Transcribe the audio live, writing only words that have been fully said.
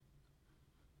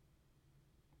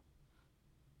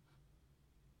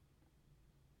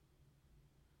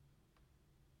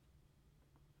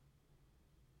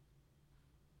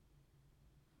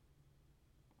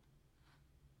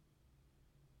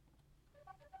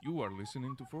You are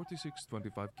listening to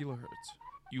 4625 kilohertz,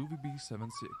 UVB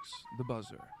 76, the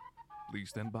buzzer. Please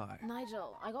stand by.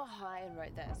 Nigel, I got high and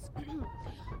wrote this.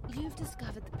 You've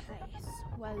discovered the place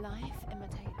where life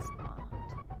imitates art,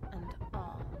 and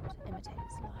art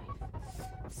imitates life.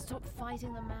 Stop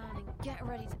fighting the man and get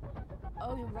ready to...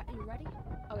 Oh, you ready?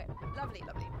 Okay, lovely.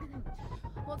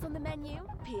 What's on the menu?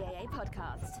 PAA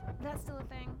Podcast. That's still a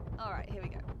thing? Alright, here we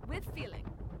go. With feeling.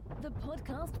 The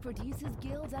Podcast Producers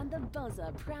Guild and The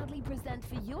Buzzer proudly present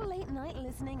for your late night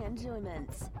listening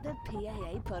enjoyment, the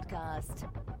PAA Podcast.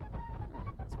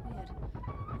 That's weird.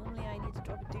 Normally I need to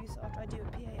drop a deuce after I do a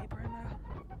PAA promo.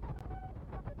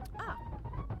 Ah,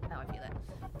 now I feel it.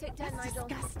 Take 10, That's Nigel.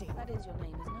 disgusting. That is your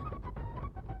name, isn't it?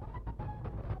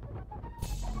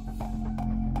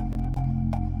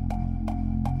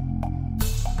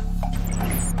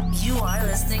 You are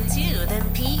listening to the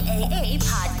PAA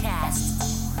Podcast.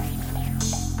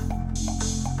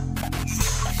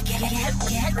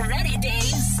 Get ready,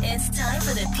 Daves. It's time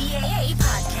for the PAA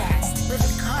Podcast with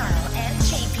Carl and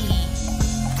JP.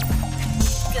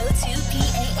 Go to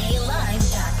PAAlive.us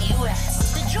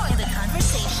to join the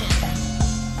conversation.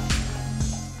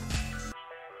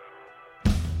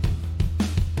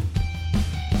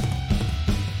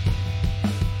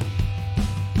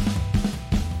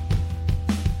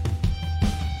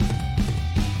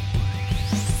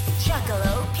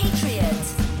 Juggalo Patriots.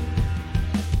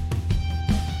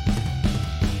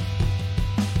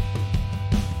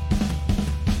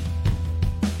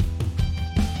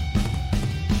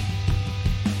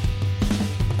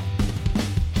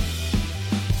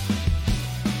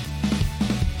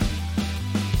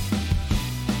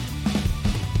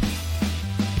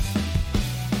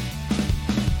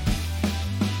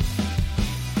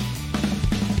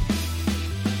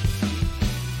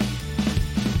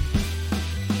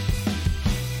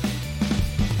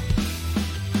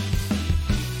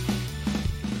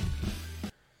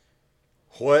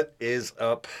 What is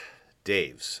up,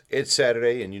 Daves? It's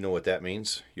Saturday, and you know what that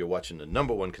means. You're watching the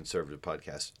number one conservative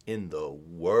podcast in the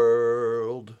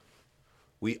world.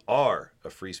 We are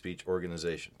a free speech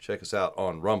organization. Check us out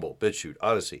on Rumble, BitChute,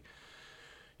 Odyssey,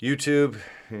 YouTube,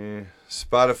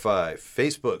 Spotify,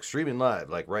 Facebook, streaming live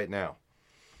like right now.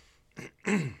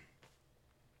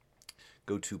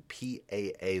 Go to PAAlive.us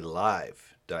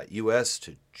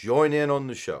to join in on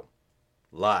the show.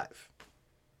 Live.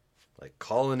 Like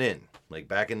calling in, like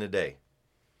back in the day.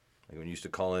 Like when you used to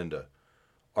call into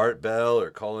Art Bell or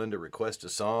call in to request a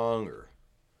song or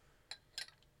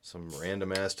some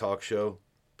random ass talk show.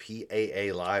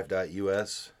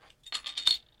 PAAlive.us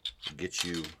to get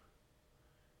you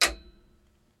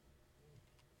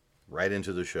right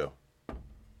into the show.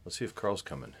 Let's see if Carl's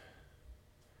coming.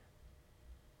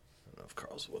 I don't know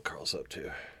if what Carl's up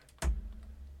to. I'm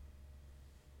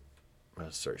going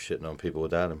to start shitting on people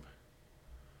without him.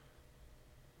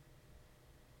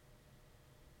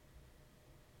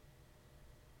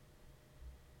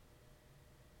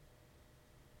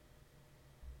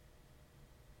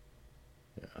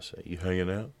 I say, you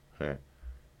hanging out? All right.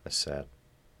 That's sad.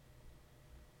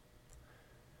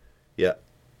 Yeah.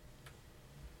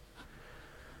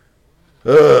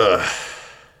 I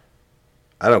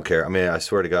don't care. I mean, I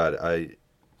swear to God, I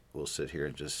will sit here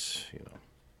and just,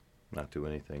 not do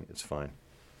anything. It's fine.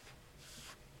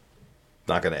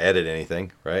 Not going to edit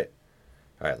anything, right?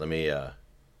 All right, let me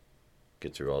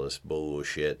get through all this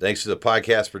bullshit. Thanks to the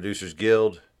Podcast Producers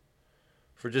Guild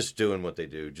for just doing what they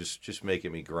do, just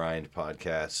making me grind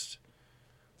podcasts.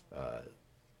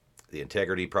 The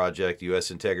Integrity Project, U.S.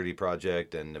 Integrity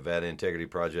Project, and Nevada Integrity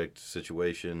Project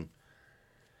situation.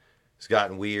 It's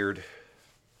gotten weird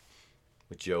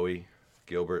with Joey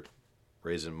Gilbert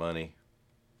raising money,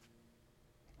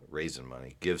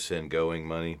 Givesend going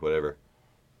money, whatever.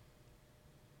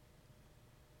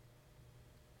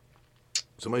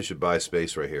 Somebody should buy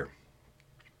space right here.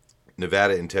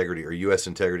 Nevada Integrity or U.S.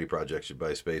 Integrity Project should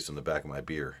buy space on the back of my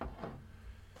beer.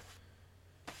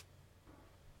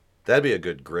 That'd be a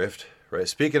good grift, right?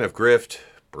 Speaking of grift,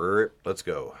 let's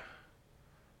go.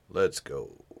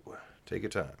 Take your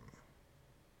time.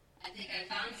 I think I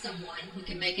found someone who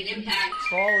can make an impact.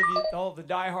 For all of the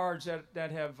diehards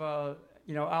that have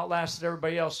outlasted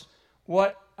everybody else,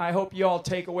 what I hope you all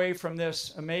take away from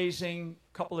this amazing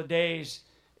couple of days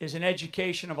is an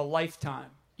education of a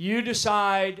lifetime. You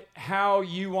decide how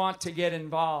you want to get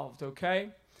involved, okay?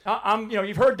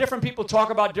 You've heard different people talk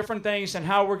about different things and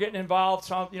how we're getting involved.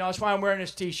 So, that's why I'm wearing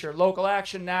this T-shirt. Local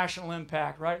action, national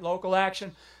impact, right? Local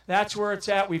action, that's where it's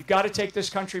at. We've got to take this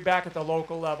country back at the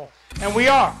local level. And we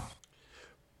are.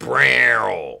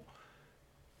 Brow.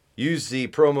 Use the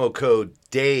promo code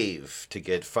DAVE to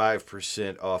get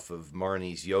 5% off of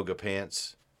Marnie's yoga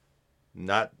pants.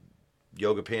 Not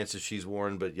yoga pants that she's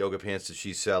worn, but yoga pants that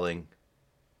she's selling.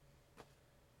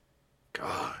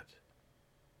 God.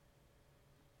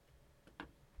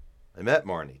 I met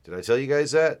Marnie. Did I tell you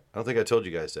guys that? I don't think I told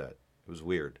you guys that. It was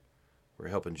weird. We're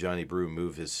helping Johnny Brew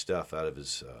move his stuff out of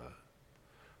his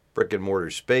brick and mortar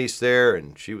space there,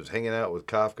 and she was hanging out with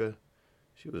Kafka.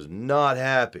 She was not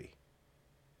happy.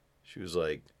 She was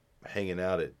like hanging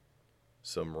out at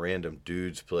some random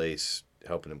dude's place,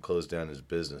 helping him close down his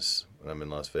business when I'm in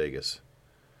Las Vegas.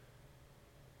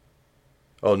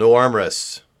 Oh, no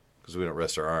armrests, because we don't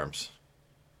rest our arms.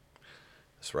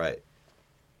 That's right.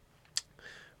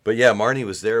 But yeah, Marnie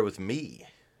was there with me,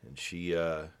 and she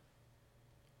had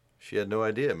no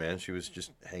idea, man. She was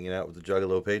just hanging out with the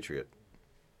Juggalo Patriot.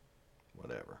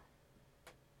 Whatever.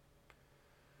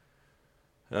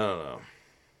 I don't know.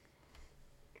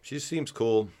 She seems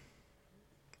cool.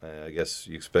 I guess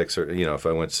you expect certain, if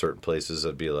I went to certain places,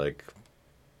 I'd be like,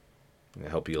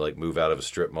 help you like move out of a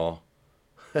strip mall.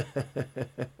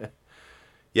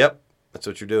 Yep, that's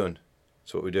what you're doing.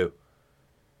 That's what we do.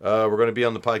 We're going to be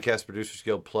on the Podcast Producers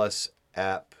Guild Plus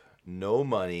app. No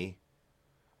money,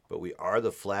 but we are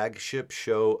the flagship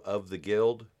show of the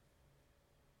Guild,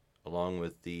 along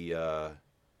with the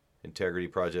Integrity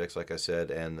Projects, like I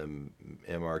said, and the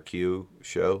MRQ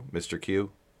show, Mr. Q.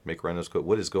 Make Rhinos quit.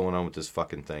 What is going on with this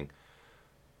fucking thing?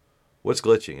 What's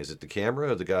glitching? Is it the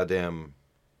camera or the goddamn...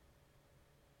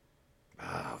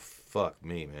 fuck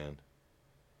me, man.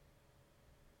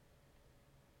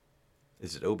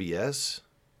 Is it OBS?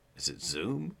 Is it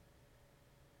Zoom?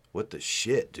 What the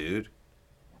shit, dude?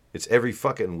 It's every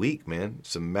fucking week, man.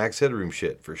 Some Max Headroom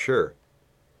shit, for sure.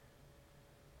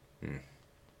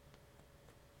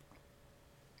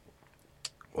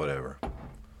 Whatever.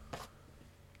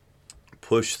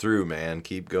 Push through, man.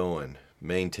 Keep going.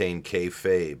 Maintain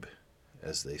kayfabe,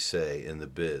 as they say in the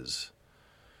biz.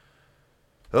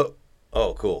 Oh,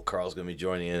 cool. Carl's going to be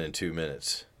joining in 2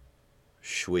 minutes.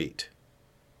 Sweet.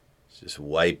 It's just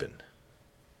wiping.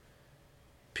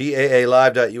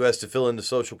 PAAlive.us to fill in the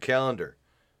social calendar.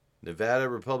 Nevada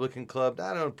Republican Club.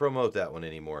 I don't promote that one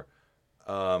anymore.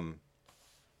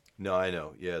 No, I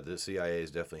know. Yeah, the CIA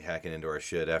is definitely hacking into our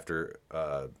shit after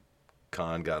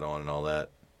Khan got on and all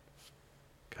that.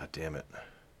 God damn it.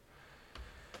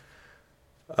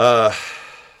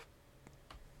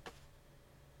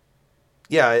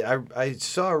 Yeah, I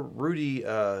saw Rudy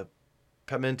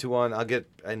Pimentuan. I'll get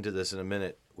into this in a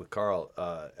minute with Carl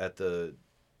at the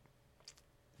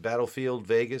Battlefield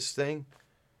Vegas thing.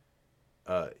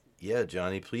 Yeah,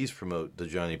 Johnny, please promote the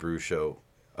Johnny Brew Show.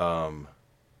 I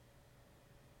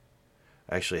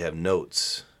actually have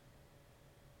notes.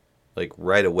 Like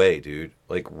right away, dude.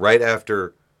 Like right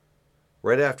after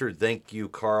thank you,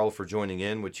 Carl, for joining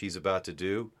in, which he's about to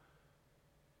do,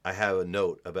 I have a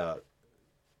note about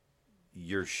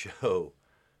your show.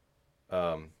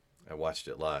 I watched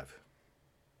it live.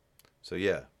 So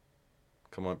yeah,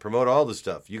 come on, promote all the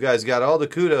stuff. You guys got all the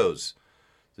kudos.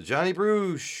 The Johnny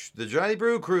Brew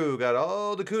crew got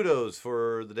all the kudos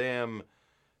for the damn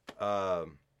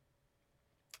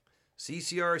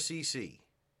CCRCC.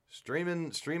 Streaming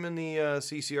the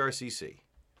CCRCC.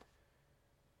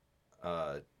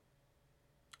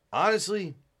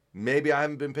 Honestly, maybe I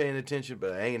haven't been paying attention,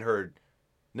 but I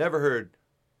never heard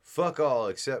fuck all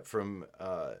except from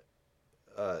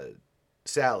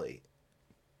Sally.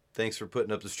 Thanks for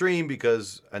putting up the stream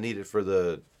because I need it for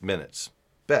the minutes.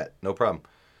 Bet, no problem.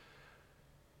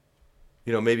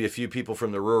 Maybe a few people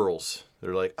from the rurals.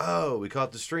 They're like, oh, we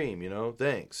caught the stream,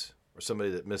 thanks. Or somebody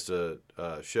that missed a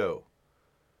show.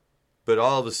 But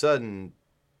all of a sudden,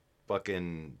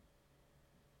 fucking...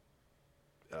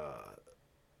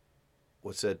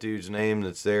 what's that dude's name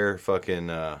that's there? Fucking,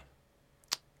 can't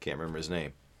remember his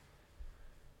name.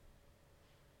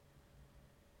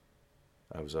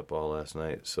 I was up all last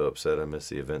night, so upset I missed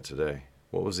the event today.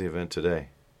 What was the event today?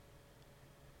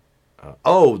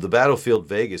 The Battlefield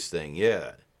Vegas thing,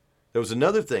 yeah. There was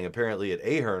another thing, apparently, at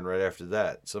Ahern right after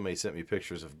that. Somebody sent me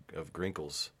pictures of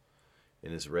Grinkles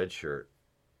in his red shirt.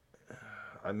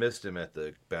 I missed him at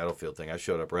the Battlefield thing. I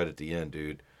showed up right at the end,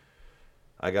 dude.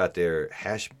 I got there.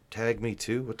 Hashtag me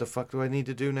too? What the fuck do I need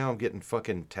to do now? I'm getting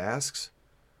fucking tasks?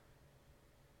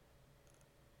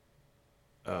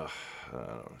 I don't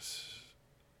know.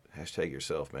 Hashtag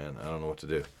yourself, man. I don't know what to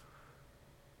do.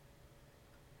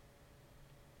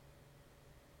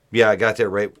 Yeah, I got there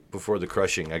right before the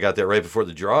crushing. I got there right before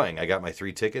the drawing. I got my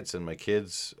 3 tickets and my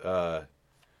kids.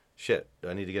 Shit, do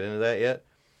I need to get into that yet?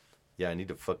 Yeah, I need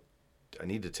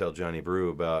to tell Johnny Brew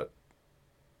about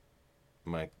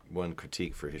my one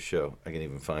critique for his show. I can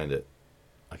even find it.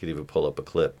 I could even pull up a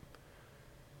clip.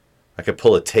 I could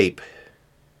pull a tape.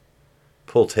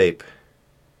 Pull tape.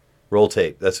 Roll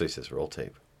tape. That's what he says. Roll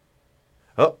tape.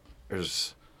 Oh,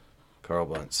 there's Carl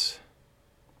Bunce.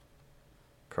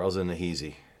 Carl's in the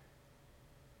heezy.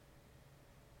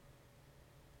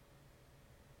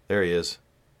 There he is.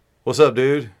 What's up,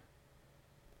 dude?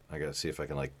 I gotta see if I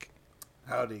can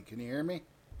Howdy, can you hear me?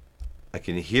 I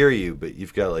can hear you, but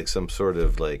you've got like some sort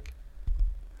of like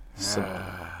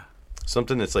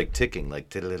something that's like ticking, like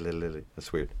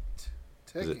that's weird.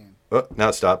 Ticking. Oh, now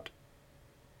it stopped.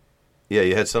 Yeah,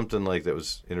 you had something like that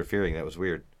was interfering. That was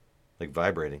weird, like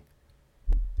vibrating.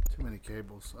 Too many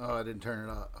cables. Oh, I didn't turn it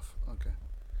off. Okay.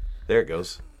 There it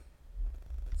goes.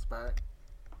 It's back.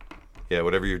 Yeah,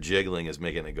 whatever you're jiggling is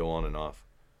making it go on and off.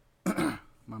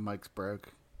 My mic's broke.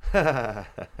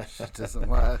 Shit doesn't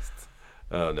last.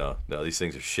 Oh no, these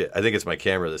things are shit. I think it's my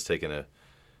camera that's taking a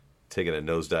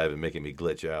nosedive and making me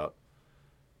glitch out.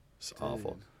 It's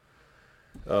awful.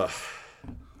 What's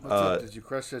up? Did you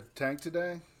crush a tank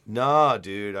today? Nah,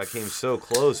 dude, I came so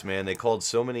close, man. They called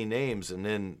so many names, and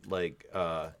then like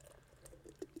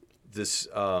this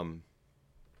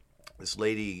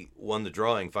lady won the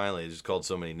drawing finally. They just called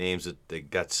so many names that they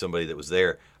got somebody that was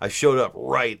there. I showed up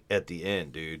right at the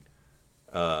end, dude.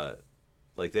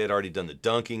 Like they had already done the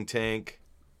dunking tank,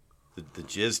 the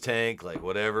jizz tank, like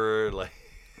whatever, like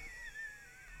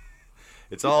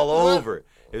it's all over.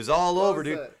 It was all over,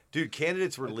 dude. That? Dude,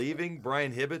 candidates were leaving.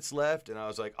 Brian Hibbett's left, and I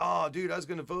was like, "Oh, dude, I was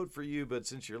going to vote for you, but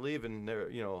since you're leaving,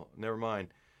 never mind."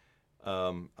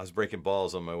 I was breaking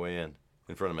balls on my way in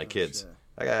front of my kids. Shit.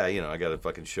 I got to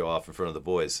fucking show off in front of the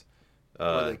boys.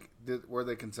 Were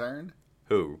they concerned?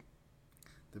 Who?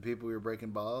 The people who were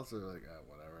breaking balls, or like,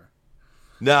 whatever.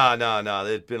 No.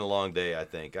 It'd been a long day, I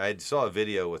think. I saw a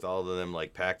video with all of them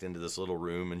like packed into this little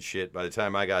room and shit. By the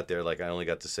time I got there, like I only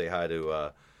got to say hi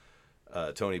to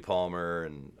Tony Palmer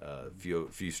and a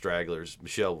few stragglers.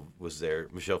 Michelle was there.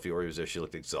 Michelle Fiore was there. She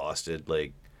looked exhausted.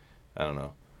 Like, I don't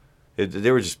know. They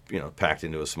were just, packed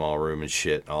into a small room and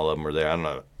shit. All of them were there. I don't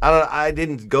know. I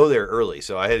didn't go there early,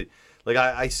 so I had, like,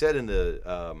 I said in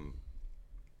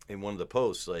in one of the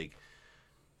posts, like,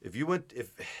 if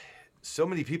so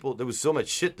many people, there was so much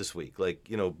shit this week, like,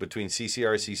 between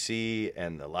CCRCC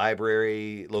and the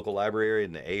library, local library,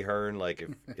 and the Ahern, like,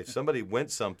 if somebody went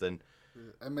something.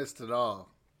 I missed it all.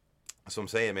 That's what I'm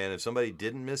saying, man. If somebody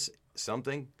didn't miss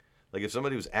something, like if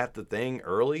somebody was at the thing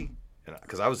early,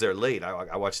 because I was there late,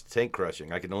 I watched the tank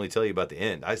crushing. I can only tell you about the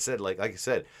end. I said, like I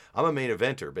said, I'm a main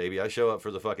eventer, baby. I show up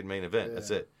for the fucking main event. Yeah.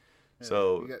 That's it. Yeah,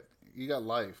 So you got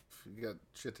life. You got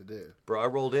shit to do. Bro, I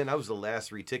rolled in. I was the last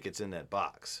 3 tickets in that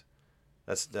box.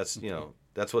 That's that's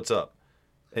what's up.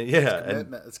 And yeah,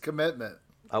 It's commitment.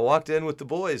 I walked in with the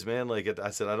boys, man. Like I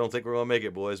said, I don't think we're gonna make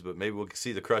it, boys, but maybe we'll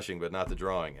see the crushing, but not the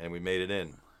drawing. And we made it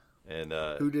in. And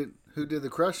Who did the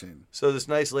crushing? so this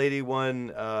nice lady won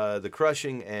the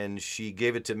crushing, and she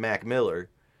gave it to Mac Miller,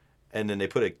 and then they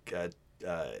put a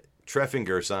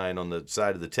Treffinger sign on the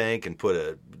side of the tank, and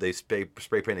they spray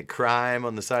painted crime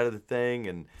on the side of the thing,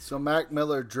 and So Mac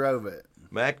Miller drove it.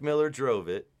 Mac Miller drove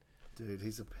it. Dude,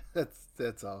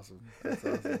 that's awesome. That's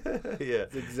awesome. Yeah.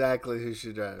 That's exactly who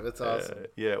should drive. That's awesome.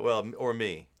 Yeah, well, or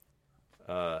me.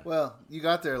 Well, you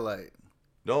got there late.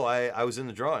 No, I was in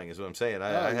the drawing, is what I'm saying.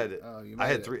 I you had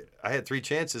made it. I had 3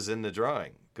 chances in the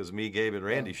drawing because me, Gabe, and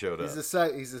Randy showed up.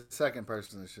 He's the second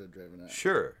person that should have driven it.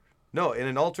 Sure. No, in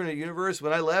an alternate universe,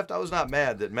 when I left, I was not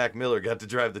mad that Mac Miller got to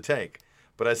drive the tank.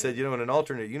 But I said, in an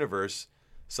alternate universe,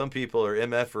 some people are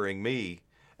MF-ing me.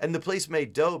 And the place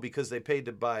made dough because they paid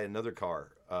to buy another car,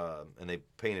 and they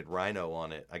painted Rhino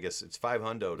on it. I guess it's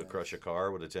 $500 to crush a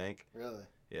car with a tank. Really?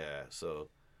 Yeah, so,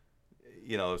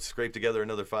 scrape together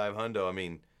another $500. I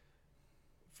mean,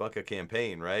 fuck a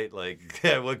campaign, right? Like,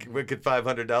 yeah, what could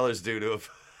 $500 do to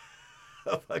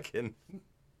a fucking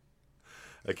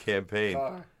a campaign?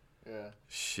 Car. Yeah.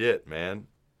 Shit, man.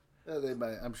 Yeah,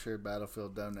 I'm sure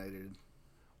Battlefield donated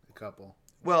a couple.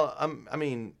 Well,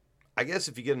 I guess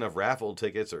if you get enough raffle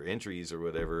tickets or entries or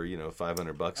whatever,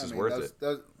 $500 is worth it.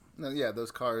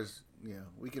 Those cars,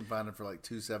 we can find them for like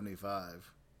 $275.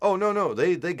 Oh no,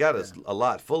 they got us a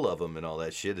lot full of them and all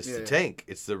that shit. It's the tank.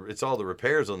 It's all the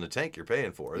repairs on the tank you're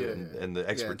paying for and the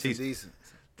expertise.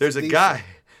 There's a guy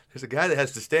that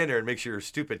has to stand there and make sure your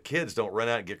stupid kids don't run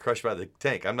out and get crushed by the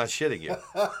tank. I'm not shitting you.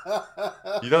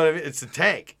 You know what I mean? It's a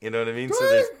tank. You know what I mean?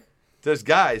 So there's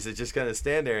guys that just kind of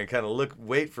stand there and kind of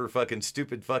wait for fucking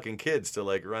stupid fucking kids to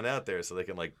like run out there so they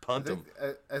can like punt them.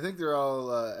 I think they're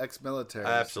all ex-military.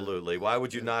 Absolutely. Why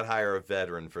would you not hire a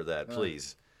veteran for that,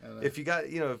 please? If you got,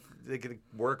 if they can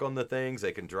work on the things,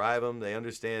 they can drive them, they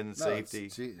understand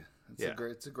safety.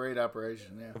 It's a great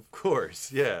operation, yeah. Of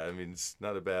course, yeah. I mean, it's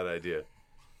not a bad idea.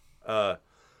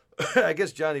 I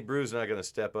guess Johnny Brew's not going to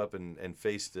step up and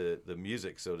face the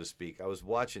music, so to speak. I was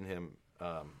watching him.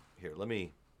 Here,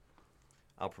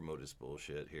 I'll promote his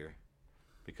bullshit here.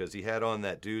 Because he had on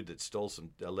that dude that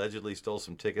allegedly stole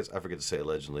some tickets. I forget to say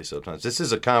allegedly sometimes. This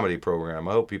is a comedy program.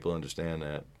 I hope people understand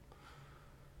that.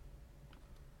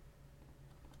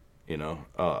 You know?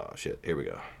 Oh, shit. Here we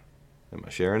go. Am I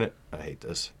sharing it? I hate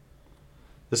this.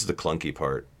 This is the clunky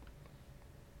part.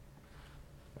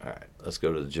 All right. Let's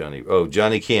go to the Johnny. Oh,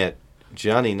 Johnny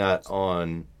not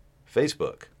on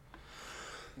Facebook.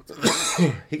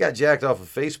 He got jacked off of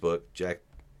Facebook.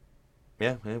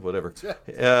 Yeah, whatever.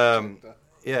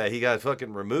 Yeah, he got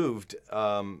fucking removed.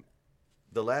 The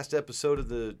last episode of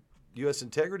the U.S.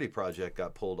 Integrity Project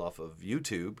got pulled off of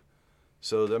YouTube.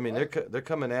 So, I mean, they're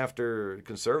coming after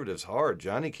conservatives hard.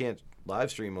 Johnny can't live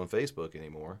stream on Facebook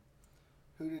anymore.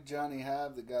 Who did Johnny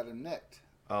have that got him nicked?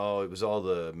 Oh, it was all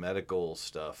the medical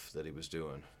stuff that he was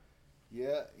doing.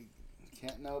 Yeah, you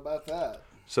can't know about that.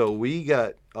 So we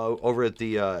got, over at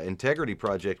the Integrity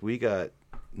Project, we got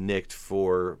nicked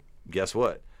for, guess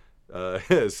what?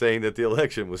 Saying that the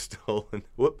election was stolen.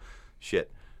 Whoop. Shit.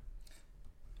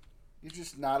 You're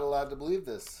just not allowed to believe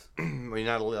this. You're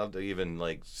not allowed to even,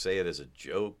 say it as a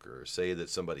joke or say that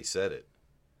somebody said it.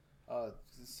 Oh,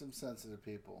 some sensitive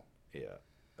people. Yeah.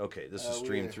 Okay, this was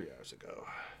streamed 3 hours ago.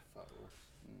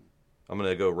 I'm going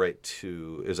to go right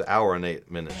to... It was an hour and 8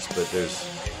 minutes, but there's...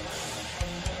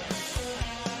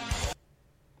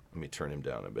 Let me turn him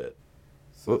down a bit.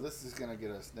 So this is going to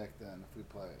get us nicked then if we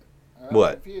play it. I'm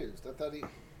what? Confused. I thought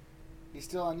he's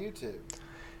still on YouTube.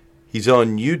 He's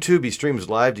on YouTube. He streams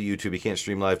live to YouTube. He can't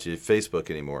stream live to Facebook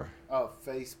anymore. Oh,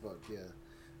 Facebook, yeah.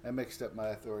 I mixed up my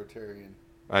authoritarian.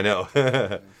 I know.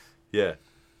 Yeah.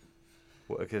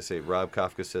 What can I say? Rob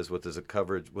Kafka says, "What does the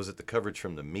coverage? Was it the coverage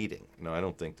from the meeting?" No, I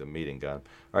don't think the meeting got him.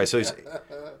 All right, so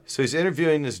he's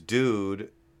interviewing this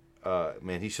dude.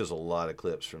 Man, he shows a lot of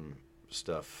clips from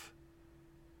stuff.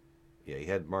 Yeah, he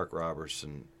had Mark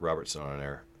Robertson on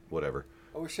there. Whatever.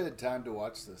 I wish I had time to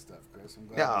watch this stuff, Chris. I'm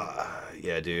glad.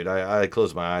 Yeah, dude. I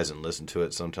close my eyes and listen to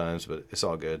it sometimes, but it's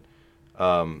all good.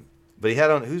 But he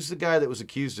had on. Who's the guy that was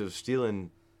accused of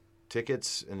stealing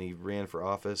tickets and he ran for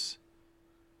office?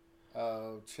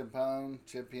 Champion.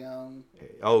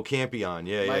 Oh, Campion.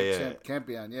 Yeah.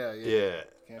 Campion. Yeah.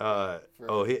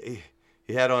 Campion,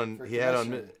 he had on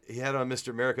Mr.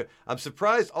 America. I'm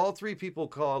surprised all three people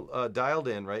dialed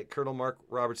in, right? Colonel Mark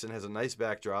Robertson has a nice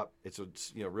backdrop. It's a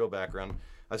real background.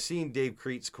 I've seen Dave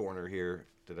Creet's corner here.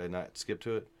 Did I not skip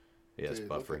to it? Yeah, it's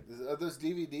buffering. Are those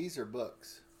DVDs or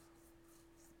books?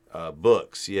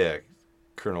 Books, yeah.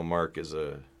 Colonel Mark is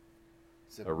a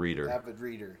reader. Avid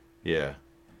reader. Yeah.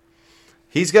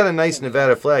 He's got a nice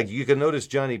Nevada flag. You can notice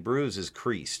Johnny Brews is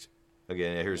creased.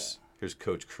 Again, here's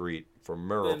Coach Creet from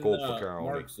Maricopa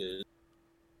County.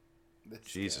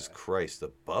 Jesus Christ,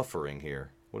 the buffering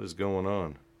here. What is going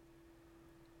on?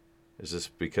 Is this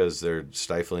because they're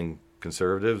stifling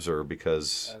conservatives or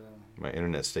because my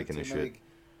internet's taking a shit?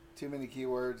 Too many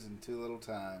keywords and too little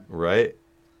time. Right?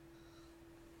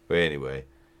 But anyway,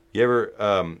 you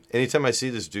ever, anytime I see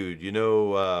this dude, he's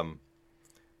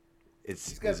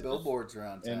got billboards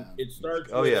around town. And it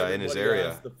starts. Oh yeah, in his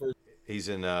area. He's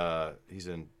in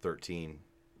 13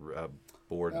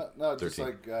 board. No, 13. just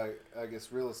like I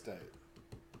guess real estate.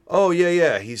 Oh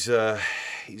yeah. He's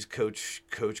Coach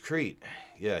Creet.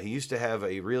 Yeah, he used to have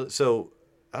a real. So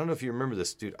I don't know if you remember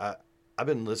this, dude. I've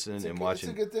been listening and watching.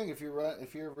 It's a good thing if you're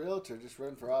a realtor, just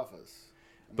run for office.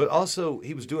 But also,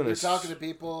 he was doing You're talking to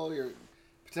people, your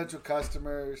potential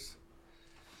customers.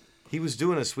 He was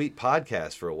doing a sweet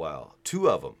podcast for a while. 2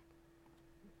 of them.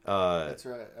 That's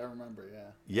right. I remember,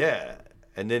 yeah. Yeah.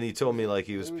 And then he told me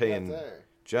he was paying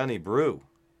Johnny Brew.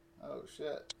 Oh,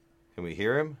 shit. Can we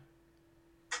hear him?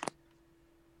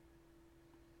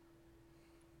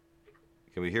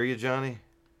 Can we hear you, Johnny?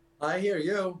 I hear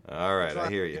you. All right, I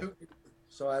hear you.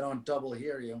 So I don't double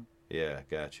hear you. Yeah,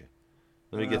 gotcha.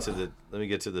 Let me get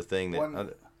to the thing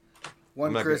that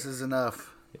one Chris is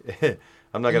enough.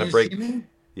 I'm not going to break.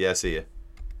 Yeah, I see you.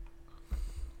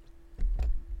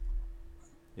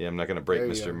 Yeah, I'm not going to break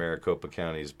Mr. Maricopa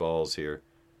County's balls here.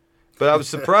 But I was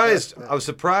surprised.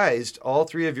 All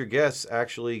 3 of your guests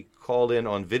actually called in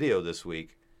on video this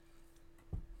week,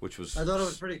 which was. I thought it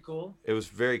was pretty cool. It was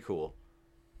very cool.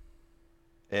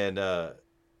 And I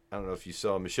don't know if you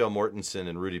saw Michelle Mortensen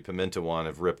and Rudy Pimentawan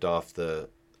have ripped off the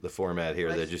format here.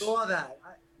 I saw that.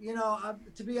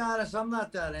 To be honest, I'm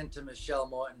not that into Michelle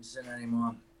Mortensen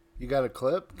anymore. You got a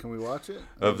clip? Can we watch it?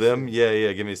 Of them?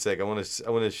 Yeah. Give me a sec. I want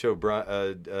to show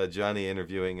Johnny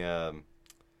interviewing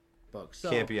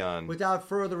Campion. Without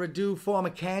further ado, former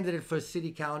candidate for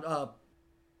city count up.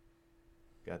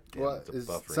 God damn What it, the is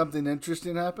buffering. something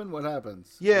interesting happen? What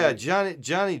happens? Yeah,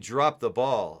 Johnny dropped the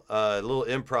ball. A little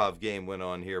improv game went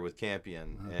on here with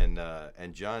Campion,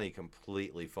 and Johnny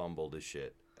completely fumbled his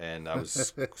shit, and I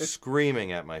was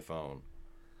screaming at my phone.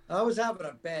 I was having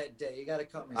a bad day. You got to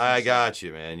cut me. I got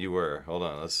you, man. You were. Hold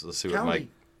on. Let's see what County Mike.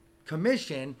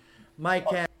 Commission, Mike.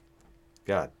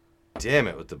 God damn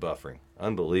it with the buffering.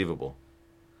 Unbelievable.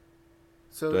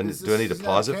 So Do I need to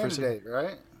pause it for a second?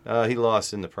 Right? He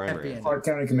lost in the primary. Clark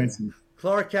County Commission.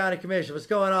 Clark County Commission. What's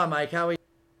going on, Mike? How are you?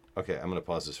 Okay, I'm gonna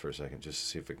pause this for a second just to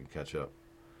see if we can catch up.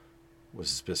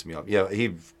 This is pissing me off. Yeah, he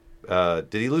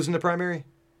did he lose in the primary?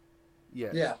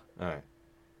 Yeah. Yeah. All right.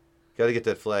 Got to get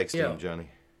that flag steam, Yeah. Johnny.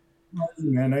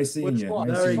 Man, nice seeing you.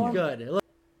 Nice Very seeing you. good.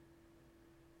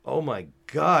 Oh my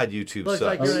God, YouTube Looks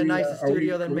sucks. like you're in a nicer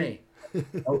studio than me.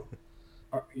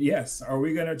 Yes. Are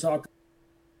we gonna talk?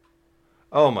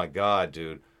 Oh my God,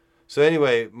 dude. So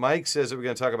anyway, Mike says that we're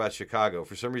going to talk about Chicago.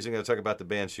 For some reason, we're going to talk about the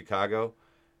band Chicago.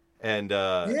 And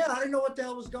Yeah, I didn't know what the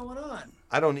hell was going on.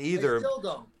 I don't either. I still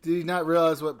don't. Did he not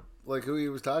realize who he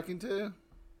was talking to?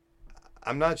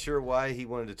 I'm not sure why he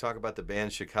wanted to talk about the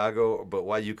band Chicago, but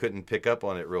why you couldn't pick up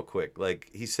on it real quick. Like,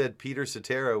 he said Peter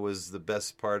Cetera was the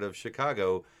best part of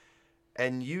Chicago.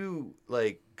 And you,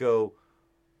 like, go,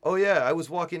 oh, yeah, I was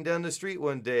walking down the street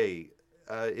one day.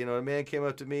 A man came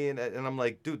up to me, and I'm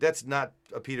like, dude, that's not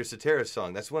a Peter Cetera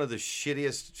song. That's one of the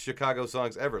shittiest Chicago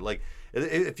songs ever. Like,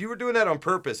 if you were doing that on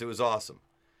purpose, it was awesome.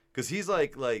 Because he's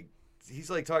like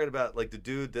talking about, like, the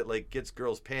dude that, like, gets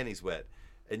girls' panties wet.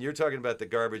 And you're talking about the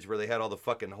garbage where they had all the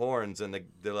fucking horns, and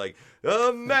they're like,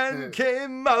 a man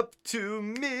came up to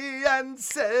me and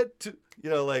said to,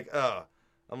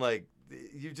 I'm like,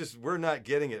 we're not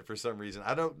getting it for some reason.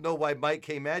 I don't know why Mike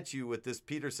came at you with this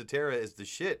Peter Cetera is the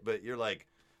shit, but you're like,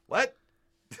 what?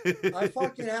 I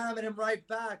fucking having him right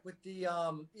back with the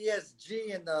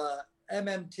ESG and the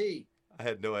MMT. I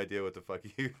had no idea what the fuck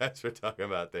you guys were talking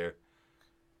about there.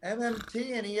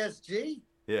 MMT and ESG?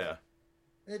 Yeah.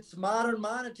 It's modern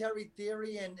monetary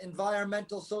theory and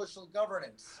environmental social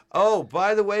governance. Oh,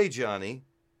 by the way, Johnny,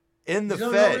 in the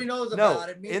Fed. Nobody knows about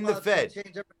it. In the Fed.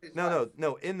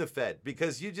 No, in the Fed.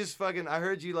 Because you just fucking, I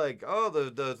heard you like, oh,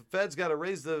 the Fed's got to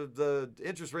raise the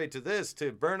interest rate to this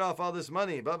to burn off all this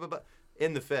money, blah, blah, blah.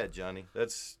 In the Fed, Johnny.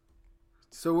 That's.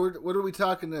 So what are we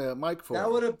talking to Mike for? That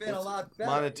would have been a lot better.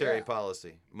 Monetary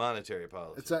policy.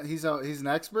 He's an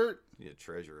expert? Yeah,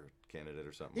 treasurer candidate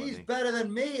or something. He's better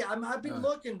than me. I've been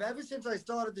looking, ever since I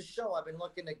started the show, I've been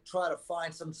looking to try to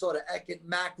find some sort of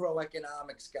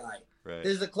macroeconomics guy. Right.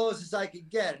 This is the closest I could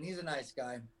get, and he's a nice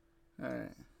guy. All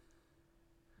right.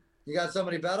 You got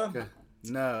somebody better? Okay.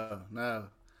 No.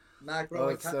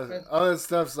 Macroeconomics? All that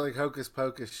stuff's like hocus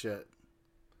pocus shit.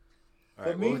 All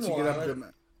right, once you get up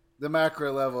to the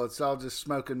macro level, it's all just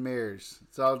smoke and mirrors.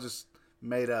 It's all just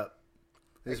made up.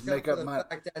 They just make up money.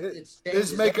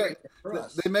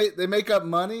 They make up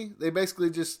money. They basically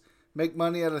just make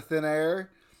money out of thin air,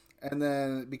 and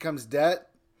then it becomes debt,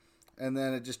 and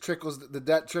then it just trickles. The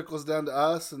debt trickles down to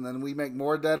us, and then we make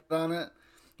more debt on it.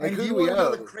 Like, and who you we want to know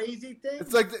owe? the crazy thing?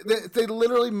 It's like they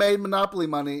literally made monopoly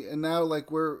money, and now like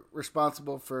we're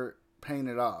responsible for paying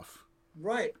it off.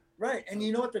 Right. And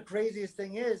you know what the craziest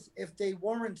thing is? If they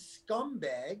weren't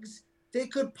scumbags, they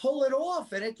could pull it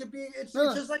off, and it could be. It's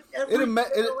just like every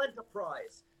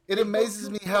enterprise. It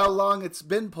amazes me how long it's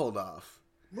been pulled off.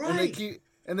 Right.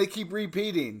 And they keep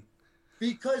repeating.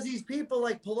 Because these people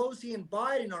like Pelosi and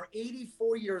Biden are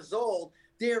 84 years old.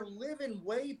 They're living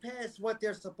way past what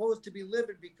they're supposed to be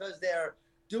living because they're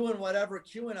doing whatever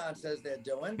QAnon says they're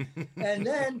doing. And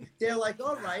then they're like,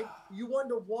 all right, you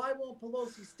wonder why won't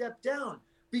Pelosi step down?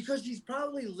 Because she's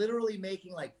probably literally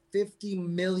making like $50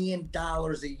 million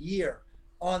a year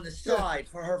on the side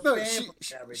for her family and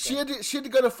everything. She had to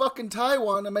go to fucking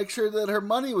Taiwan to make sure that her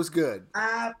money was good.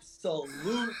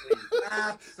 Absolutely.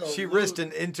 She risked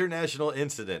an international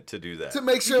incident to do that. To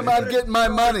make sure I'm getting my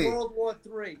money. World War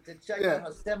III to check on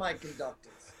her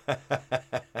semiconductors.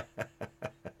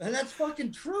 And that's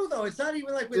fucking true, though. It's not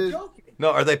even like we're joking.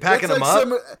 No, are they packing them up?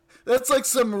 That's like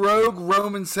some rogue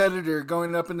Roman senator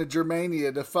going up into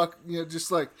Germania to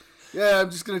just like, yeah,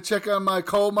 I'm just going to check on my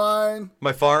coal mine.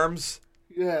 My farms.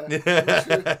 Yeah. Make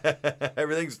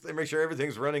sure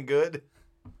everything's running good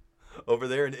over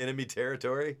there in enemy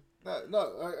territory.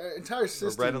 No, our entire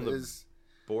system right on the is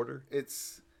border.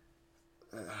 It's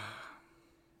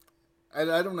I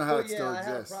don't know how it still exists.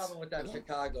 I had a problem with that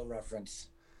Chicago reference.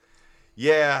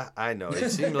 Yeah, I know. It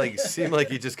seemed like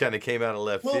he just kind of came out of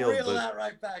left field. We'll reel that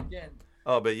right back in.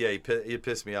 Oh, but yeah, he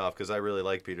pissed me off because I really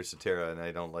like Peter Cetera, and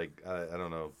I don't like. I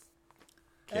don't know.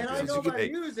 And I know my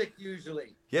music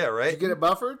usually. Yeah, right. Did you get it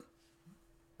buffered?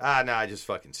 No, I just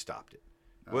fucking stopped it.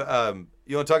 Well,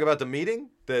 you want to talk about the meeting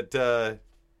that?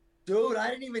 Dude, I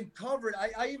didn't even cover it.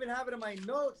 I even have it in my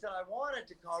notes that I wanted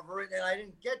to cover it and I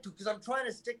didn't get to because I'm trying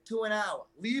to stick to an hour.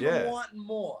 Leave them wanting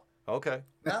more. Okay.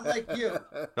 Not like you.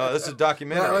 No, this is a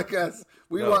documentary. Not like us.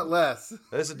 We want less.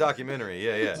 This is a documentary.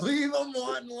 Yeah. Leave them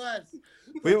wanting less.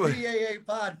 We will, PAA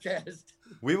podcast.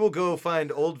 we will go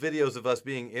find old videos of us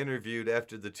being interviewed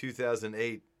after the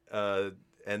 2008,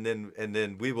 and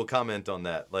then we will comment on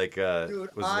that. Like, Dude,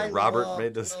 was it Robert love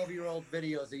made this? 12-year-old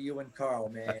videos of you and Carl,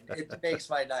 man. It makes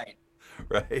my night.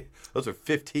 Right. Those are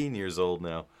 15 years old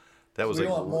now. That was We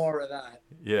like want more of that.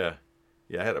 Yeah.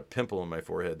 I had a pimple on my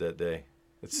forehead that day.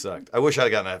 It sucked. I wish I'd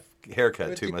gotten a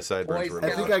haircut too. My sideburns were.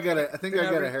 I think I got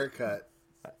a haircut.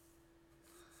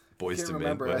 Boys I can't to men.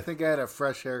 remember. But I think I had a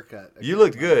fresh haircut. you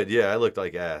looked good. Yeah, I looked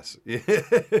like ass.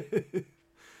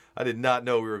 I did not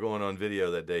know we were going on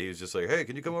video that day. He was just like, "Hey,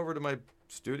 can you come over to my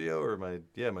studio or my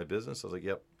business?" I was like,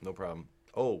 "Yep, no problem."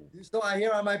 Oh, So I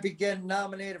hear I might be getting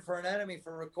nominated for an Emmy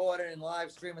for recording and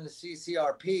live streaming the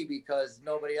CCRP because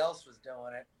nobody else was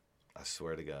doing it. I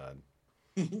swear to God.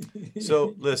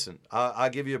 So listen, I'll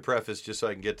give you a preface just so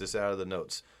I can get this out of the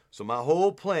notes. So my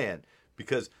whole plan,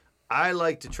 because I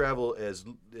like to travel as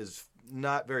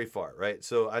not very far, right?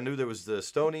 So I knew there was the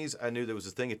Stonies. I knew there was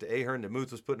a thing at the Ahern that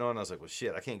Muth was putting on. I was like, well,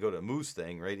 shit, I can't go to a Moose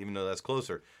thing, right? Even though that's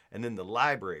closer. And then the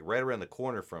library right around the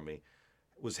corner from me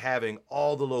was having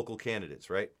all the local candidates,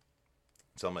 right?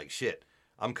 So I'm like, shit,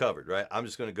 I'm covered, right? I'm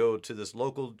just going to go to this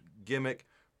local gimmick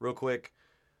real quick.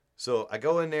 So I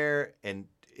go in there and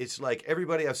it's like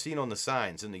everybody I've seen on the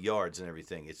signs in the yards and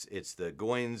everything. It's the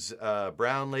Goins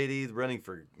Brown lady running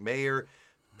for mayor.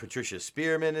 Patricia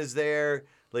Spearman is there.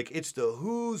 Like, it's the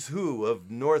who's who of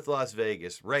North Las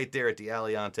Vegas right there at the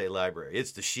Aliante Library.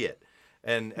 It's the shit.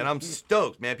 And I'm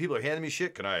stoked, man. People are handing me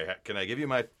shit. Can I give you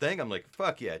my thing? I'm like,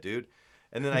 fuck yeah, dude.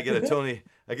 And then I get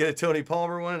a Tony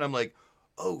Palmer one, and I'm like,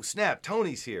 oh snap,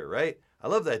 Tony's here, right? I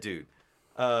love that dude.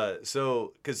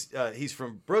 Because he's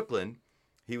from Brooklyn.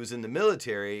 He was in the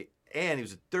military, and he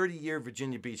was a 30-year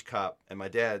Virginia Beach cop, and my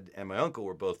dad and my uncle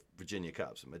were both Virginia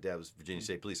cops, and my dad was Virginia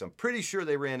State Police. I'm pretty sure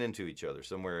they ran into each other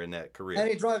somewhere in that career. And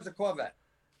he drives a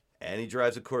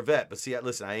Corvette. But see,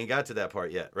 listen, I ain't got to that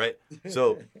part yet, right?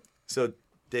 So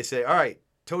they say, all right,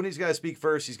 Tony's got to speak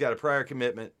first. He's got a prior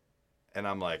commitment. And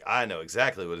I'm like, I know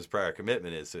exactly what his prior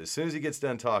commitment is. So as soon as he gets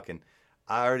done talking,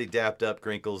 I already dapped up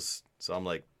Grinkles. So I'm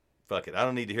like, fuck it. I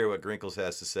don't need to hear what Grinkles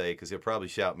has to say because he'll probably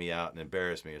shout me out and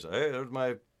embarrass me. Or say, hey, there's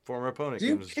my former opponent. Do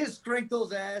you kiss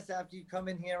Grinkles' ass after you come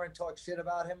in here and talk shit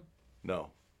about him?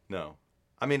 No.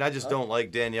 I mean, I just don't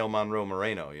like Danielle Monroe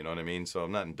Moreno. You know what I mean? So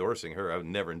I'm not endorsing her. I would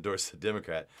never endorse the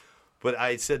Democrat. But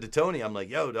I said to Tony, I'm like,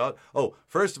 yo, dog. Oh,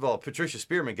 first of all, Patricia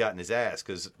Spearman got in his ass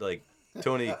because, like,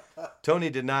 Tony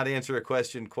did not answer a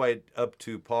question quite up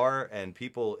to par, and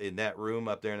people in that room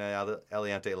up there in the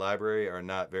Aliante Library are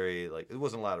not very, like, there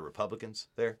wasn't a lot of Republicans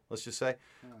there, let's just say.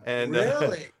 And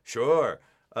really? Sure.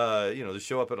 To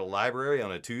show up at a library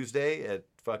on a Tuesday at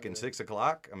fucking 6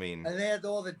 o'clock. I mean, and they had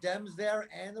all the Dems there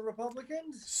and the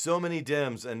Republicans? So many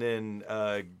Dems, and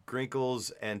then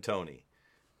Grinkles and Tony.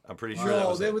 I'm pretty sure that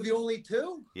was they were the only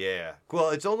two? Yeah.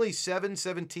 Well, it's only 7,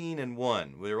 17, and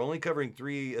 1. We're only covering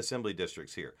 3 assembly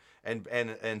districts here,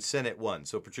 and Senate 1.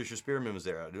 So Patricia Spearman was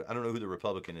there. I don't know who the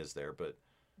Republican is there, but.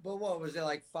 But what, was there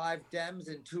like 5 Dems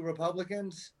and 2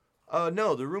 Republicans?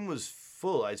 No, the room was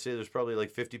full. I'd say there's probably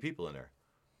like 50 people in there.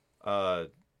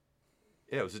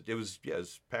 It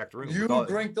was packed room. You,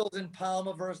 Grinkles, and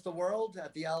Palmer versus the world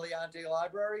at the Aliante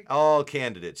Library? All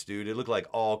candidates, dude. It looked like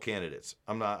all candidates.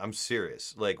 I'm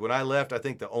serious. Like, when I left, I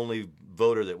think the only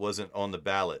voter that wasn't on the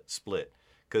ballot split.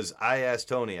 Because I asked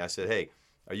Tony, I said, hey,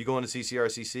 are you going to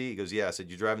CCRCC? He goes, yeah. I said,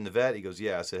 you driving the vet? He goes,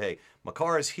 yeah. I said, hey, my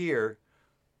car is here.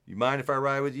 You mind if I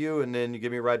ride with you? And then you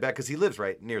give me a ride back? Because he lives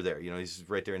right near there. You know, he's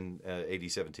right there in AD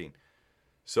 17.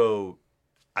 So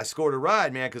I scored a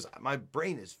ride, man, because my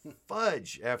brain is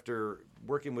fudge after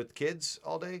working with kids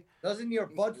all day. Doesn't your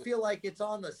butt feel like it's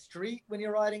on the street when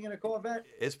you're riding in a Corvette?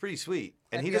 It's pretty sweet.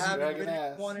 And he doesn't haven't been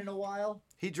in one in a while?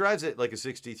 He drives it like a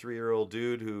 63-year-old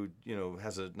dude who,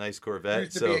 has a nice Corvette.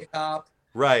 Used to be a cop.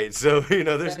 Right. So,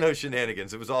 there's no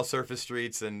shenanigans. It was all surface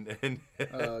streets and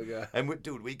oh, God. And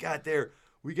we got there.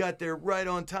 We got there right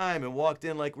on time and walked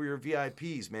in like we were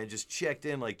VIPs, man. Just checked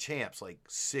in like champs, like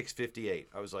 6:58.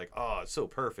 I was like, oh, it's so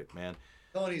perfect, man.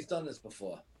 Tony's done this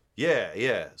before.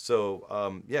 Yeah.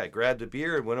 So, grabbed a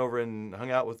beer and went over and hung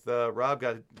out with Rob.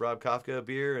 Got Rob Kafka a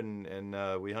beer,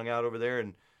 and we hung out over there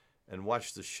and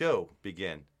watched the show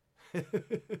begin.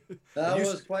 That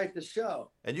was quite the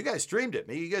show. And you guys streamed it.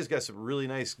 You guys got some really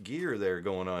nice gear there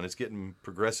going on. It's getting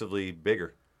progressively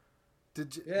bigger.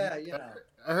 Did you? Yeah, you know.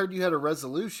 I heard you had a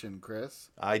resolution,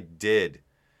 Chris. I did.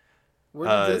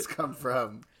 Where did this come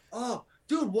from? Oh,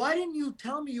 dude, why didn't you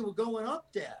tell me you were going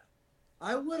up there?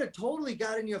 I would have totally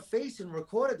got in your face and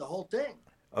recorded the whole thing.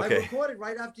 Okay. I recorded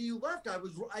right after you left. I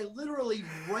literally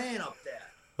ran up there.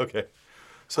 Okay.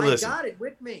 So listen. I got it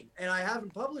with me, and I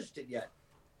haven't published it yet.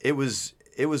 It was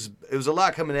a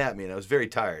lot coming at me, and I was very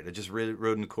tired. I just rode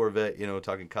in the Corvette,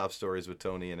 talking cop stories with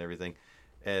Tony and everything.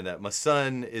 And my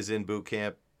son is in boot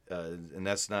camp, and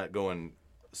that's not going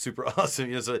super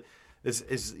awesome. So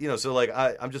it's so like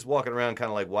I'm just walking around kind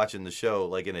of like watching the show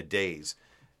like in a daze,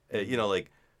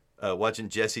 watching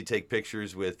Jesse take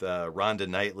pictures with Rhonda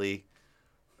Knightley,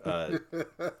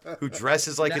 who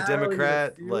dresses like a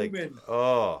Democrat. Like,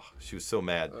 oh, she was so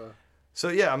mad. So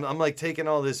yeah, I'm like taking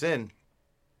all this in.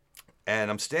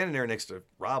 And I'm standing there next to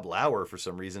Rob Lauer for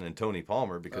some reason and Tony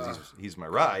Palmer because he's my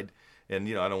ride. And,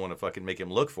 I don't want to fucking make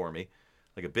him look for me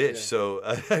like a bitch. Yeah. So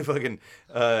I fucking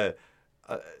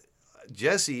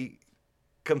Jesse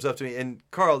comes up to me. And,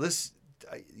 Carl, this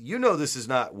is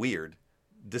not weird.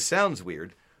 This sounds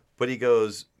weird. But he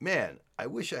goes, man, I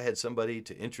wish I had somebody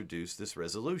to introduce this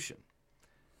resolution.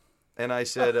 And I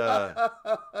said,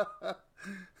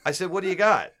 what do you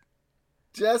got?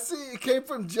 Jesse? It came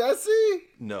from Jesse?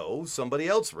 No, somebody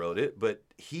else wrote it, but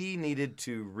he needed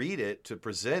to read it to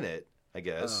present it, I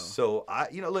guess. So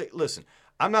listen,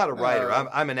 I'm not a writer.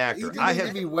 I'm an actor.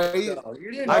 He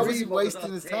wasn't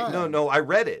wasting his time. No, I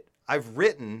read it. I've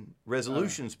written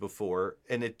resolutions before,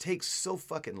 and it takes so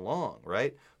fucking long,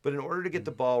 right? But in order to get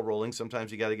the ball rolling,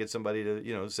 sometimes you got to get somebody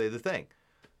to, say the thing.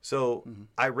 So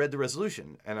I read the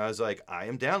resolution, and I was like, I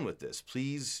am down with this.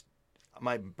 Please.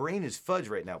 My brain is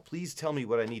fudged right now. Please tell me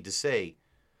what I need to say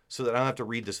so that I don't have to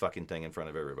read this fucking thing in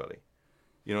front of everybody.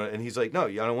 And he's like, no,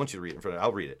 I don't want you to read it in front of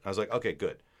I'll read it. I was like, okay,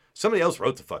 good. Somebody else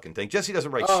wrote the fucking thing. Jesse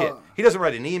doesn't write shit. He doesn't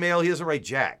write an email. He doesn't write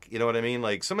jack. You know what I mean?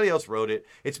 Like, somebody else wrote it.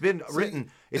 It's been written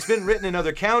in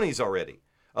other counties already.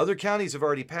 Other counties have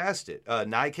already passed it.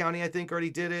 Nye County, I think,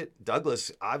 already did it.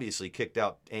 Douglas obviously kicked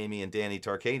out Amy and Danny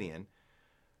Tarkanian.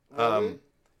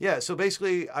 Yeah, so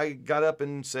basically I got up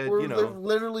and said, They're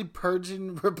literally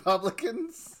purging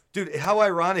Republicans? Dude, how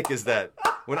ironic is that?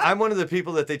 When I'm one of the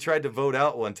people that they tried to vote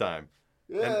out one time.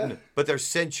 Yeah. But they're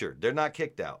censured. They're not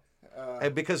kicked out.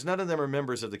 And because none of them are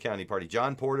members of the county party.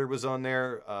 John Porter was on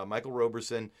there, Michael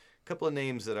Roberson, a couple of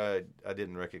names that I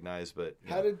didn't recognize. But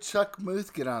how did Chuck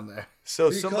Muth get on there? So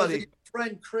because of your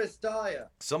friend Chris Dyer.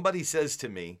 Somebody says to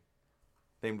me,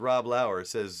 named Rob Lauer,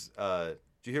 says,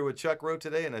 did you hear what Chuck wrote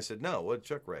today? And I said, no, what did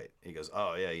Chuck write? He goes,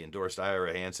 oh, yeah, he endorsed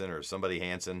Ira Hansen or somebody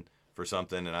Hansen for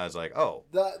something. And I was like, oh.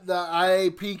 The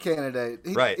IAP candidate.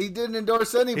 Right. He didn't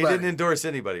endorse anybody. He didn't endorse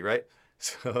anybody, right?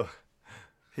 So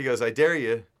he goes, I dare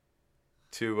you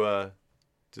to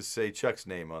say Chuck's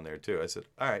name on there, too. I said,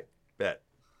 all right, bet.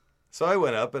 So I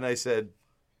went up and I said,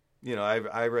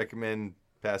 I recommend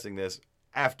passing this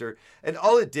after. And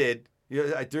all it did,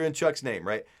 I threw in Chuck's name,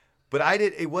 right? But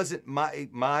it wasn't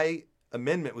my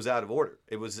amendment was out of order.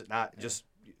 It was not just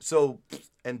so,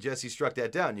 and Jesse struck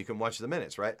that down. You can watch the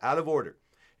minutes, right? Out of order.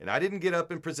 And I didn't get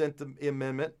up and present the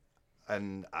amendment,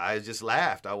 and I just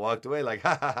laughed. I walked away like,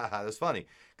 ha, ha, ha, ha. That's funny.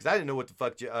 Because I didn't know what the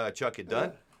fuck Chuck had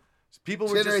done. People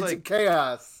were just like,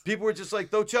 chaos. People were just like,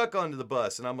 throw Chuck onto the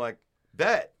bus. And I'm like,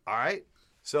 bet. All right.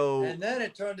 So. And then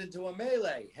it turned into a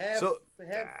melee. Half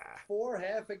for,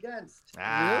 half against.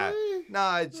 Really?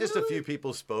 Nah, it's just a few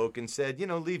people spoke and said,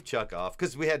 leave Chuck off,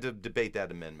 because we had to debate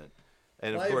that amendment.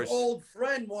 And my of course, old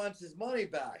friend wants his money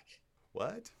back.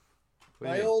 What?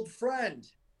 My old friend.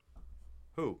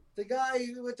 Who? The guy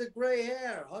with the gray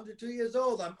hair, 102 years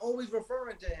old. I'm always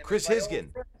referring to him. Chris Hisgen.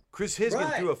 Chris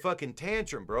Hisgen threw a fucking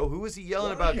tantrum, bro. Who was he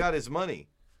yelling about got his money?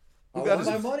 Who got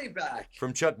my money back?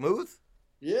 From Chuck Muth?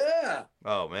 Yeah.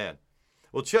 Oh, man.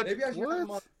 Well, Chuck. Maybe I should have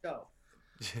him on the show.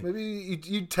 Maybe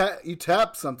you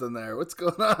tap something there. What's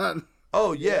going on?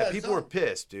 Oh yeah, people were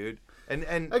pissed, dude.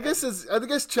 And I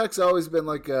guess Chuck's always been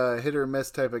like a hit or miss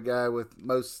type of guy with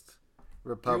most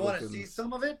Republicans. You want to see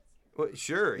some of it? Well,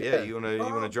 sure. Yeah. You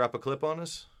wanna drop a clip on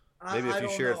us? Maybe if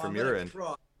you share it from your end.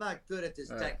 I'm not good at this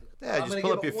technical. Yeah, just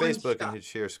pull up your Facebook and hit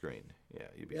share screen. Yeah,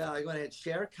 you'd be. Yeah, I'm gonna hit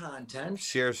share content.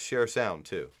 Share sound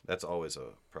too. That's always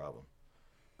a problem.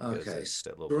 Okay,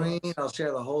 screen. I'll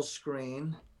share the whole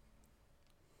screen.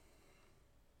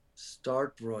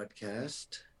 Start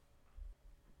broadcast.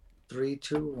 3,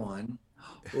 2, 1.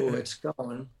 Oh, it's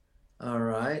going. All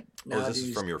right. Now this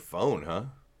is from your phone, huh?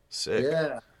 Sick.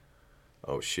 Yeah.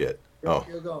 Oh shit.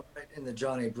 You're going right in the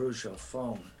Johnny Brew Show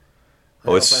phone.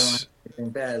 Oh, it's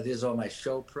bad. This is all my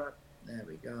show prep. There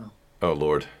we go. Oh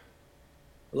Lord.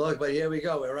 Look, but here we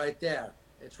go. We're right there.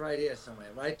 It's right here somewhere,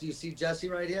 right? Do you see Jesse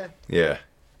right here? Yeah.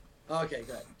 Okay,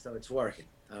 good. So it's working.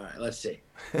 All right, let's see.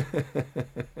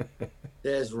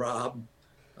 There's Rob.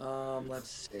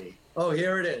 Let's see. Oh,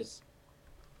 here it is.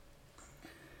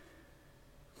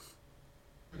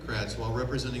 Democrats while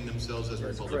representing themselves as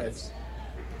There's Republicans. Chris.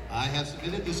 I have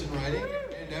submitted this in writing,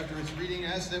 and after its reading,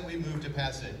 ask that we move to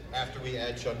pass it after we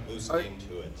add Chuck Bluestein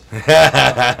to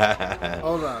it.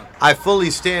 Hold on. I fully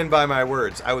stand by my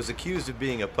words. I was accused of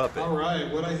being a puppet. All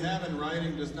right, what I have in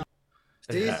writing does not.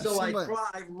 See, so I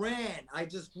Somebody- ran. I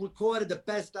just recorded the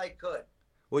best I could.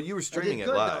 Well, you were streaming it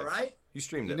good, live. though, right? You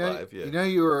streamed You it know, live, yeah.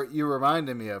 you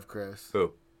reminded me of Chris.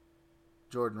 Who?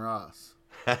 Jordan Ross.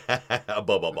 A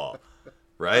ball.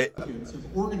 Right? Have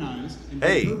organized and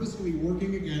Hey. purposely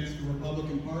working against the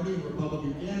Republican Party,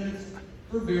 Republican candidates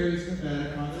for various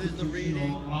Nevada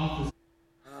constitutional offices.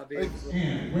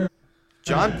 And where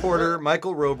John Porter,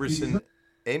 Michael Roberson,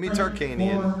 Amy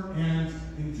Tarkanian. for and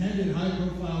intended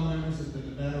high-profile members of the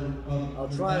Nevada. I'll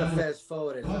try to fast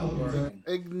forward it. Not working.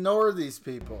 Ignore these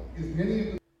people.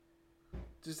 Many of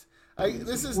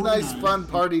This is nice, fun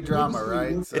party drama,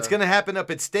 right? So- It's going to happen up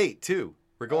at State, too.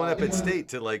 We're going up at State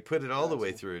to, like, put it all the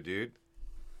way through, dude.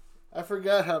 I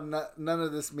forgot how none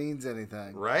of this means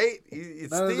anything. Right?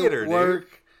 It's None theater, of the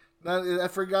work. I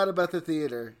forgot about the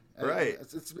theater. Right.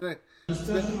 It's been.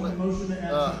 discussion on the motion to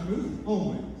add move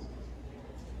only.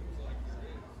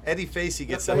 Eddie Facey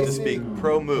gets up to speak.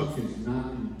 Pro move.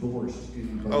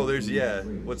 Oh, there's,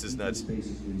 what's his nuts?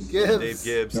 Gibbs. Dave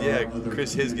Gibbs. Yeah,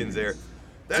 Chris Hisgins there.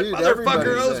 That Dude, motherfucker everybody's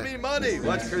owes there. me money.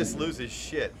 Watch Chris lose his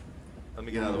shit. Let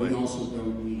me get out of the way. also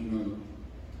don't need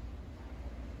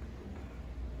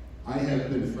I have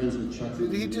been friends with Chuck.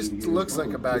 Dude, he just looks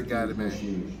like a bad guy to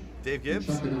me. Dave Gibbs?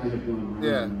 Chuck and I have gone around.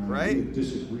 Yeah. and, Right? We have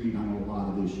disagreed on a lot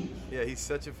of issues. Yeah, he's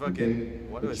such a fucking.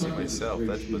 Why do I say myself?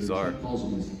 That's bizarre.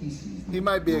 He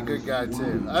might be a good guy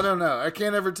too. I don't know. I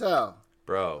can't ever tell.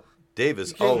 Bro, Dave is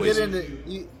You can't always. get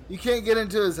into you can't get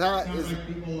into his hat. You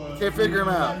can't figure him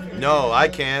out. No, I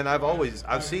can.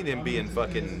 I've seen him being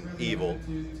fucking evil.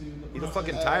 He's a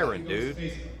fucking tyrant,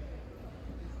 dude.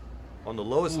 On the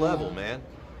lowest level, man.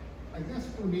 I guess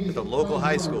for me, At the local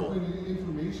high school.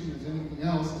 Information as anything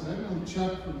else, is I've known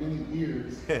Chuck for many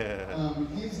years.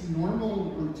 His normal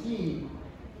routine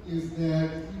is that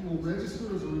he will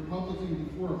register as a Republican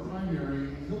before a primary,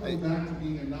 and he'll go back to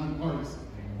being a nonpartisan.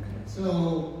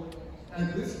 So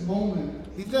at this moment,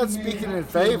 He's not he may speaking not in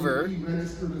feel favor. he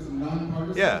registered as a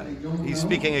nonpartisan, Yeah, they don't he's know.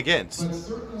 speaking against. But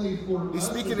certainly for He's us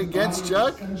speaking as a against body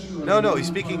Chuck? censuring No, he's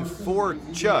speaking nonpartisan for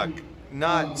is Chuck, easy.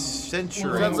 not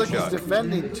censuring Sounds like Chuck. he's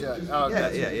defending Chuck. Oh, Yeah,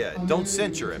 okay. yeah. Don't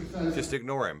censure him. Just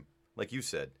ignore him, like you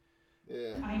said.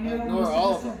 Yeah. I know Ignore most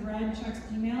all of of us have read Chuck's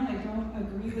email. I don't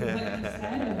agree with what he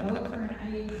said. A vote for an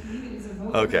IAP is a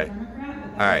vote Okay. for a Democrat,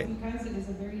 but All that's right. because it is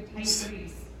a very tight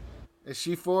race. Is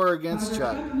she for or against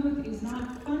However, Chuck? Chuck Muth is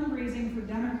not fundraising for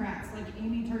Democrats like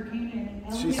Amy Tarkanian and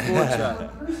Elliot. She's for who are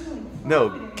Chuck. personally No,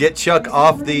 profiting get Chuck from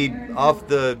off supporting the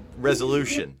American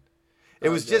resolution. It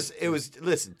was just.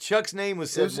 Listen, Chuck's name was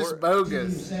It said was just more.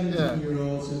 bogus. Yeah.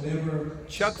 17-year-olds have never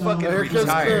Chuck stopped fucking Here comes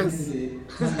retired. Chris.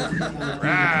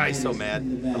 He's so mad.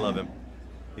 I love him.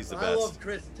 He's the I love best.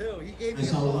 Chris too. He gave I me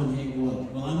a saw one book. hang low.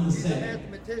 Well, I'm gonna He's a say.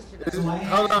 mathematician. So I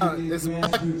Hold on, actually is did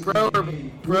Mac grassroots pro or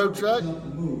campaign pro for Chuck? Up the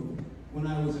Move when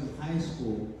I was in high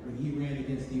school when he ran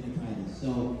against Stephen Titus.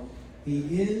 So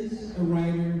he is a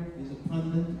writer, he's a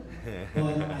pundit,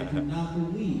 but I do not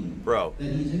believe Bro. that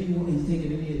he's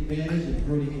taken any advantage of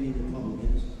hurting any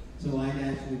Republicans. So I'd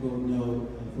actually go no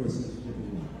for censorship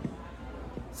as well.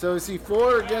 So is he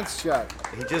for or against Chuck?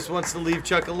 He just wants to leave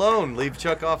Chuck alone. Leave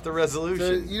Chuck off the So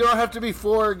resolution. you don't have to be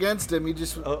for or against him. You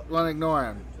just Oh. want to ignore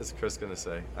him. That's Chris gonna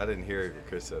say. I didn't hear what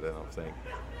Chris said. I don't think.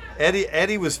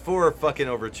 Eddie was for fucking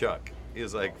over Chuck. He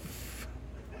was like,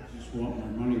 Just want my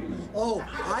money back. Oh,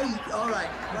 all right,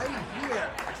 right here.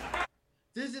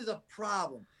 This is a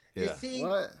problem. You Yeah. see,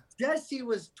 What? Jesse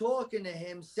was talking to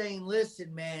him saying,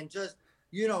 listen, man, just,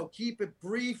 keep it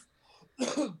brief.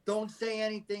 Don't say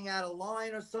anything out of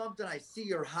line or something. I see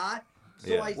you're hot.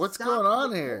 So Yeah. I What's stopped going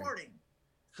on here?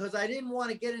 Because I didn't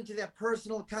want to get into that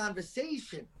personal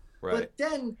conversation. right. But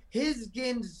then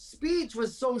Hisgin's speech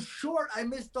was so short, I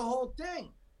missed the whole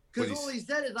thing. Because What'd he all he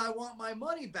said is, I want my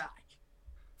money back.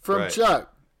 From Right.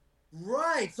 Chuck.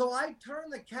 Right. So I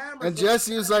turned the camera. And so-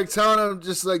 Jesse was like telling him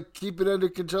just like keep it under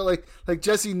control. Like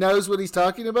Jesse knows what he's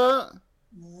talking about.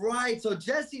 Right. So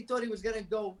Jesse thought he was going to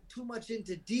go too much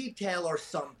into detail or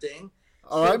something.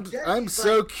 Oh, So I'm Jesse's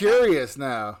so like, curious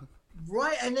now.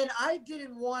 Right, and then I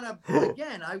didn't want to.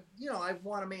 Again, I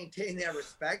want to maintain their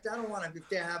respect. I don't want to, if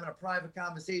they're having a private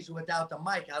conversation without the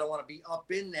mic, I don't want to be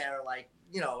up in there, like,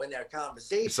 in their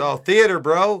conversation. It's all theater,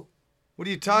 bro. What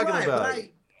are you talking about?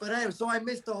 So I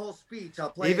missed the whole speech. I'll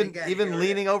play it again. Even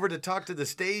leaning over to talk to the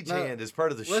stagehand is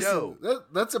part of the show.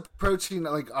 That's approaching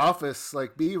like Office,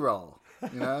 like B-roll.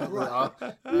 Right.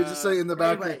 You're just saying in the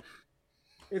background. Anyway,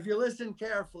 if you listen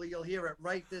carefully, you'll hear it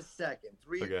right this second.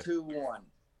 3, 2, 1.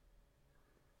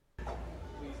 I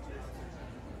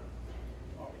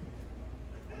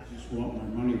just want my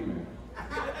money back.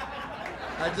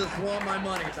 I just want my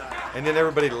money back. And then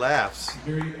everybody laughs.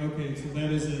 Okay, so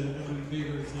that is a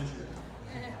favorite censure.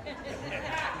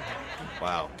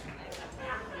 Wow.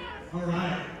 All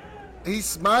right. He's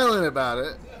smiling about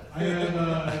it. I have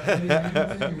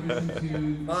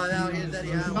now here's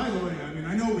Eddie Allen. By the way,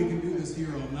 I know we can do this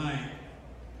here all night.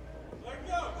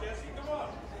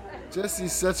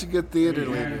 Jesse's such a good theater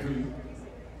leader.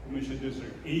 Commission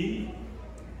District E.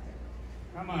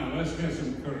 Come on, let's get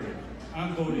some courage.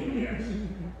 I'm voting yes.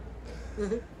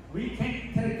 We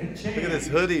can't take a chance. Look at this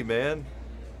hoodie, man.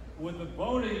 When the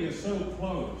voting is so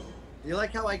close. You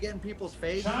like how I get in people's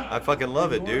face? I fucking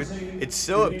love it, dude. It's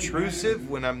so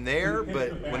obtrusive when I'm there,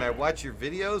 but when I watch your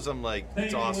videos, I'm like,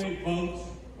 it's awesome.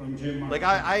 Like,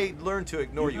 I learned to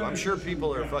ignore you. I'm sure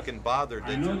people are fucking bothered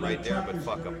that you're right there, but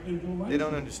fuck them. They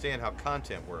don't understand how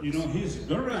content works. He's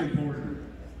very important.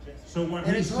 So what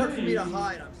and it's hard for me to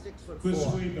hide. I'm 6'4".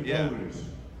 Persuade the voters.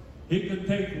 He could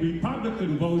take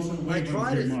Republican votes away I from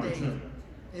try to Jim stay Marshall.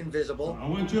 invisible. I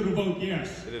want you to vote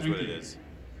yes. It is what it is.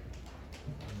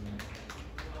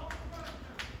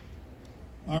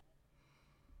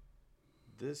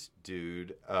 This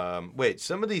dude, wait,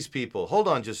 some of these people, hold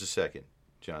on just a second,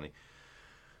 Johnny.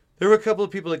 There were a couple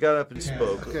of people that got up and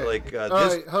spoke, like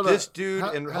this dude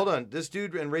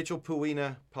and Rachel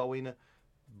Paulina,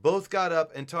 both got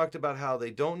up and talked about how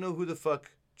they don't know who the fuck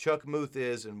Chuck Muth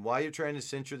is and why you're trying to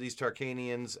censure these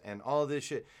Tarkanians and all this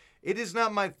shit. It is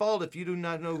not my fault if you do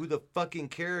not know who the fucking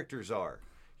characters are.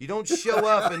 You don't show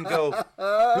up and go,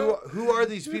 who are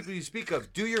these people you speak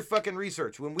of? Do your fucking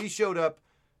research. When we showed up,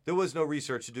 there was no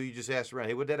research to do. You just asked around,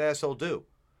 hey, what'd that asshole do?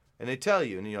 And they tell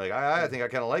you, and you're like, I think I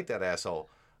kind of like that asshole.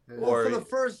 Well, for the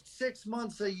first 6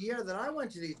 months, a year that I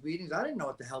went to these meetings, I didn't know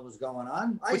what the hell was going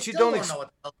on. I still don't know what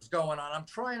the hell is going on. I'm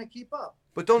trying to keep up.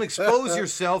 But don't expose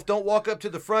yourself. Don't walk up to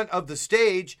the front of the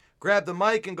stage, grab the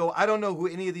mic, and go, I don't know who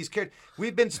any of these characters.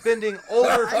 We've been spending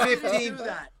over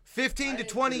 15 to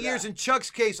 20 years, in Chuck's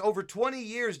case, over 20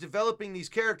 years developing these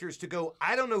characters to go,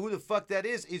 I don't know who the fuck that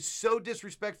is so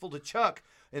disrespectful to Chuck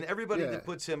and everybody that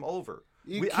puts him over.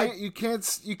 You can't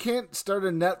start a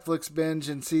Netflix binge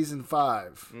in season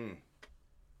 5.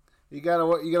 You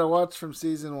gotta watch from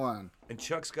season 1. And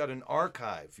Chuck's got an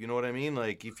archive. You know what I mean?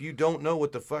 Like, if you don't know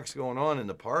what the fuck's going on in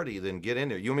the party, then get in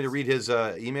there. You want me to read his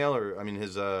email or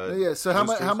his? Yeah. So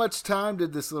how much time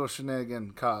did this little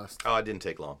shenanigan cost? Oh, it didn't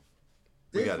take long.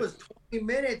 This was 20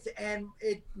 minutes, and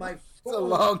my phone. It's a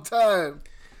long time.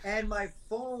 And my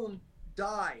phone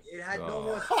died. It had no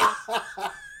more space.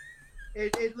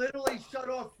 It literally shut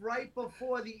off right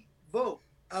before the vote.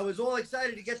 I was all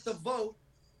excited to get the vote.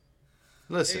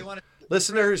 Listen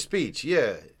to her speech,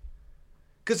 yeah.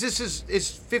 Because it's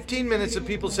 15 minutes of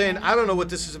people saying, I don't know what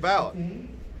this is about.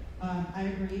 I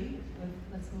agree with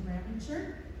Let's Go Brandon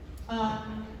shirt.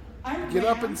 Get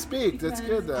up and speak. That's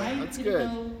good, though. That's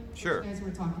good. Sure. You guys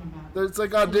were talking about. It's like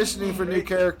auditioning for new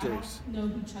characters. I don't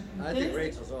know who Chuck Muth I think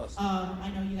Rachel's awesome.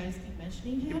 I know you guys keep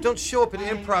mentioning him. Don't show up at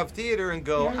improv theater and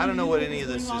go, I don't know what any of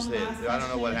this is. I don't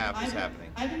know what is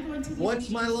happening. I've been going to What's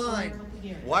my line?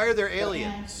 Why are there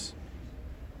aliens?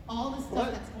 All the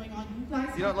stuff that's going on, you guys.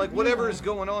 You know, like whatever is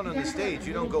going on the stage,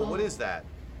 you don't go, what is that?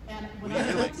 And when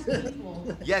I talk to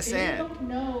people, yes, they don't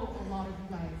know a lot of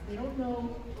you guys. They don't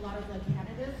know a lot of the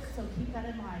candidates, so keep that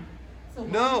in mind. So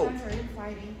while you guys are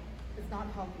infighting, it's not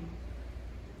healthy.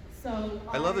 So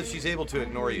I love that she's able to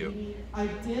ignore you. I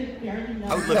did barely know.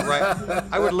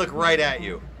 I would look right at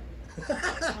you.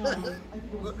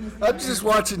 I'm just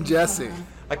watching Jesse.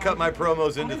 I cut my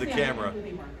promos into the camera.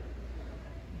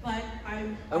 But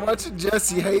I'm watching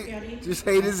Jesse hate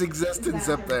his existence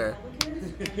up there.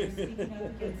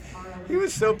 He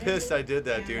was so pissed I did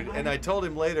that, dude. And I told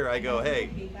him later, I go,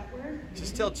 hey,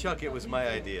 just tell Chuck it was my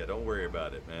idea. Don't worry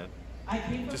about it, man.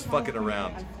 Just fucking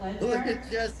around. Look at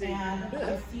Jesse.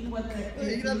 He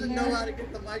doesn't know how to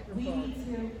get the microphone. We need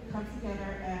to come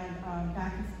together and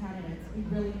back these candidates. We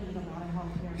really need a lot of help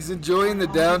here. He's enjoying the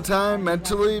downtime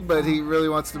mentally, but he really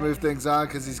wants to move things on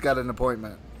because he's got an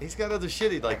appointment. He's got other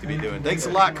shit he'd like to be doing. Thanks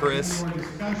a lot, Chris.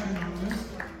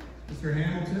 Mr.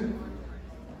 Hamilton?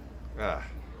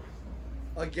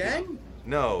 Again?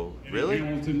 No, really?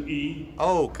 Hamilton E.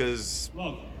 Oh, because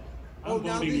Look, Oh, I'm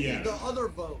now voting this yes. is the other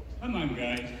vote. Come on,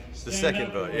 guys. it's the Stand second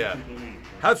up for vote, what yeah. you believe.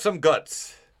 Have some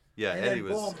guts. Yeah, And Eddie then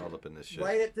was boom, all up in this shit.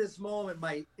 Right at this moment,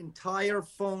 my entire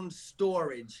phone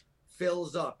storage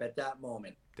fills up at that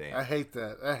moment. Damn. I hate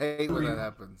that. I hate when that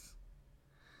happens.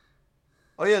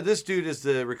 Oh, yeah, this dude is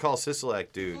the Recall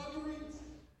Sisolak dude.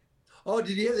 Oh,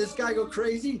 did you hear this guy go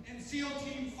crazy?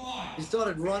 He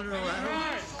started running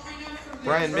around.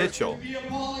 Brian Mitchell.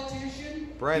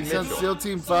 Brian He's on Mitchell. SEAL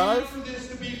Team 5?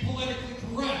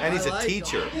 And he's I a like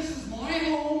teacher. him. I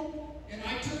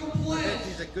bet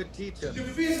he's a good teacher.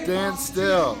 Stand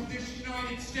still.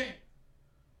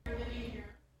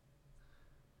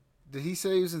 Did he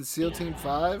say he was in SEAL Team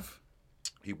 5?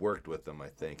 He worked with them, I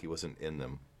think. He wasn't in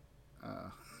them.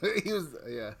 He was,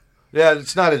 yeah. Yeah,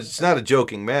 it's not a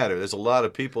joking matter. There's a lot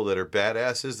of people that are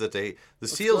badasses that the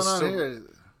What's SEALs. going on here?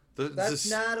 That's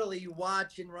Natalie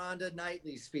watching Rhonda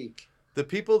Knightley speak. The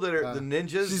people that are the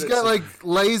ninjas. She's that got like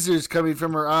lasers coming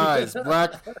from her eyes,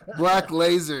 black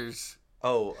lasers.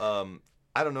 Oh,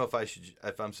 I don't know if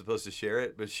I'm supposed to share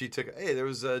it, but she took. Hey, there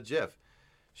was Jeff.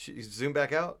 She zoom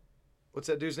back out. What's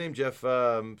that dude's name? Jeff.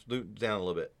 Down a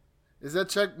little bit. Is that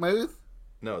Chuck Muth?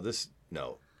 No, this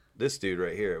dude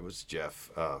right here. It was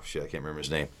Jeff. Oh shit, I can't remember his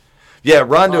name. Yeah,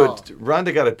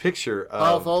 Rhonda got a picture.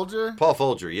 Paul Folger. Paul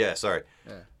Folger. Yeah, sorry.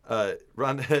 Yeah.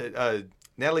 Rhonda.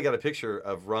 Natalie got a picture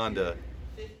of Rhonda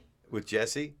with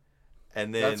Jesse,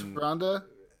 and then That's Rhonda.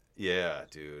 Yeah,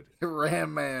 dude.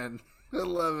 Ram Man. I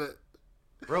love it.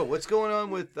 Bro, what's going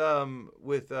on with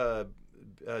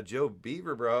Joe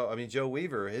Beaver, bro? I mean Joe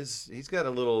Weaver. He's got a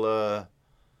little.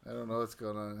 I don't know what's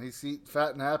going on. He's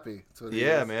fat and happy. That's what he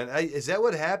Yeah, is. man. Is that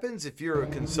what happens if you're a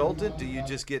consultant? Do you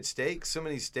just get steaks? So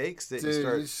many steaks that Dude, you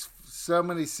start. there's so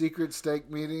many secret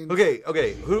steak meetings.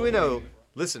 Okay. Who do we know?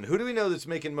 Listen, who do we know that's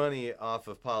making money off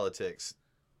of politics?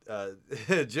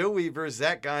 Joe Weaver,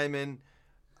 Zach Guyman,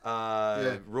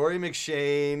 Rory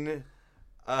McShane.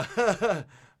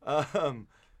 No,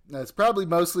 it's probably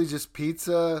mostly just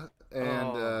pizza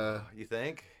and you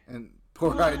think? And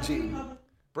poor hygiene.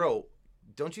 Bro,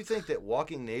 don't you think that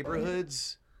walking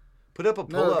neighborhoods put up a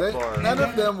pull-up bar? None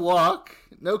of them walk.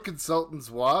 No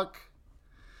consultants walk.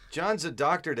 John's a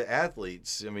doctor to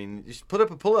athletes. I mean, you should put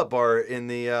up a pull-up bar in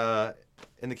the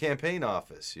campaign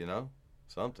office, you know?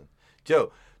 Something.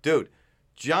 Joe, dude,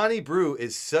 Johnny Brew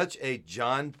is such a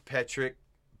John Petrick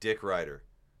dick rider.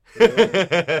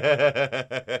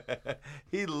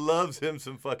 He loves him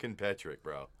some fucking Petrick,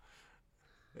 bro.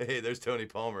 Hey, there's Tony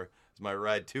Palmer. It's my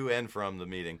ride to and from the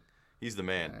meeting. He's the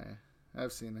man.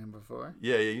 I've seen him before.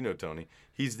 Yeah, you know Tony.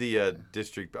 He's the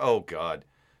district. Oh, God.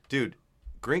 Dude,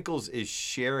 Grinkles is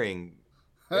sharing.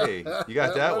 Hey, you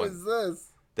got that one. What is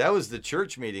this? That was the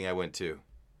church meeting I went to.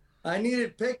 I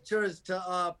needed pictures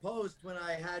to post when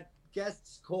I had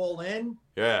guests call in.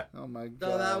 Yeah. Oh, my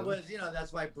God. So that was,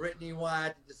 that's why Brittany I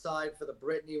had to decide for the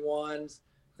Brittany ones.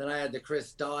 Then I had the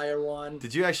Chris Dyer one.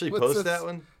 Did you actually What's post this? that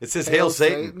one? It says Hail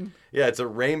Satan. Yeah, it's a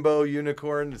rainbow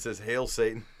unicorn. It says Hail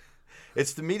Satan.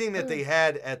 It's the meeting that they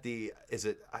had at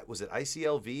was it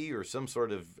ICLV or some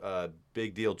sort of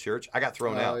big deal church? I got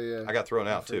thrown out. Yeah. I got thrown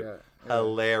out too. forgot. Yeah.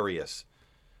 Hilarious.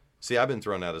 See, I've been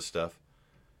thrown out of stuff.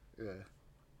 Yeah.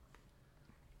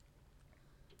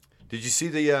 Did you see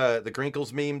the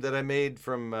Grinkles meme that I made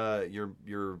from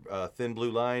your thin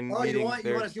blue line? Oh, meeting you want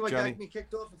to see what Johnny? got me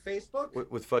kicked off of Facebook?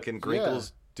 With fucking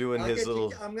Grinkles doing his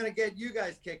little. I'm gonna get you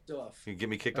guys kicked off. You get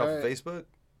me kicked All off of right. Facebook?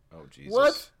 Oh Jesus!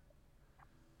 What?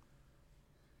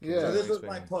 Yeah. So this was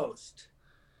my post.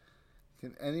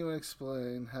 Can anyone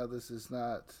explain how this is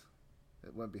not?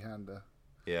 It went behind the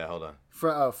Yeah, hold on.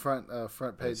 front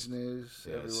page Yes. news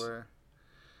Yes. everywhere.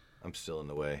 I'm still in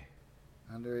the way.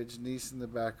 Underage niece in the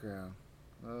background.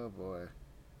 Oh boy.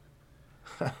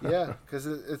 Yeah, because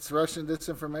it's Russian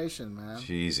disinformation, man.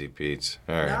 Jeezy Pete's.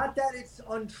 All right. Not that it's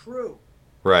untrue.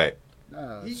 Right.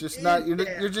 No, He it's just is not.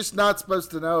 there. You're just not supposed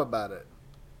to know about it.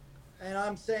 And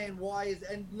I'm saying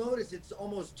and notice it's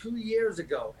almost 2 years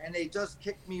ago, and they just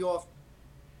kicked me off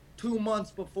 2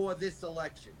 months before this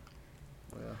election.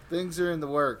 Well, things are in the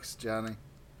works, Johnny.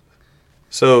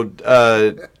 So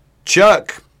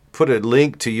Chuck put a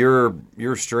link to your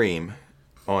stream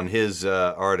on his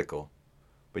article,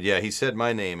 but yeah, he said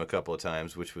my name a couple of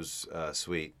times, which was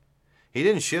sweet. He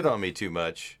didn't shit on me too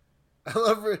much. I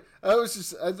love it. I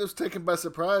was taken by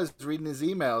surprise reading his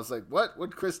emails. Like, what?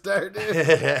 What'd Chris Dyer do?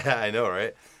 I know,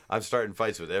 right? I'm starting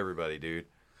fights with everybody, dude.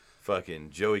 Fucking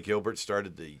Joey Gilbert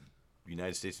started the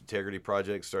United States Integrity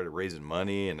Project, started raising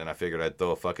money, and then I figured I'd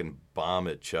throw a fucking bomb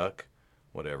at Chuck.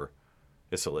 Whatever.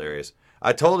 It's hilarious.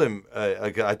 I told him,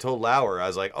 I told Lauer, I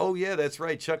was like, oh, yeah, that's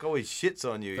right. Chuck always shits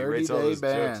on you. He writes all 30-day those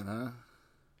ban, jokes. huh?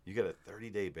 You got a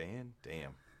 30-day ban?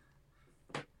 Damn.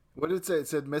 What did it say? It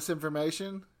said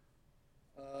misinformation?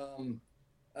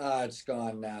 It's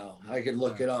gone now. I could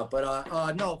look it up.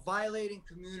 But no, violating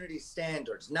community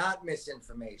standards, not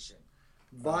misinformation.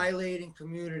 Violating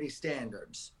community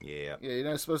standards. Yeah. Yeah, you're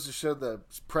not supposed to show the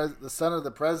son of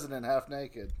the president half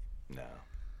naked. No.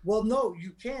 Well, no,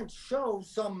 you can't show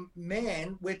some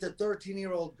man with a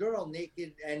 13-year-old girl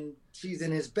naked and she's in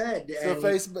his bed. So and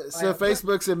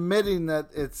Facebook's admitting that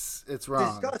it's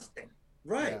wrong. Disgusting.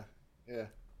 Right. Yeah.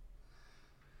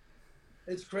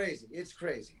 It's crazy. It's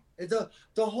crazy. The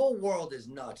whole world is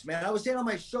nuts, man. I was saying on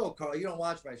my show, Carl, you don't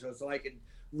watch my show, so I can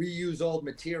reuse old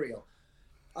material.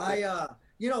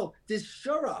 This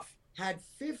sheriff had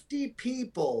 50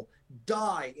 people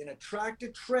die in a tractor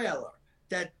trailer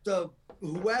that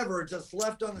whoever just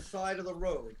left on the side of the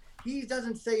road. He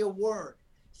doesn't say a word.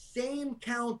 Same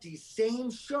county, same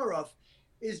sheriff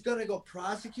is going to go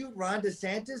prosecute Ron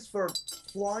DeSantis for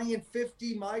flying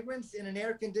 50 migrants in an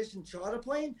air-conditioned charter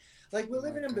plane. Like, we're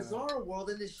living in a bizarre world,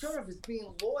 and this sheriff is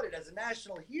being lauded as a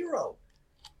national hero.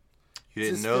 You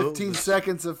didn't Just know? 15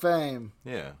 seconds of fame.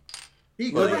 Yeah.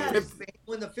 He could have had his fame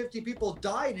when the 50 people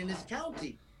died in his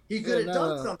county. He could have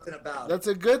done something about it. That's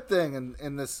a good thing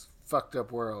in this fucked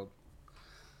up world.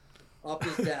 Up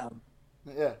is down.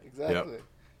 Yeah, exactly. Yep.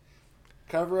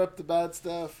 Cover up the bad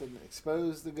stuff and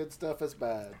expose the good stuff as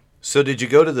bad. So did you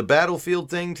go to the battlefield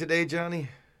thing today, Johnny?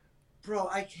 Bro,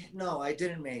 I can't. No, I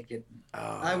didn't make it. Oh,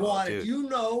 I wanted,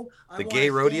 dude. I the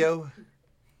gay rodeo.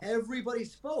 Everybody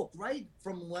spoke, right?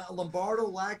 From Lombardo,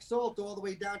 Laxalt, all the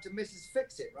way down to Mrs.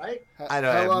 Fix-It, right?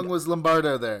 How long was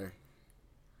Lombardo there?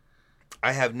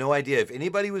 I have no idea. If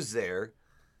anybody was there,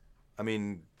 I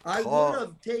mean, I would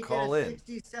have taken a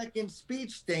 60-second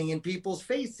speech thing in people's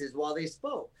faces while they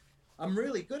spoke. I'm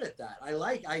really good at that.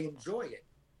 I enjoy it.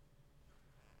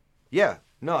 Yeah.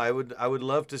 No, I would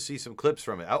love to see some clips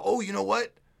from it. Oh, you know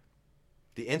what?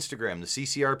 The Instagram, the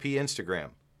CCRP Instagram.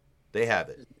 They have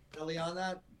it. Is Kelly on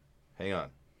that? Hang on.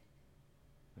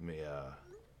 Let me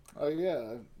Oh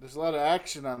yeah. There's a lot of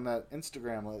action on that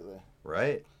Instagram lately.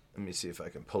 Right? Let me see if I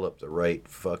can pull up the right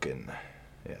fucking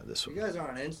this one. You guys are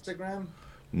on Instagram?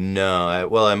 No,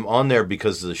 I'm on there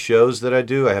because of the shows that I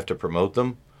do. I have to promote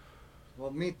them.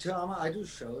 Well, me too. I do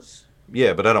shows.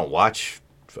 Yeah, but I don't watch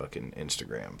fucking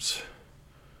Instagrams.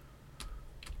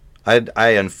 I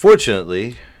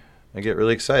unfortunately, I get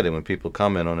really excited when people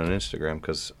comment on an Instagram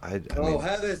because I mean,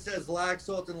 Heather says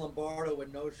Laxalt and Lombardo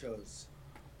with no shows.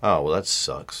 Oh, well, that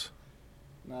sucks.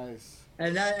 Nice.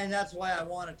 And that's why I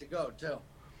wanted to go too.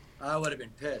 I would have been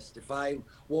pissed if I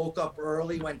woke up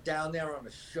early, went down there on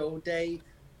a show day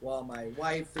while my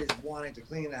wife is wanting to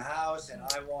clean the house and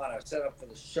I want to set up for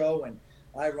the show and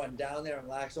I run down there and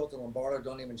Laxalt and Lombardo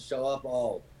don't even show up.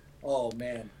 Oh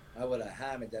man, I would have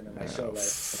hammered them in my show.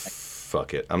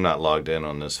 Fuck it. I'm not logged in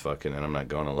on this fucking, and I'm not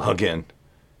going to log in.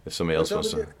 If somebody else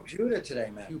wants to. What's up with your computer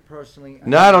today, man? You personally.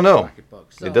 No, I don't know.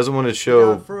 So, it doesn't want to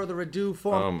show. Without further ado,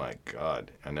 oh my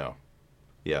God, I know.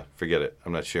 Yeah, forget it.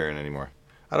 I'm not sharing anymore.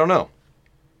 I don't know.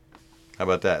 How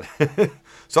about that?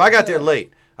 So I got there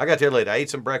late. I ate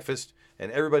some breakfast,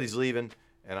 and everybody's leaving.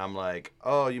 And I'm like,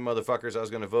 oh, you motherfuckers, I was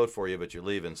going to vote for you, but you're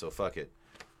leaving, so fuck it.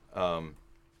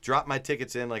 Dropped my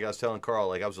tickets in, like I was telling Carl,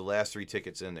 like I was the last 3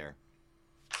 tickets in there.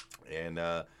 And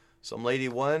some lady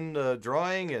won the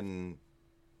drawing and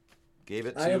gave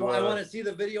it to... I want to see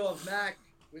the video of Mac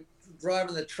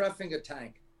driving the Treffinger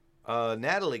tank.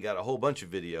 Natalie got a whole bunch of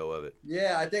video of it.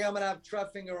 Yeah, I think I'm going to have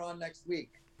Treffinger on next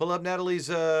week. Pull up Natalie's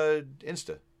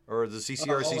Insta, or the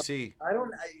CCRCC. I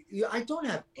don't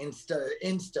have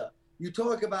Insta. You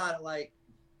talk about it like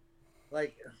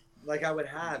I would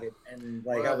have it, and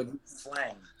like I would use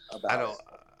slang about I don't. it.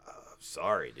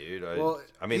 Sorry, dude.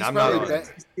 I mean, he's I'm not on.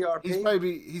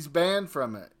 He's banned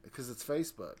from it because it's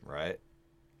Facebook. Right.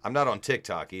 I'm not on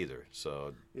TikTok either,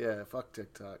 so. Yeah, fuck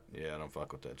TikTok. Yeah, I don't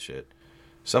fuck with that shit.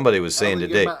 Somebody was saying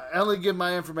today. I only give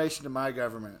my information to my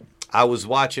government. I was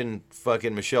watching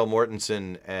fucking Michelle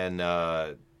Mortensen and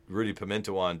Rudy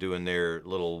Pimentel doing their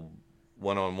little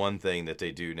one-on-one thing that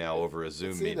they do now over a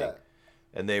Zoom meeting. That.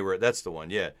 And that's the one,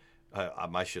 yeah.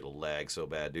 My shit'll lag so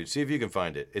bad, dude. See if you can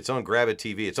find it. It's on Grab It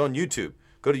TV. It's on YouTube.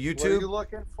 Go to YouTube. What are you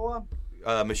looking for?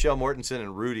 Michelle Mortensen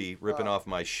and Rudy ripping off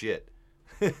my shit.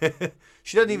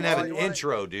 She doesn't even have an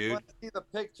intro, dude. You want to see the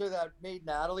picture that made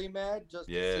Natalie mad? Just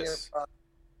yes. To see if,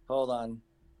 hold on.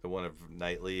 The one of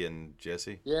Knightley and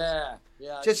Jesse? Yeah.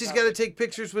 Jesse's got to take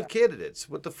pictures with candidates.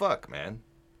 What the fuck, man?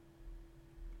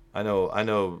 I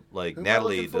know. Like Who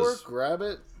Natalie does. Grab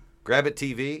It. Grab It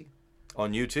TV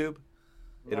on YouTube.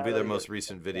 It'll be their most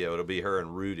recent video. It'll be her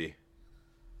and Rudy.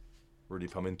 Rudy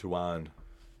Pamintuan.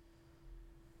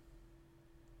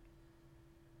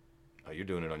 Oh, you're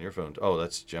doing it on your phone. Oh,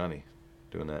 that's Johnny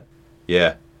doing that.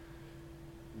 Yeah.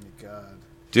 Oh my God.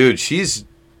 Dude, she's...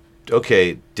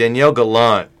 Okay, Danielle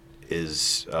Gallant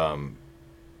is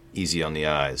easy on the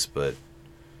eyes, but...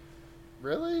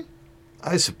 Really?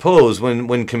 I suppose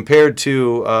when compared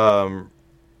to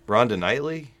Rhonda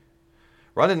Knightley...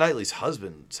 Rhonda Knightley's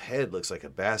husband's head looks like a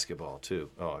basketball, too.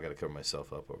 Oh, I got to cover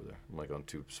myself up over there. I'm like on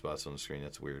 2 spots on the screen.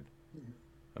 That's weird.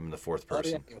 I'm in the 4th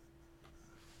person.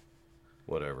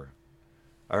 Whatever.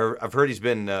 I've heard he's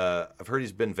been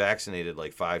vaccinated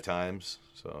like 5 times.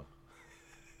 So.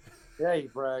 Yeah, he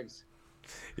brags.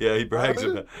 Yeah, he brags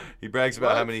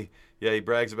about how many. Yeah, he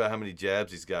brags about how many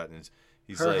jabs he's gotten.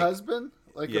 He's her like, husband,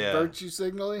 like a virtue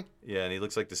signaling. Yeah, and he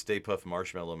looks like the Stay Puft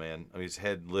Marshmallow Man. I mean, his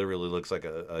head literally looks like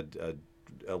a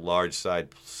large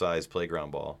size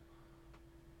playground ball.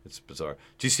 It's bizarre.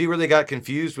 Do you see where they got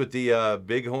confused with the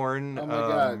bighorn? Oh my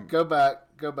God! Go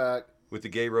back. With the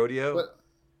gay rodeo.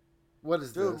 What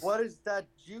is Dude, this? what is that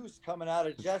juice coming out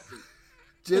of Jesse?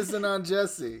 Jizzing on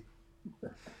Jesse.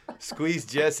 Squeeze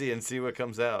Jesse and see what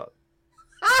comes out.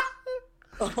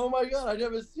 Oh my God, I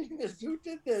never seen this. Who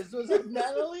did this? Was it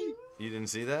Natalie? You didn't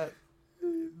see that?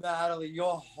 Natalie,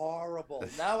 you're horrible.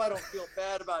 Now I don't feel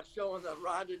bad about showing the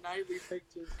Rhonda Knightley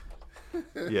pictures.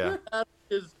 Yeah. That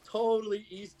is totally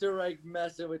Easter egg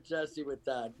messing with Jesse with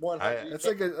that.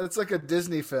 It's like a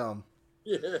Disney film.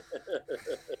 Yeah.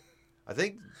 I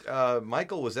think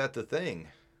Michael was at the thing.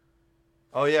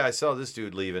 Oh yeah, I saw this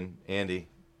dude leaving, Andy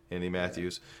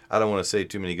Matthews. I don't want to say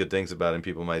too many good things about him.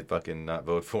 People might fucking not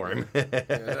vote for him.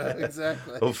 Yeah,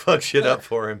 exactly. We'll fuck shit up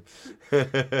for him.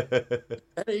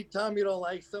 Anytime you don't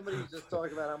like somebody, you just talk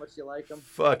about how much you like them.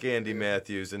 Fuck Andy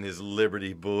Matthews and his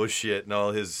liberty bullshit and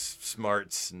all his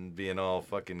smarts and being all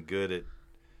fucking good at.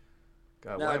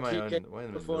 God, Now, why am I TK on the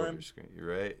middle of your screen?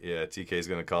 You're right. Yeah, TK's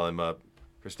gonna call him up.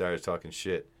 Chris Dyer's talking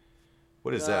shit.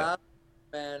 What is that?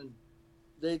 Man,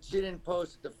 she didn't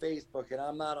post it to Facebook, and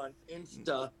I'm not on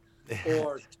Insta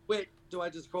or Twit. Do I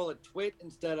just call it Twit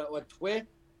instead of what Twit?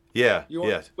 Yeah, You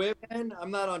on Twit, man?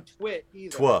 I'm not on Twit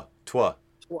either. Twa.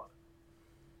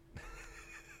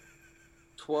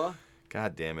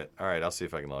 God damn it. All right, I'll see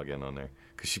if I can log in on there.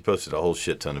 Because she posted a whole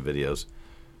shit ton of videos.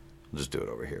 I'll just do it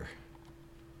over here.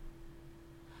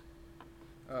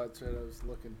 Oh, that's right. I was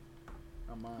looking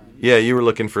on mine. Yeah, you were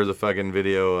looking for the fucking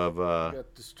video of... I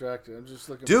got distracted. I'm just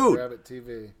looking Dude, for Rabbit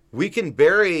TV. We can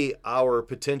bury our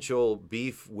potential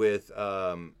beef with...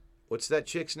 what's that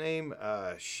chick's name?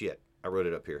 Shit. I wrote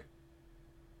it up here.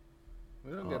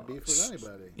 We don't got beef with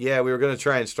anybody. Yeah, we were going to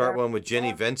try and start one with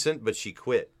Jenny Vincent, but she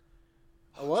quit.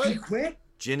 What? She quit?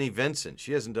 Jenny Vincent.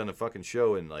 She hasn't done a fucking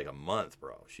show in like a month,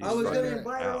 bro. I was going to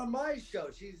invite her on my show.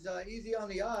 She's easy on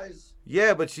the eyes.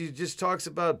 Yeah, but she just talks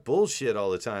about bullshit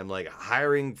all the time, like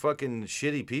hiring fucking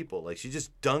shitty people. Like, she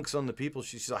just dunks on the people.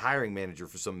 She's a hiring manager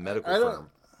for some medical firm.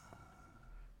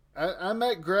 I'm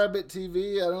at Grab It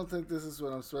TV. I don't think this is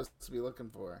what I'm supposed to be looking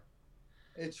for.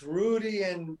 It's Rudy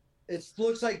and... It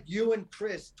looks like you and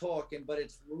Chris talking, but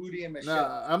it's Rudy and Michelle.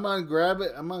 No, I'm on Grab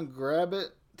It. I'm on Grab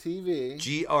It TV.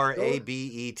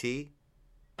 GRABET?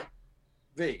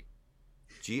 V.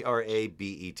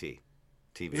 GRABET.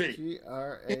 TV.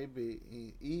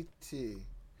 GRABET.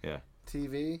 Yeah.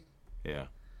 TV. Yeah.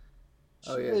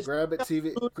 Oh yeah, Grab It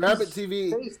TV. Grab It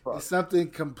TV is something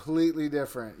completely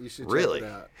different. You should check really? it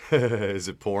out. Is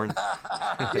it porn?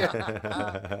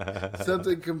 Yeah.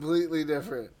 Something completely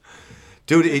different.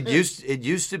 Dude, it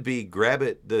used to be Grab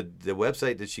It. The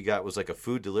website that she got was like a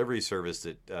food delivery service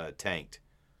that tanked.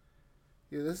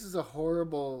 Yeah, this is a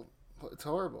horrible. It's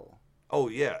horrible. Oh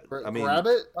yeah, I mean, Grab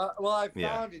It. Well, I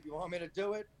found it. You want me to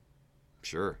do it?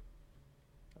 Sure.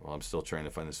 Well, I'm still trying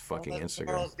to find this fucking Instagram.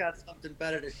 Carl's got something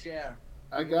better to share.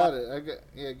 I got it.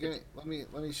 Yeah. Give me.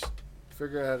 Let me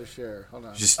figure out how to share. Hold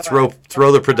on. Just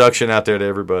throw the production out there to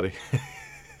everybody.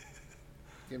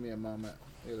 Give me a moment.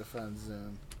 I gotta find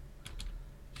Zoom.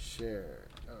 Share.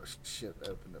 Oh shit! I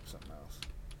opened up something else.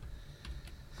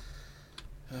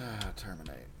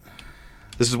 Terminate.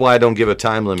 This is why I don't give a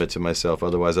time limit to myself.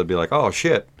 Otherwise, I'd be like, "Oh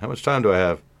shit! How much time do I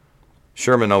have?"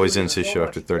 Sherman always ends his show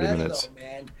after 30 minutes. Though,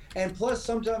 man. And plus,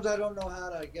 sometimes I don't know how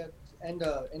to end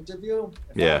an interview.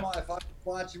 If I'm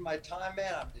watching my time,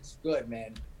 man, it's good,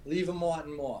 man. Leave them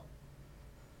wanting more.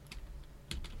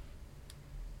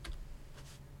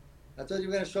 I thought you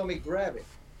were gonna show me Grab It.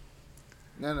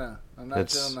 No, I'm not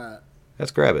showing that.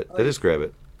 That's Grab It. That is Grab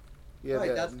It. Yeah,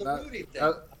 right, that's the Rudy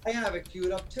thing. I have it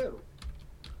queued up too.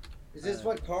 Is this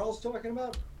what Carl's talking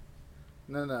about?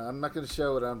 No, I'm not going to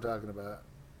show what I'm talking about.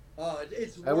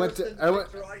 It's I went worse to than the I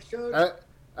went picture I showed.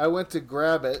 I went to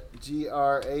grab it,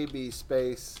 GRAB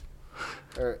space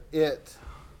or it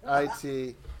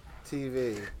IT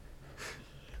TV.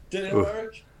 Did it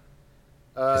work?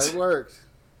 It worked.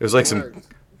 It was like some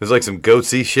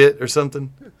goatsy shit or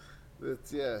something.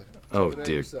 It's yeah. Oh Check it out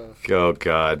dear. yourself. Oh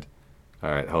God.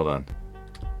 All right, hold on.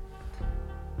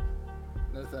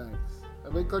 No thanks.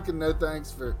 I've been clicking no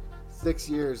thanks for 6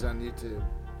 years on YouTube.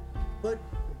 But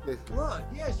look,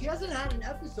 yeah, she hasn't had an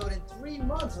episode in 3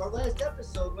 months. Her last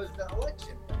episode was the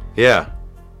election. Yeah.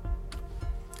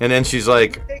 And then she's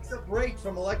like, She takes a break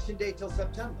from election day till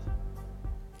September.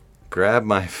 grab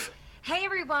my. Hey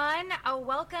everyone,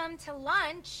 welcome to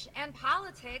Lunch and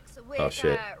Politics with Oh,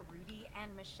 shit. Rudy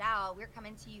and Michelle. We're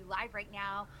coming to you live right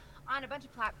now on a bunch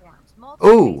of platforms.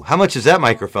 Ooh, how much is that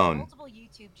microphone? Multiple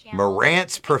YouTube channels.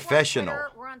 Marantz Professional.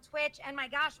 We're on Twitch, and my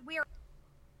gosh, we're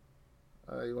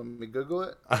You want me to Google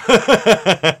it?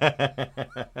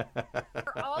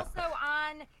 also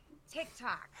on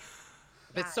TikTok.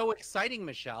 That's so exciting,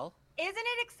 Michelle. Isn't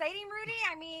it exciting, Rudy?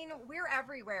 I mean, we're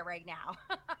everywhere right now.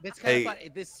 It's kind of fun.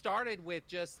 This started with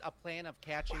just a plan of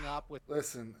catching up with.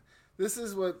 Listen, this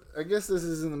is what I guess this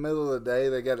is in the middle of the day.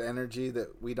 They got energy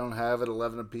that we don't have at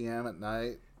 11 p.m. at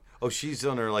night. Oh, she's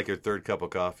on her third cup of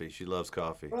coffee. She loves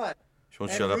coffee. Right. She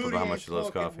won't And shut up Rudy about how ain't much she loves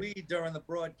smoking coffee. weed during the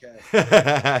broadcast.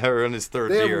 We're on his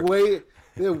third They beer.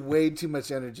 have way too much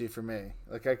energy for me.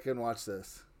 Like I couldn't watch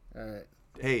this. All right.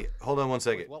 Hey, hold on one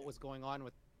second. What was going on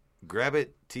with? Grab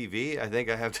it TV. I think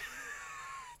I have to.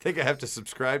 I think I have to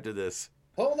subscribe to this.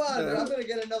 Hold on, I'm gonna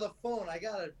get another phone. I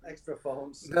got extra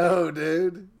phones. No,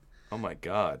 dude. Oh my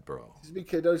God, bro. Just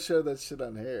BK, don't show that shit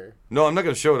on here. No, I'm not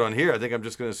going to show it on here. I think I'm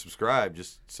just going to subscribe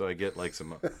just so I get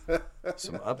some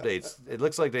updates. It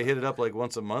looks like they hit it up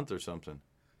once a month or something.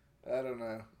 I don't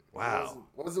know. Wow.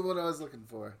 Wasn't what I was looking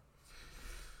for.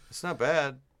 It's not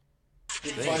bad.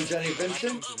 Did you find Jenny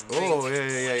Vincent? Oh,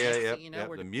 yeah. Yep.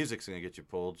 The music's going to get you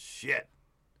pulled. Shit.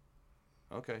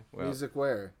 Okay. Well, Music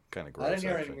where? Kind of gross. I didn't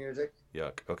hear actually. any music.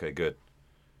 Yuck. Okay, good.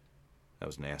 That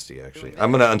was nasty, actually.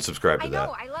 I'm going to unsubscribe to I that.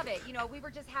 know, I love it. You know, we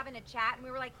were just having a chat, and we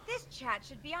were like, this chat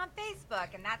should be on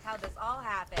Facebook, and that's how this all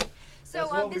happened. So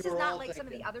That's what this we is were not all like some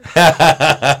of the thinking. other shows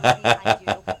I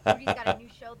do. Rudy's got a new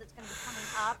show that's going to be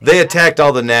coming up. They attacked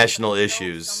all the national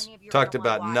issues. Talked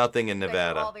about nothing in All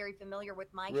Nevada. very familiar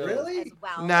with my Really? shows as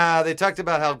well. Nah, they talked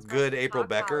about how That's good Rush April Talk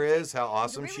Becker Politics. is, how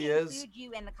awesome To she really is. include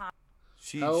you in the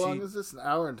How long is this? An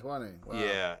hour and 20. Wow.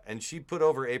 Yeah, and she put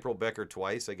over April Becker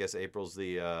twice. I guess April's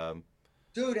the.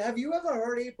 Dude, have you ever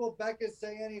heard April Becker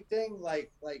say anything like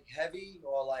heavy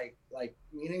or like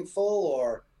meaningful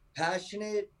or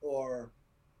passionate or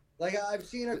like I've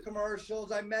seen her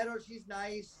commercials. I met her. She's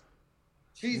nice.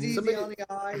 She's easy on the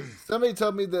eyes. Somebody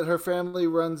told me that her family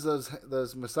runs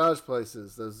those massage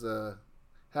places, those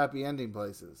happy ending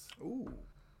places. Ooh.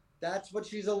 That's what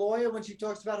she's a lawyer when she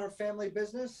talks about her family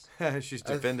business. She's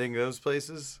defending those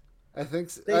places. I think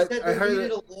so. They said I they heard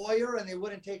needed it. a lawyer and they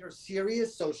wouldn't take her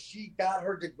serious, so she got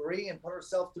her degree and put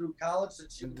herself through college so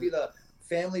she could be the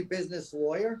family business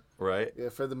lawyer. Right. Yeah,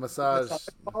 for the massage.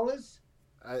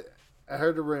 I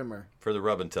heard a rumor. For the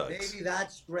rub and tugs. Maybe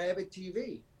that's Grab It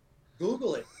TV.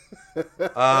 Google it.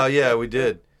 Yeah, we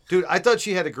did. Dude, I thought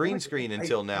she had a green screen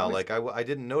until now. I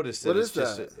didn't notice that What it's is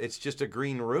just that? it's just a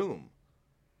green room.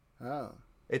 Oh.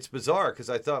 It's bizarre because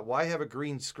I thought, why have a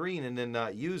green screen and then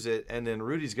not use it? And then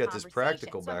Rudy's got this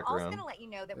practical So I'm also background. going to let you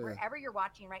know that wherever you're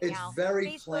watching right It's now, very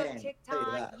Facebook, planned,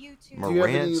 TikTok, YouTube. Do you have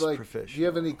any Marantz do you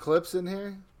have any clips in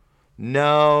here?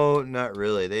 No, not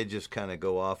really. They just kind of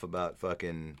go off about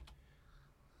fucking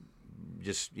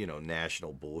just,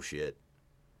 national bullshit.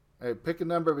 All right, pick a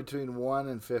number between 1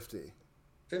 and 50.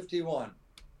 51.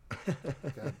 God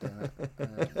damn it. All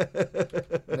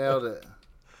right. Nailed it.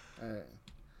 All right.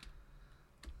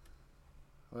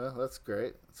 Well, that's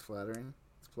great. It's flattering.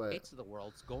 Let's play it. States of the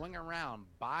world's going around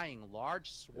buying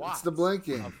large swaths It's the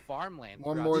blinking. of farmland.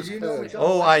 One throughout more the spin. country.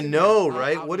 Oh, I know,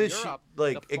 right? Out What in is she Europe,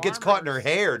 like? the It gets caught in her farmers-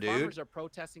 hair, the dude. Farmers are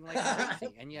protesting like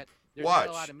crazy, and yet there's Watch.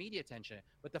 not a lot of media attention.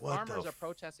 But the What farmers the are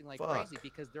protesting like fuck? crazy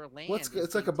because their land is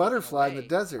It's like being a butterfly in the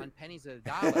taken desert. away on pennies of the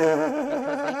dollar because they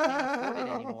can't afford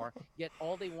it anymore. Yet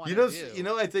all they want You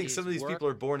know, I think some of these people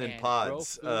are born in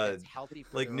pods,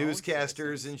 like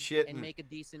newscasters and shit, and make a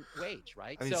decent wage,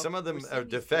 right? I mean, So some of them we're seeing are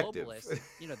these defective. globalists,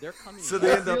 they're coming. So in,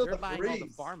 they end up- they're buying all the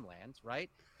farmland, right?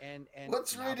 And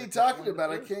What's now Rudy they're talking controlling the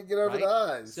about? I fruit, can't get over the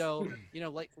eyes. So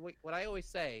like what I always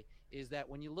say is that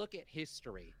when you look at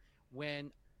history,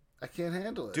 when I can't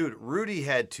handle it. Dude, Rudy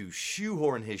had to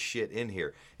shoehorn his shit in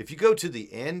here. If you go to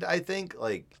the end, I think,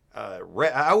 I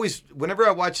always, whenever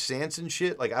I watch Sanson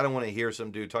shit, I don't want to hear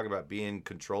some dude talk about being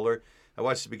controller. I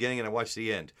watched the beginning and I watched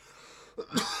the end.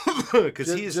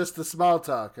 Because he's just the small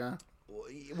talk, huh?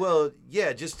 Well,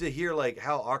 yeah, just to hear like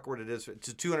how awkward it is. It's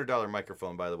a $200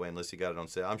 microphone, by the way, unless you got it on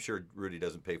sale. I'm sure Rudy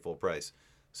doesn't pay full price.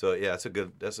 So yeah,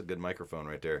 that's a good microphone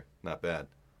right there. Not bad.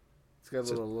 It's got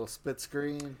a little split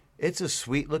screen. It's a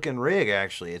sweet looking rig,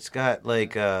 actually. It's got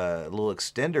like a little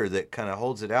extender that kind of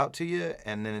holds it out to you,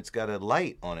 and then it's got a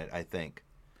light on it, I think.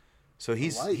 So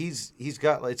it's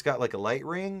got like a light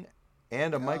ring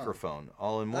and a microphone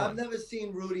all in one. I've never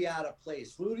seen Rudy out of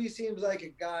place. Rudy seems like a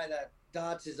guy that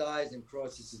dots his I's and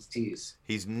crosses his T's.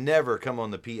 He's never come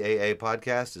on the PAA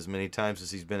podcast as many times as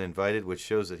he's been invited, which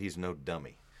shows that he's no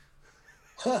dummy.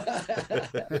 All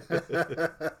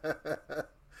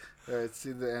right,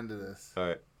 see the end of this. All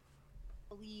right.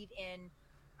 Believe in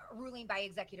ruling by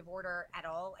executive order at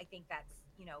all. I think that's,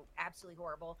 absolutely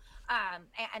horrible.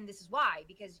 And this is why,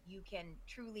 because you can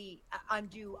truly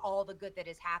undo all the good that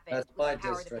has happened with the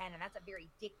power of the pen, and that's a very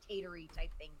dictatory type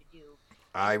thing to do.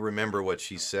 I remember what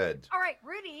she said. All right,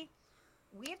 Rudy,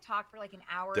 we have talked for like an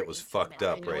hour. That was fucked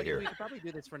up right here. We could probably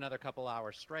do this for another couple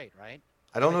hours straight, right?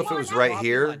 I don't know if it was right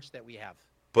here, that we have.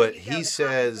 but he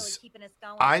says,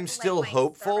 I'm still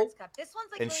hopeful.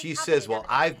 And she says, well,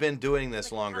 I've been doing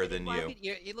this longer than you.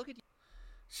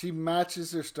 She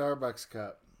matches her Starbucks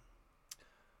cup.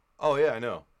 Oh, yeah, I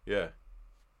know. Yeah.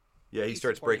 Yeah, he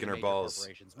starts breaking her balls.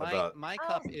 My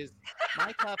cup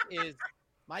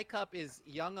is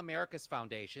Young America's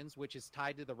Foundations, which is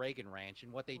tied to the Reagan Ranch,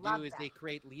 and what they do is they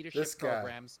create leadership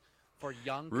programs for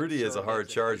young. Rudy is a hard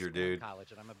charger, dude.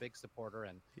 College, and I'm a big supporter,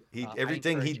 and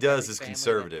everything he does is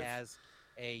conservative.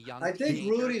 I think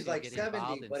Rudy's like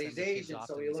 70, but he's Asian,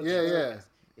 so he looks.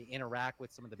 They interact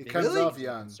with some of the big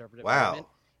conservative wow.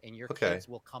 And your kids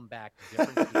will come back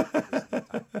different people.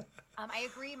 I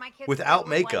agree. My kids without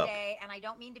will makeup. one day, and I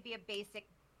don't mean to be a basic,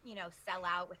 sell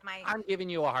out with my. I'm giving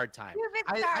you a hard time.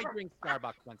 I drink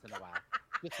Starbucks once in a while,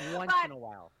 just once in a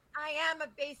while. I am a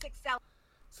basic sell.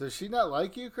 So does she not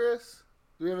like you, Chris?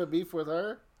 Do we have a beef with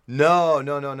her? No.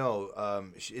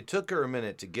 It took her a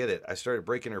minute to get it. I started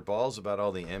breaking her balls about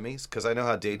all the Emmys because I know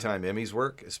how daytime Emmys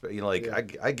work.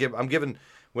 I'm giving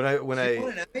when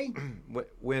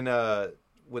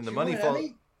the money falls.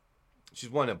 She's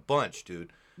won a bunch,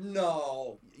 dude.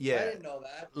 No. Yeah. I didn't know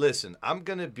that. Listen, I'm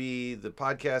going to be the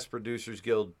Podcast Producers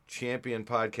Guild champion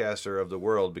podcaster of the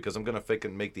world because I'm going to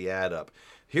fucking make the ad up.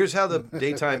 Here's how the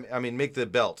daytime, make the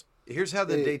belt. Here's how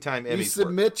the daytime Emmys You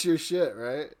submit your shit,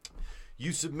 right?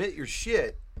 You submit your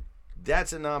shit.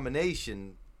 That's a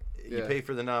nomination. You Yeah. pay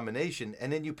for the nomination,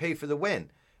 and then you pay for the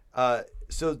win.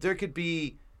 So there could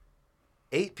be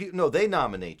 8 people. No, they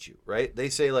nominate you, right? They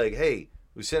say, like, hey,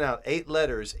 we sent out 8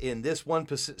 letters in this one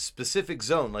specific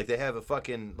zone. Like they have a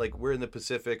fucking, like we're in the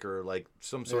Pacific or like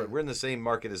some sort. We're in the same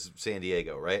market as San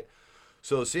Diego, right?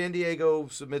 So San Diego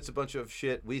submits a bunch of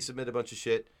shit. We submit a bunch of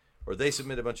shit, or they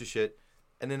submit a bunch of shit,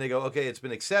 and then they go, okay, it's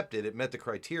been accepted. It met the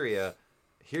criteria.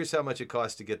 Here's how much it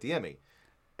costs to get the Emmy.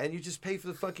 And you just pay for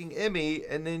the fucking Emmy,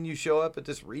 and then you show up at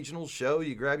this regional show,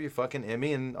 you grab your fucking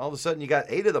Emmy, and all of a sudden you got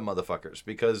 8 of them motherfuckers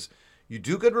because you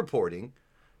do good reporting,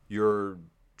 your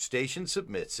station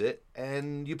submits it,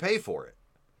 and you pay for it.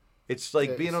 It's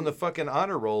like being on the fucking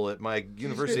honor roll at my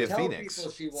University of Phoenix.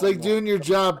 It's like doing your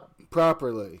job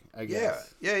properly, I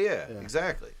guess. Yeah,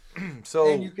 exactly.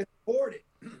 So and you can afford it.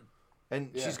 And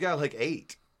she's got like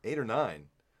 8 or 9.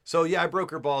 So yeah, I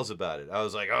broke her balls about it. I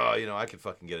was like, oh, I could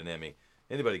fucking get an Emmy.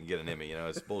 Anybody can get an Emmy,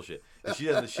 it's bullshit. And she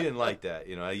didn't like that.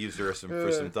 I used her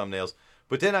for some thumbnails.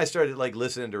 But then I started like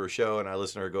listening to her show, and I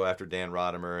listened to her go after Dan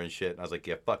Rodimer and shit. And I was like,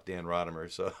 yeah, fuck Dan Rodimer.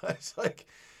 So I was like,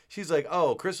 she's like,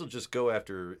 oh, Chris will just go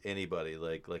after anybody,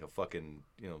 like a fucking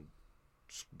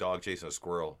dog chasing a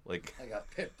squirrel, like a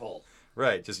pit bull.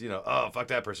 Right? Just oh, fuck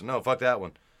that person. No, fuck that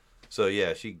one. So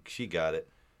yeah, she got it.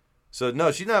 So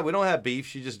no, she's not. We don't have beef.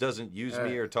 She just doesn't use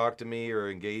me or talk to me or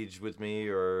engage with me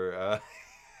or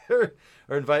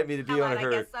or invite me to be on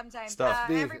her sometimes. stuff.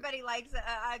 Everybody likes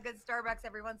a good Starbucks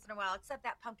every once in a while, except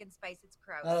that pumpkin spice. It's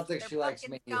gross. I don't think she likes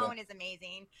me either. Pumpkin scone is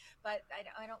amazing, but I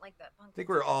don't like the pumpkin. I think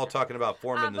we're all talking about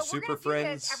forming the Super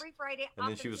Friends. Every Friday, and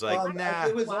then she was like, "Nah."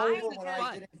 It was over when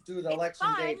I didn't do the election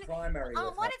day primary.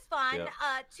 One, it's fun. Yeah.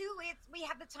 2, we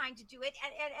have the time to do it,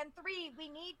 and 3, we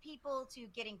need people to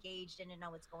get engaged and to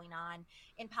know what's going on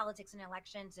in politics and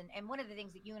elections. And one of the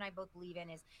things that you and I both believe in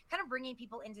is kind of bringing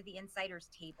people into the insiders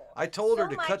table. I told her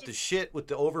to cut the shit with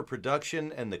the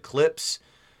overproduction and the clips.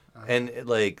 And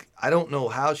like, I don't know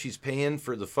how she's paying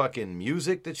for the fucking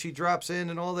music that she drops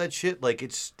in and all that shit. Like,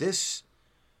 it's this.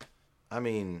 I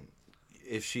mean,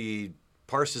 if she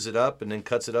parses it up and then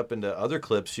cuts it up into other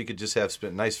clips, she could just have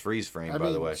nice freeze frame.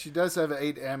 By the way, she does have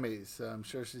 8 Emmys, so I'm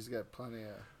sure she's got plenty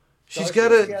of. She's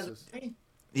got a. She has a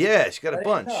Yeah, she got I a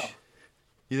didn't bunch. know.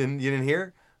 You didn't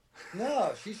hear?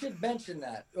 No, she should mention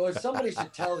that, or somebody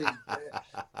should tell you.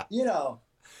 You know,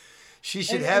 She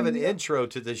should And- have and an you- intro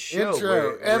to the show. Intro,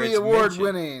 where Emmy it's Award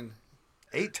mentioned.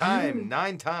 winning.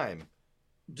 9 time.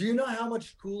 do you know how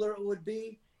much cooler it would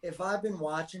be if I've been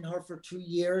watching her for 2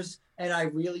 years and I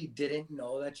really didn't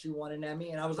know that she won an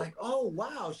Emmy, and I was like, oh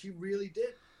wow, she really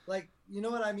did. Like, you know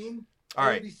what I mean? All it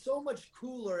right. would be so much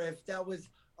cooler if that was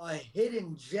a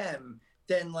hidden gem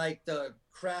than like the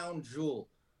crown jewel.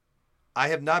 I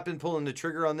have not been pulling the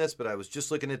trigger on this, but I was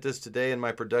just looking at this today in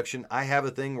my production. I have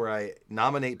a thing where I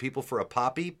nominate people for a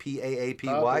Poppy,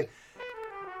 P-A-A-P-Y.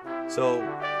 So,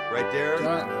 right there.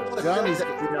 Johnny's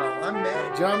I'm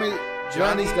mad.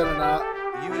 Johnny's got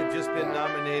an. You have just been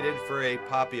nominated for a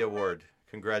Poppy Award.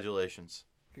 Congratulations.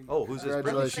 Oh, who's this?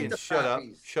 Brittany Congratulations. Sheehan. Shut up.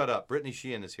 Shut up. Brittany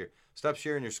Sheehan is here. Stop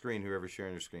sharing your screen, whoever's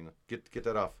sharing your screen. Get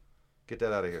that off. Get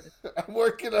that out of here. I'm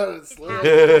working on it.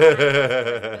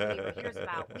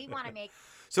 We want to make.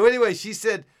 So anyway, she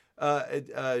said,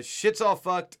 shit's all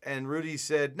fucked. And Rudy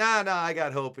said, nah, I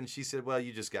got hope. And she said, well,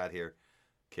 you just got here,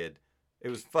 kid. It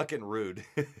was fucking rude.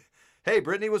 Hey,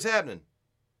 Brittany, what's happening?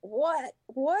 What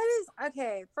is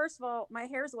okay? First of all, my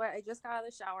hair's wet. I just got out of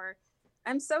the shower.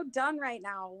 I'm so done right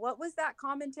now. What was that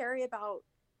commentary about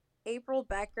April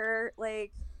Becker?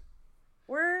 Like,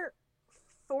 we're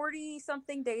 40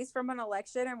 something days from an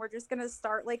election and we're just gonna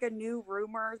start like a new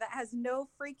rumor that has no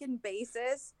freaking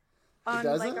basis on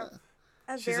like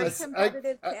a very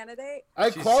competitive candidate. I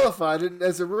qualified it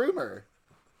as a rumor.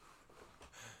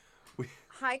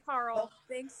 Hi, Carl.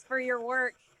 Thanks for your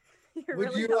work. You're Would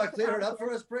really you helping clear it out up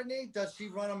for us, Brittany? Does she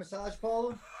run a massage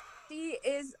parlor? She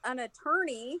is an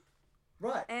attorney,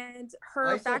 right? And I her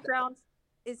said that. background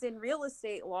is in real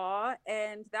estate law,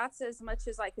 and that's as much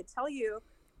as I could tell you.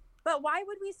 But why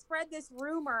would we spread this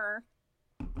rumor?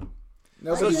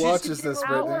 Nobody So watches this,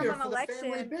 hour Brittany. of an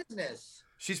election. Business.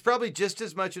 She's probably just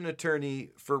as much an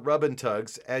attorney for Rub and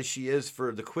Tugs as she is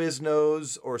for the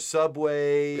Quiznos or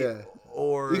Subway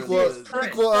or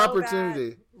Equal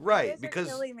opportunity. Right, You guys are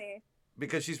killing me.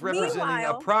 because she's representing a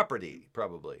Meanwhile- property,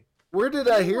 probably. Where did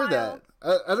I hear that?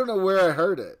 I don't know where I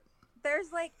heard it.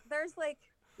 There's like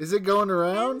Is it going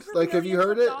around? tens of Like, have you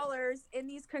heard millions it? of dollars in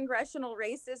these congressional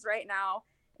races right now,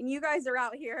 and you guys are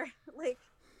out here like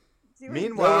doing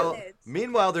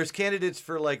Meanwhile, there's candidates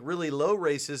for like really low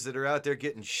races that are out there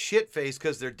getting shit faced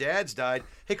because their dads died.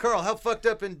 Hey, Carl, how fucked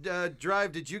up in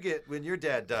drive did you get when your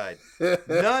dad died? None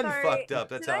Sorry, fucked up.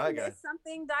 That's did how I got. miss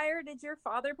something dire? Did your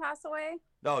father pass away?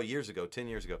 No, years ago, 10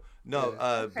 years ago. No,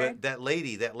 Okay. but that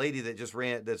lady that just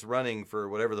ran, that's running for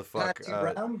whatever the fuck, Patsy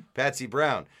Brown? Patsy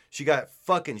Brown. She got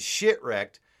fucking shit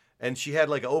wrecked, and she had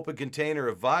like an open container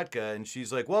of vodka, and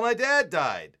she's like, "Well, my dad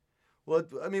died." Well,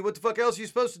 I mean, what the fuck else are you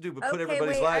supposed to do but put Okay,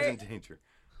 everybody's wait, lives in danger?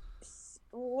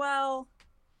 Well,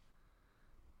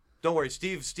 Don't worry,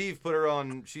 Steve put her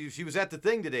on. She was at the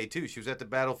thing today too. She was at the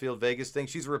Battlefield Vegas thing.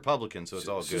 She's a Republican, so it's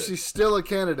all So good. she's still a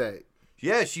candidate.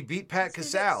 Yeah, she beat Pat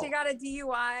Casale. she got a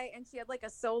DUI and she had like a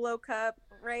solo cup,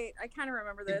 right? I kind of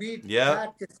remember She this. beat Yeah.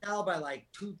 Pat Casale by like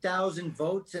 2,000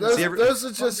 votes. And Those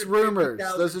are just rumors.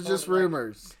 150,000 Those are just votes.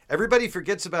 rumors. Everybody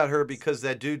forgets about her because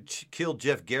that dude killed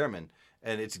Jeff Garriman,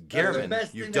 and it's the Garriman,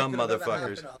 best you thing that dumb could have ever motherfuckers.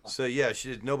 happened to her. So yeah,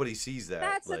 nobody sees that.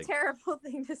 That's like, a terrible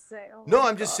thing to say. Oh no, my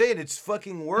I'm just God. saying it's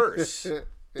fucking worse.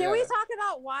 Can we talk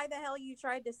about why the hell you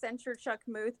tried to censure Chuck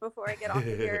Muth before I get off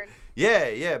the air?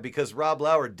 Yeah, because Rob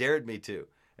Lauer dared me to.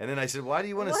 And then I said, why do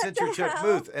you want to What censor the Chuck hell?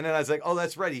 Muth? And then I was like, oh,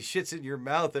 that's right. He shits in your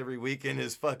mouth every week in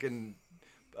his fucking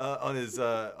on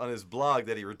his blog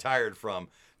that he retired from.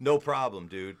 No problem,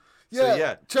 dude. Yeah, So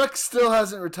yeah, Chuck still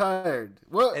hasn't retired.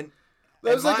 What?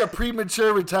 That was like a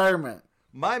premature retirement.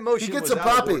 My motion He gets was a out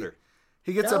of poppy. order.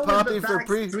 He gets That a was poppy the for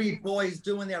Backstreet Boys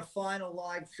doing their final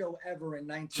live show ever in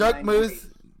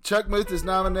 1998. Chuck Muth is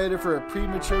nominated for a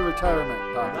premature retirement.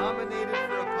 Poppy. Nominated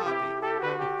for a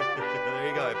poppy. There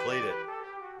you go. I played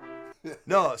it.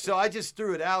 No, so I just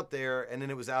threw it out there, and then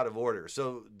it was out of order.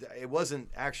 So it wasn't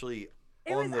actually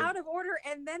It on was out of order,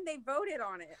 and then they voted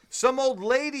on it. Some old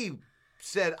lady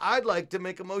said, "I'd like to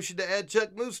make a motion to add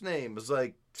Chuck Moose's name." It's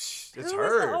like, it's Who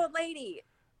her. was the old lady?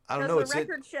 I don't Does know. the It's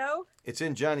record show? It's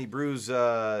in Johnny Brew's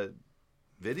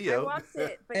video. I watched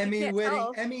it, but you Emmy can't winning,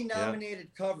 tell. Emmy nominated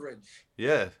coverage.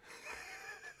 Yeah.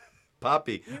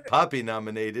 Poppy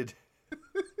nominated.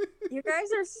 You guys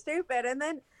are stupid. And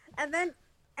then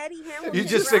Eddie Hamilton. You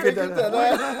just grabs- figured that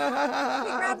out.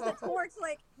 He grabs the torch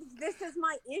like, this is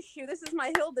my issue. This is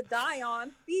my hill to die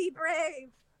on. Be brave.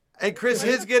 And Chris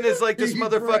Hisgen is like, this Be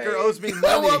motherfucker brave. owes me I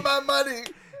money. want my money.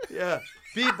 Yeah.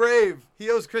 Be brave. He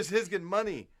owes Chris Hisgen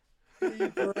money. Be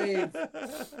brave.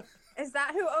 Is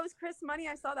that who owes Chris money?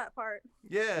 I saw that part.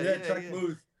 Yeah, Chuck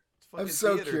Muth. I'm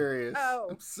so curious. Oh,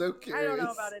 I'm so curious. I don't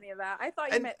know about any of that. I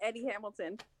thought you meant Eddie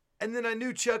Hamilton. And then I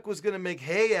knew Chuck was going to make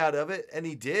hay out of it, and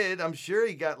he did. I'm sure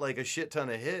he got like a shit ton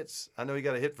of hits. I know he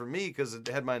got a hit from me because it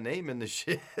had my name in the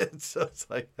shit. So it's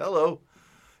like, hello.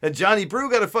 And Johnny Brew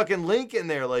got a fucking link in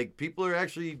there. Like, people are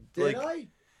actually Did like... I?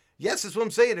 Yes, that's what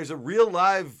I'm saying. There's a real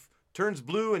live turns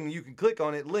blue, and you can click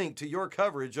on it, link to your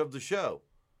coverage of the show.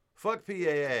 Fuck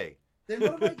PAA. Then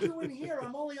what am I doing here?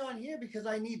 I'm only on here because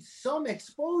I need some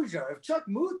exposure. If Chuck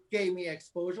Muth gave me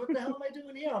exposure, what the hell am I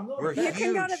doing here? I'm going You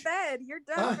can go to bed. You're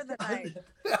done for the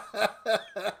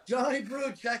night. Johnny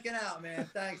Brew checking out, man.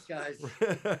 Thanks, guys.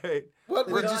 Right. What?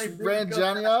 We just ran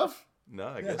Johnny off? No,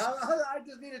 I guess. I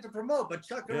just needed to promote, but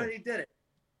Chuck already did it.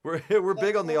 We're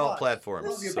big on the alt platforms.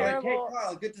 Love you, So. man. Hey,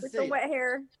 Carl, good to With see the you. wet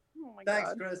hair. Oh my Thanks,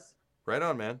 God. Chris. Right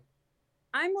on, man.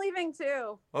 I'm leaving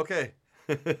too. Okay.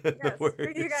 Yes.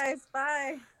 Screw you guys.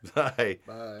 Bye. Bye.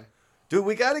 Bye. Dude,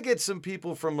 we got to get some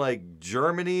people from like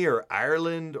Germany or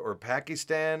Ireland or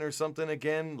Pakistan or something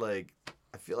again. Like,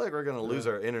 I feel like we're going to lose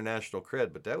our international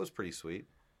cred, but that was pretty sweet.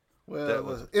 Well, That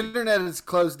was- the internet is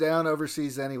closed down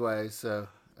overseas anyway, so.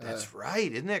 That's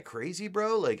right. Isn't that crazy,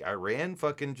 bro? Like, Iran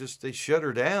fucking just, they shut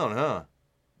her down, huh?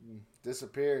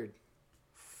 Disappeared.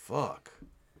 Fuck.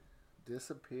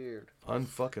 Disappeared.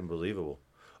 Unfucking believable.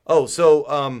 Oh,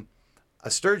 so,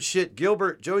 a stirred shit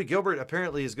Joey Gilbert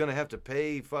apparently is going to have to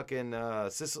pay fucking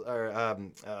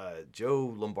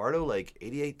Joe Lombardo like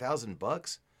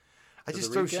 $88,000. I For just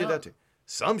the throw shit recount? out there.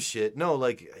 Some shit. No,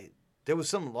 like there was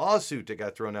some lawsuit that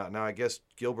got thrown out. Now I guess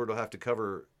Gilbert will have to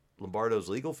cover Lombardo's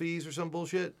legal fees or some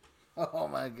bullshit. Oh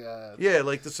my God. Yeah,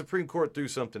 like the Supreme Court threw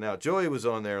something out. Joey was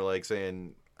on there like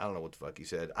saying, I don't know what the fuck he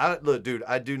said. Look, dude,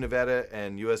 I do Nevada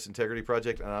and U.S. Integrity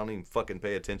Project, and I don't even fucking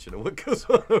pay attention to what goes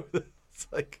on over there. It's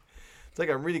like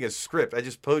I'm reading a script. I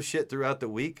just post shit throughout the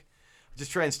week. I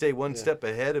just try and stay one step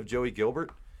ahead of Joey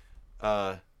Gilbert.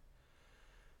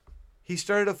 He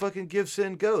started a fucking Give,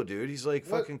 Send, Go, dude. He's like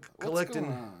fucking collecting.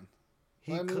 What's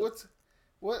going on?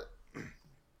 What?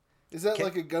 Is that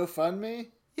like a GoFundMe?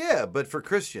 Yeah, but for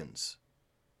Christians.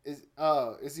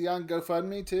 Is he on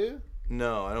GoFundMe too?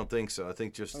 No, I don't think so. I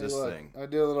think just this thing. I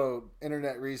do a little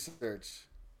internet research.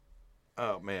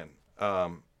 Oh man.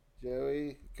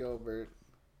 Joey Gilbert.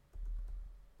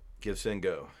 Give, Send,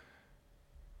 Go.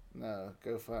 No,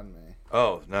 GoFundMe.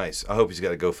 Oh, nice. I hope he's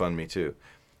got a GoFundMe too.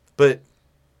 But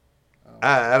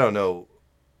I don't know.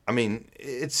 I mean,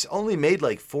 it's only made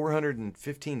like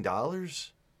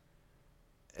 $415.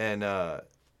 And I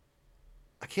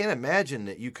can't imagine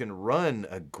that you can run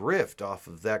a grift off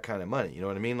of that kind of money. You know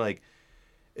what I mean? Like,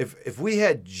 if we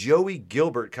had Joey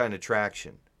Gilbert kind of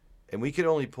traction and we could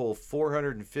only pull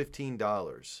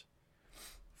 $415,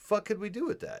 fuck could we do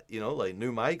with that? You know, like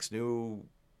new mics, new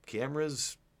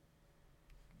cameras.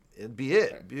 It'd be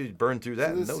it. You'd burn through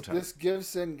that in no time. This Give,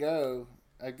 Send, Go,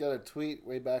 I got a tweet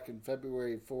way back in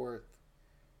February 4th,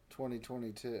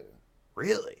 2022.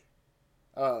 Really?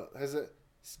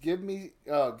 Give,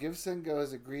 Send, Go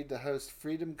has agreed to host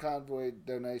Freedom Convoy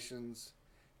donations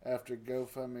after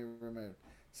GoFundMe removed.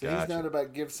 So he's known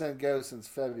about Give, Send, Go since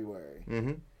February.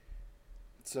 Mm-hmm.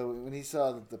 So when he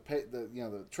saw that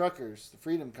the truckers, the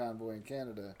Freedom Convoy in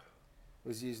Canada,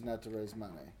 was using that to raise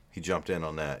money, he jumped in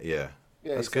on that. Yeah,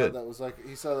 that's good.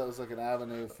 He saw that was like an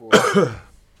avenue for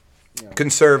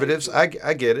conservatives. I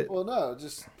get it. Well, no,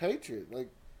 just patriot. Like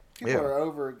people are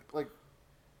over. Like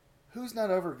who's not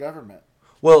over government?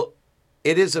 Well,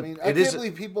 it is I can't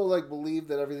believe people believe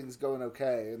that everything's going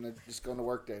okay and they're just going to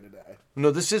work day to day.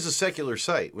 No, this is a secular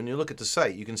site. When you look at the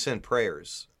site, you can send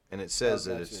prayers, and it says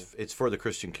that it's for the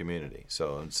Christian community.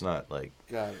 So it's not like.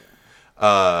 Got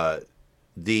it.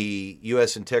 The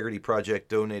U.S. Integrity Project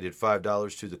donated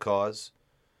 $5 to the cause.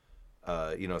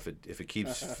 If it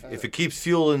keeps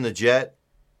fuel in the jet,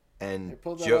 and hey,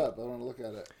 pull that up. I want to look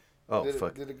at it. Oh,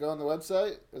 fuck! Did it go on the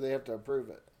website, or they have to approve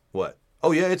it? What?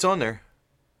 Oh yeah, it's on there.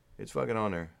 It's fucking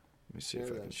on there. Let me see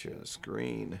if I can share the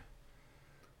screen.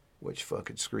 Which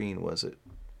fucking screen was it?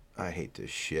 I hate this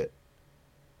shit.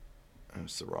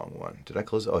 That's the wrong one. Did I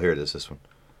close it? Oh, here it is. This one.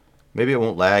 Maybe it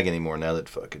won't lag anymore now that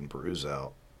fucking Brew's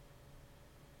out.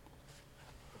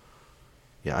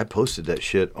 Yeah, I posted that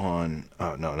shit on.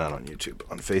 Oh no, not on YouTube.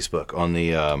 On Facebook. On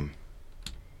the.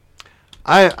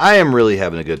 I am really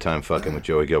having a good time fucking with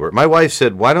Joey Gilbert. My wife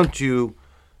said, "Why don't you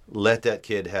let that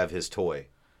kid have his toy?"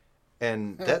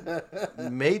 And that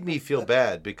made me feel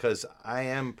bad because I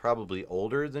am probably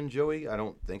older than Joey. I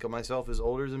don't think of myself as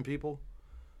older than people.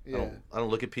 Yeah. I don't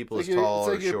look at people as tall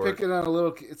or short. You're picking on a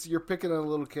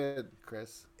little kid,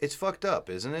 Chris. It's fucked up,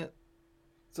 isn't it?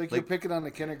 It's like you're picking on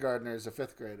a kindergartner as a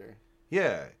fifth grader.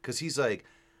 Yeah, because he's like,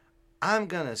 I'm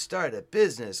going to start a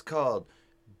business called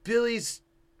Billy's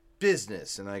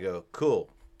Business. And I go,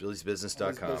 cool,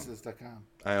 Billy'sBusiness.com. Billy'sBusiness.com.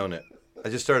 I own it. I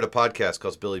just started a podcast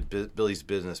called Billy's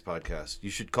Business Podcast.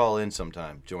 You should call in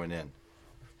sometime. Join in.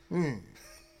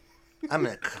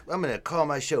 I'm gonna call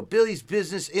my show Billy's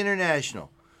Business International.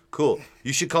 Cool.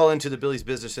 You should call into the Billy's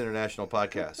Business International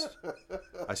podcast.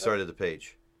 I started the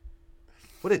page.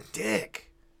 What a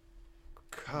dick.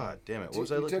 God damn it. What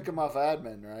was I looking? You took him off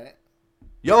admin, right?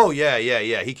 Yo, yeah.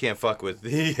 He can't fuck with.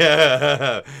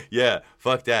 Yeah,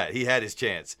 fuck that. He had his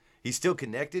chance. He's still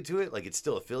connected to it, like it's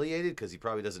still affiliated, because he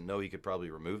probably doesn't know he could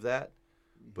probably remove that.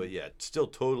 But yeah, still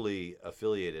totally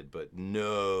affiliated, but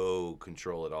no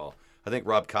control at all. I think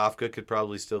Rob Kafka could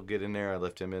probably still get in there. I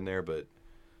left him in there, but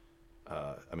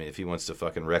I mean, if he wants to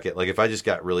fucking wreck it, like if I just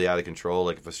got really out of control,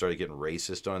 like if I started getting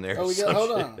racist on there. Oh,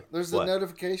 hold on. There's a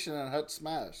notification on Hut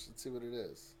Smash. Let's see what it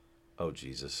is. Oh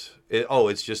Jesus!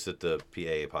 It's just that the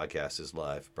PA podcast is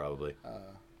live, probably.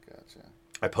 Gotcha.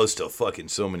 I post to fucking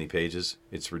so many pages.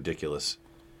 It's ridiculous.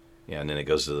 Yeah, and then it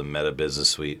goes to the Meta Business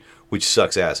Suite, which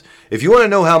sucks ass. If you want to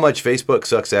know how much Facebook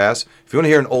sucks ass, if you want to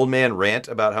hear an old man rant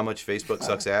about how much Facebook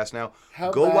sucks ass now,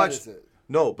 go watch. Is it?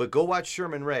 No, but go watch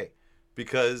Sherman Ray,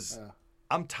 because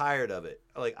I'm tired of it.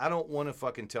 Like, I don't want to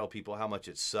fucking tell people how much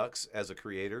it sucks as a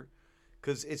creator,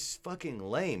 because it's fucking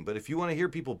lame. But if you want to hear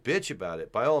people bitch about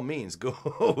it, by all means, go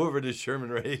over to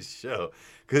Sherman Ray's show,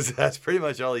 because that's pretty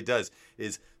much all he does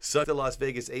is suck the Las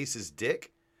Vegas Aces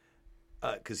dick.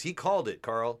 Because he called it,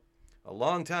 Carl, a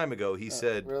long time ago. He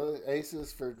said, really?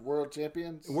 Aces for world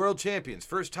champions? World champions.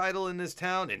 First title in this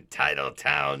town, in Title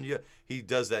Town. He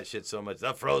does that shit so much.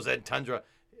 The frozen tundra.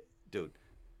 Dude,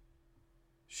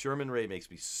 Sherman Ray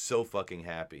makes me so fucking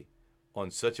happy.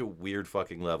 On such a weird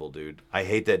fucking level, dude. I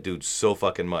hate that dude so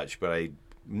fucking much, but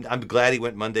I'm glad he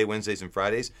went Monday, Wednesdays, and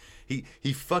Fridays.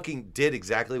 He fucking did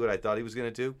exactly what I thought he was gonna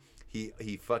do.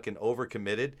 He fucking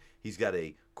overcommitted. He's got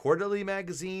a quarterly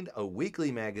magazine, a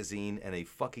weekly magazine, and a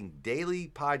fucking daily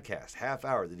podcast, half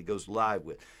hour that he goes live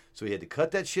with. So he had to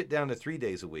cut that shit down to 3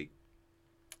 days a week,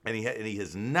 and he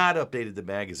has not updated the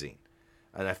magazine.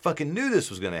 And I fucking knew this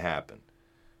was gonna happen.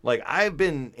 Like, I've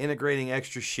been integrating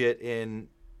extra shit in.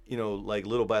 You know, like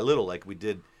little by little, like we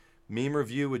did meme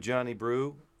review with Johnny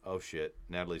Brew. Oh shit,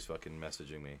 Natalie's fucking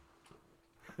messaging me.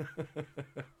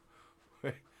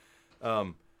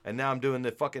 And now I'm doing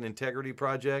the fucking integrity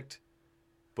project,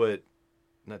 but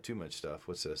not too much stuff.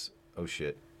 What's this? Oh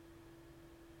shit.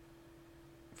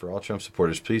 For all Trump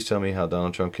supporters, please tell me how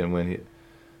Donald Trump can win.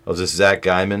 Oh, is this Zach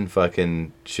Guyman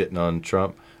fucking shitting on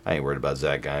Trump? I ain't worried about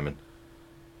Zach Guyman.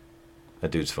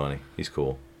 That dude's funny. He's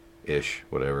cool. Ish,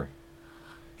 whatever.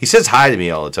 He says hi to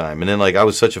me all the time. And then, like, I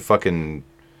was such a fucking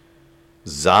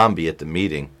zombie at the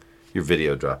meeting. Your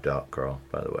video dropped out, Carl,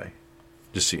 by the way.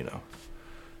 Just so you know.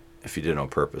 If you did it on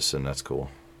purpose, then that's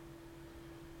cool.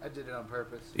 I did it on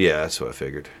purpose. Yeah, that's what I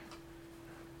figured.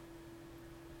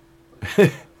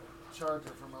 Charger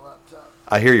for my laptop.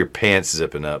 I hear your pants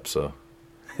zipping up, so.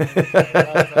 That's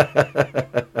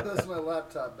my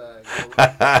laptop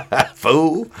bag.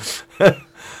 Fool.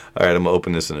 All right, I'm going to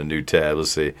open this in a new tab.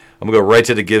 Let's see. I'm going to go right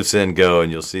to the Give Send Go,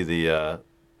 and you'll see the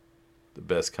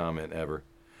best comment ever.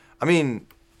 I mean,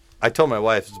 I told my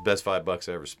wife it's the best $5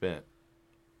 I ever spent.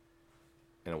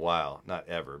 In a while. Not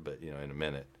ever, but, you know, in a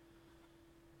minute.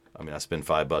 I mean, I spend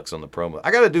 $5 on the promo.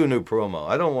 I got to do a new promo.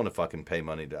 I don't want to fucking pay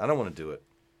money. I don't want to do it.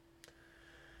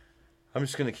 I'm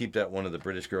just going to keep that one of the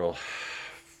British girl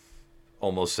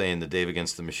almost saying the Dave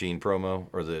Against the Machine promo,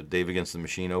 or the Dave Against the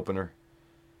Machine opener.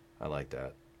 I like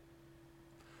that.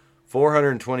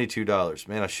 $422.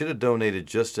 Man, I should have donated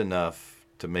just enough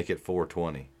to make it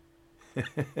 $420.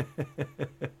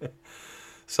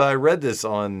 So I read this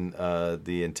on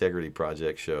the Integrity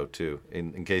Project show, too,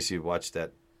 in case you watched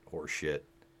that horse shit.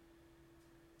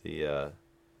 The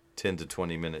 10 to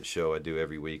 20-minute show I do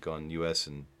every week on U.S.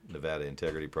 and Nevada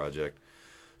Integrity Project.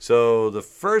 So the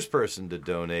first person to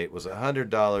donate was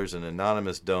 $100, an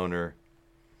anonymous donor.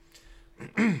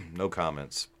 No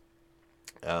comments.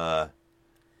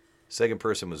 Second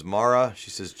person was Mara. She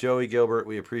says, Joey Gilbert,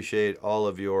 we appreciate all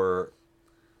of your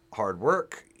hard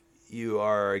work. You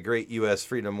are a great U.S.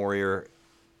 freedom warrior,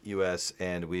 U.S.,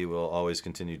 and we will always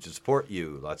continue to support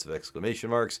you. Lots of exclamation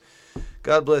marks.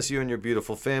 God bless you and your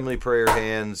beautiful family. Prayer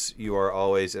hands. You are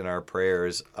always in our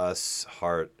prayers. Us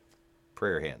heart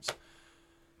prayer hands.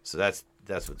 So that's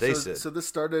what they said. So this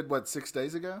started, what, 6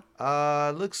 days ago?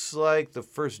 Looks like the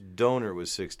first donor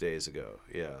was 6 days ago.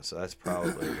 Yeah, so that's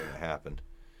probably when it happened.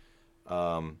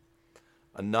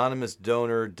 Anonymous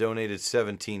donor donated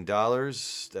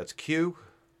 $17. That's Q.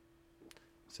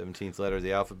 17th letter of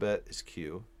the alphabet is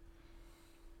Q.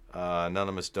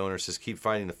 Anonymous donor says, keep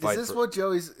fighting the fight. Is this what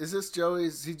Joey's? Is this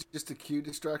Joey's? Is he just a Q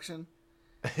destruction?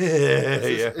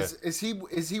 Yeah. Is he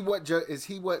what Joe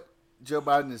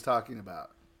Biden is talking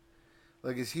about?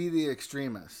 Like, is he the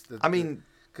extremist?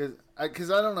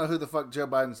 Because I don't know who the fuck Joe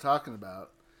Biden's talking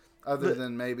about, other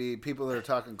than maybe people that are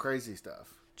talking crazy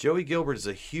stuff. Joey Gilbert is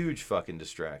a huge fucking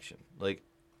distraction. Like,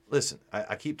 listen,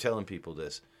 I keep telling people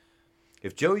this.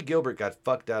 If Joey Gilbert got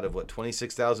fucked out of,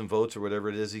 26,000 votes or whatever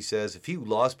it is he says, if he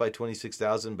lost by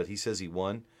 26,000 but he says he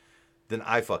won, then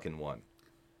I fucking won.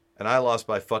 And I lost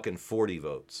by fucking 40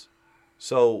 votes.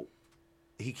 So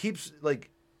he keeps,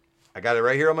 like, I got it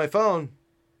right here on my phone.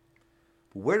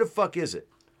 Where the fuck is it?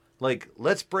 Like,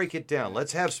 let's break it down.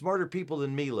 Let's have smarter people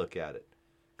than me look at it.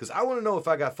 Because I want to know if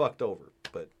I got fucked over.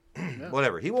 But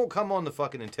whatever. He won't come on the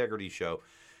fucking Integrity Show.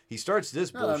 He starts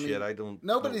this bullshit.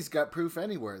 Nobody's got proof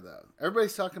anywhere, though.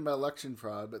 Everybody's talking about election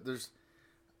fraud, but there's,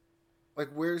 like,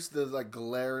 where's the, like,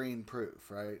 glaring proof,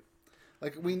 right?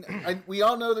 Like, we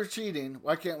all know they're cheating.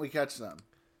 Why can't we catch them?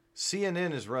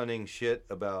 CNN is running shit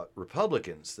about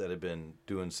Republicans that have been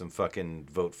doing some fucking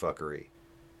vote fuckery.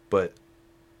 But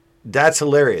that's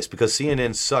hilarious because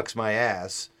CNN sucks my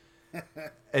ass.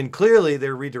 And clearly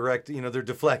they're redirecting, they're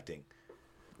deflecting.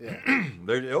 Yeah.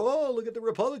 Look at the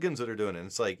Republicans that are doing it. And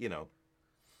it's like,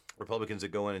 Republicans that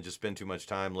go in and just spend too much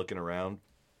time looking around.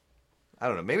 I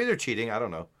don't know. Maybe they're cheating. I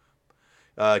don't know.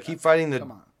 Keep fighting the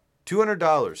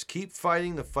 $200. Keep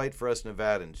fighting the fight for us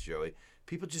Nevadans, Joey.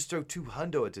 People just throw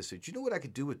 $200 at this. Do you know what I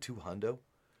could do with $200?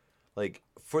 Like,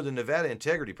 for the Nevada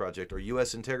Integrity Project or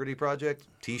U.S. Integrity Project,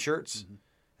 T-shirts,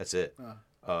 that's it.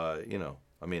 It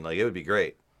would be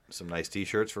great. Some nice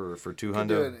T-shirts for $200.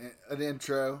 Do an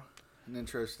intro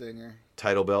stinger.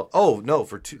 Title belt. Oh no,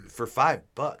 for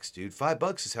 $5, dude.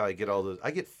 $5 is how I get all those.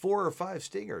 I get 4 or 5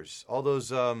 stingers. All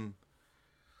those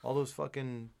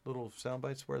fucking little sound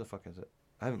bites. Where the fuck is it?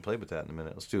 I haven't played with that in a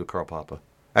minute. Let's do a Carl Papa.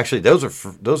 Actually, those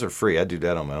are free. I do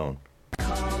that on my own.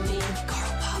 Call me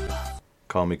Carl Papa.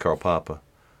 Call me Carl Papa.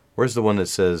 Where's the one that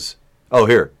says? Oh,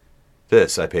 here.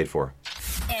 This I paid for.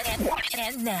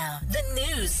 And now, the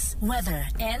news, weather,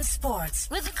 and sports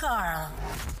with Carl.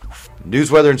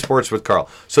 News, weather, and sports with Carl.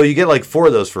 So you get like 4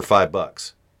 of those for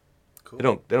 $5. Cool.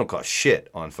 They don't cost shit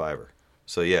on Fiverr.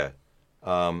 So yeah.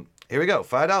 Here we go.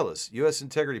 $5. U.S.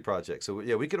 Integrity Project. So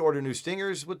yeah, we could order new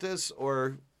stingers with this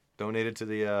or donate it to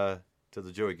the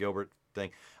Joey Gilbert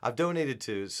thing. I've donated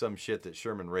to some shit that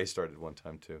Sherman Ray started one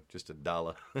time too. Just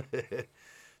 $1.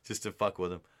 Just to fuck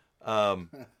with him.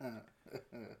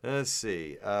 Let's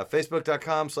see.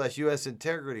 Facebook.com/US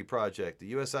Integrity Project.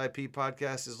 The USIP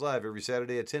podcast is live every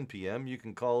Saturday at 10 p.m. You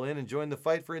can call in and join the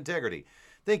fight for integrity.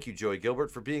 Thank you, Joey Gilbert,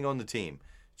 for being on the team.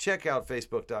 Check out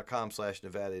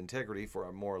Facebook.com/Nevada Integrity for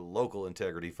a more local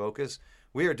integrity focus.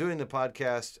 We are doing the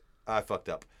podcast. I fucked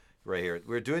up right here.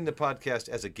 We're doing the podcast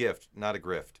as a gift, not a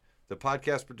grift. The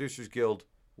Podcast Producers Guild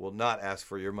will not ask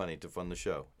for your money to fund the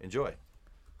show. Enjoy.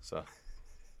 So...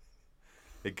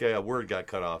 a word got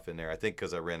cut off in there, I think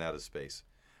because I ran out of space.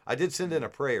 I did send in a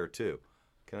prayer, too.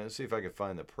 Can I see if I can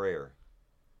find the prayer?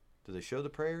 Do they show the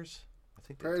prayers? I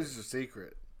think prayers are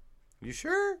secret. You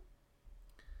sure?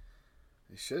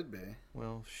 They should be.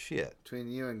 Well, shit. Between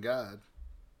you and God.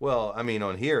 Well, I mean,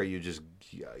 on here, you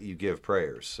give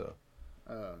prayers, so.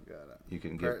 Oh, got it. You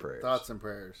can give prayers. Thoughts and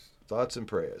prayers. Thoughts and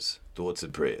prayers. Thoughts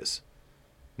and prayers.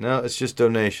 No, it's just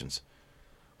donations.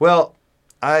 Well,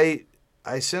 I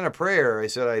sent a prayer. I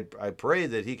said I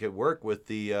prayed that he could work with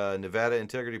the Nevada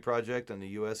Integrity Project and the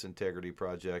U.S. Integrity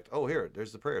Project. Oh, here.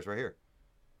 There's the prayers right here.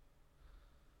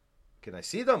 Can I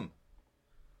see them?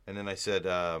 And then I said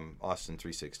Austin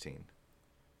 3:16.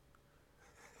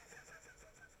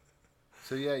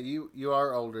 So, yeah, you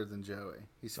are older than Joey.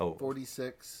 He's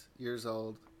 46 years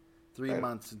old, 3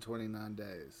 months and 29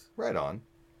 days. Right on.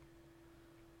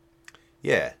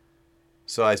 Yeah.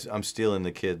 So I'm stealing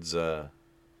the kid's toy.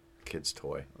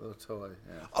 A little toy,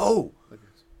 yeah. Oh!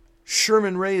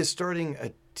 Sherman Ray is starting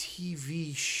a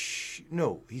TV...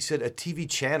 No, he said a TV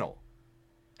channel.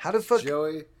 How the fuck...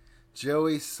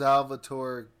 Joey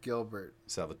Salvatore Gilbert.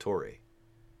 Salvatore?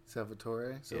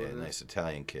 Yeah, nice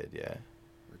Italian kid, yeah.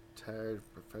 Retired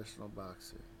professional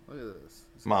boxer. Look at this.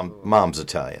 Mom's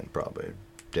Italian, probably.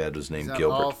 Dad was named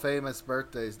Gilbert.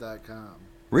 allfamousbirthdays.com.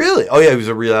 Really? Oh, yeah, he was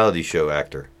a reality show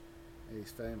actor.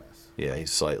 He's famous. Yeah,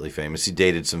 he's slightly famous. He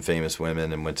dated some famous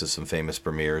women and went to some famous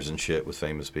premieres and shit with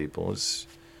famous people.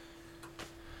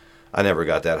 I never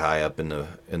got that high up in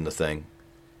the thing.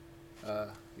 Yeah,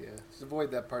 just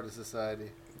avoid that part of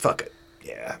society. Fuck it.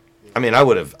 Yeah. I mean, I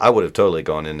would have totally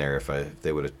gone in there if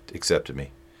they would have accepted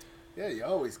me. Yeah, you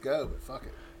always go, but fuck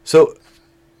it. So,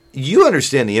 You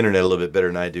understand the internet a little bit better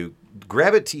than I do.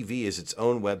 Grabbit TV is its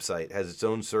own website, has its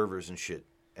own servers and shit,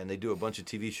 and they do a bunch of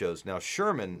TV shows. Now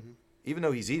Sherman, even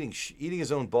though he's eating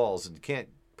his own balls and can't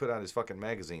put out his fucking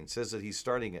magazine, says that he's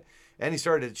starting it, and he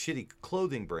started a shitty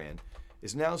clothing brand,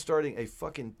 is now starting a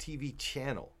fucking TV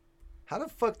channel. How the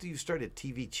fuck do you start a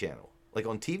TV channel? Like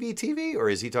on TV, or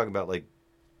is he talking about like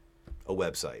a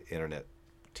website, internet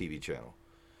TV channel?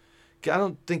 I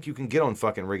don't think you can get on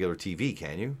fucking regular TV,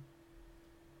 can you?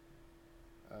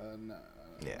 No.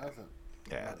 Yeah. Nothing.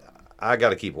 Yeah. I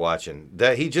got to keep watching.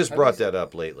 That he just brought that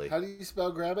up lately. How do you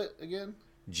spell Grabbit again?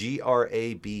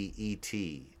 Grabet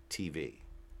TV.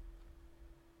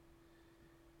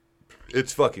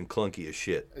 It's fucking clunky as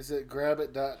shit. Is it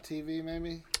Grabbit.tv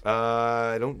maybe?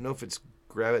 I don't know if it's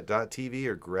Grabbit.tv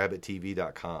or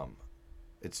GrabbitTV.com.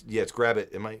 It's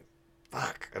Grabbit.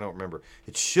 I don't remember.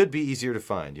 It should be easier to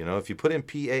find. You know, if you put in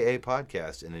PAA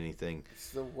podcast in anything. It's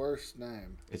the worst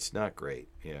name. It's not great.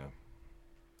 Yeah.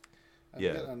 I'm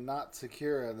getting not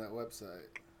secure on that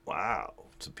website. Wow.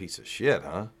 It's a piece of shit,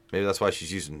 huh? Maybe that's why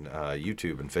she's using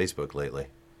YouTube and Facebook lately.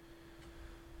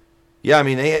 Yeah, I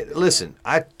mean, listen,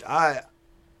 I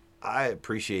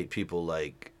appreciate people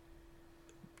like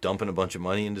dumping a bunch of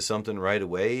money into something right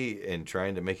away and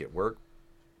trying to make it work.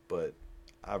 But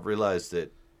I've realized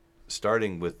that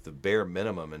starting with the bare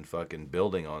minimum and fucking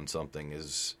building on something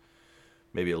is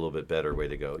maybe a little bit better way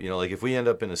to go. You know, like if we end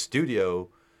up in a studio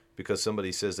because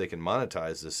somebody says they can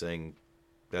monetize this thing,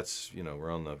 that's, you know, we're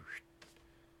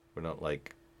not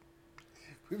like.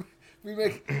 You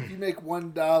make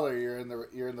 $1,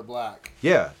 you're in the black.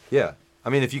 Yeah. I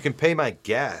mean, if you can pay my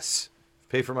gas,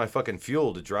 pay for my fucking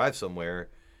fuel to drive somewhere,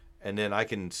 and then I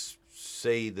can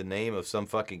say the name of some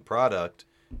fucking product,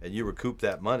 and you recoup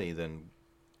that money, then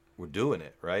we're doing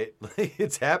it, right?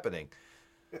 It's happening.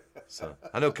 So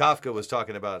I know Kafka was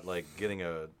talking about like getting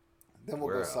a. Then we'll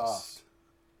go soft.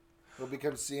 We'll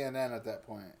become CNN at that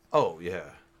point. Oh yeah,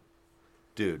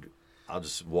 dude. I'll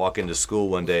just walk into school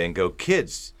one day and go,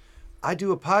 kids, I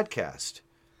do a podcast,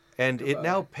 and it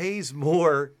now pays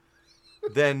more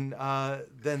than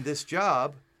this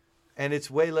job, and it's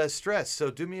way less stress.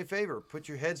 So do me a favor, put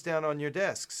your heads down on your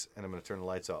desks, and I'm going to turn the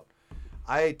lights out.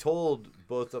 I told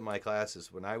both of my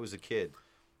classes when I was a kid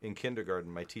in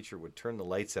kindergarten, my teacher would turn the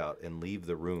lights out and leave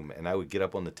the room, and I would get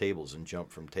up on the tables and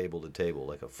jump from table to table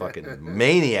like a fucking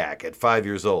maniac at 5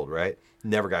 years old, right?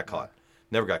 Never got caught.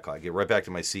 Get right back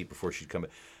to my seat before she'd come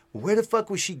back. Where the fuck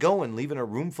was she going, leaving a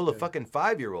room full of fucking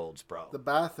 5-year-olds, bro? The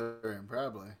bathroom,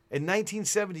 probably. In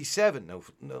 1977,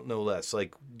 no less.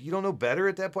 Like, you don't know better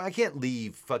at that point? I can't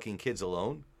leave fucking kids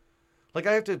alone. Like,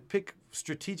 I have to pick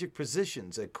strategic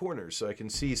positions at corners so I can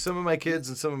see some of my kids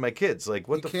and some of my kids. Like,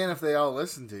 what you can if they all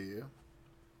listen to you.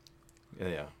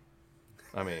 Yeah.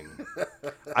 I mean,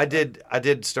 I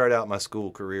did start out my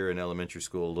school career in elementary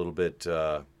school a little bit,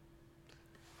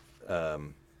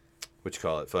 what you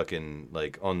call it, fucking,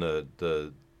 like, on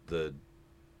the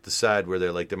side where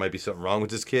they're like, there might be something wrong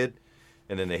with this kid,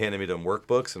 and then they handed me them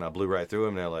workbooks, and I blew right through them,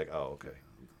 and they're like, oh, okay.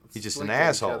 He's just an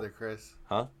asshole. Each other, Chris.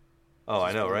 Huh? Oh,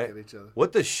 I know, right?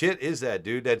 What the shit is that,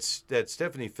 dude? That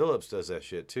Stephanie Phillips does that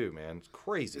shit too, man. It's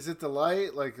crazy. Is it the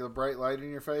light, like the bright light in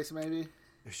your face, maybe?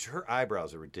 Her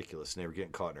eyebrows are ridiculous, and they were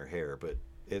getting caught in her hair. But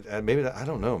maybe I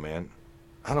don't know, man.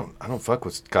 I don't fuck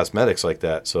with cosmetics like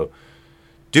that. So,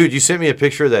 dude, you sent me a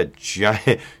picture of that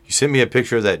giant. You sent me a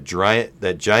picture of that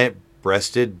giant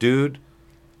breasted dude,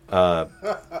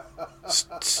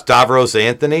 Stavros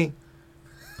Anthony.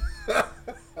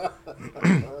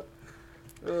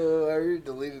 Oh, I already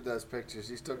deleted those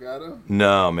pictures. You still got them?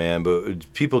 No, man,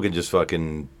 but people can just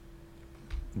fucking...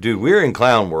 Dude, we're in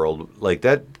clown world. Like,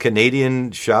 that Canadian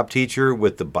shop teacher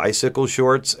with the bicycle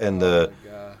shorts and the...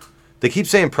 My God. They keep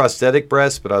saying prosthetic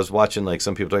breasts, but I was watching, like,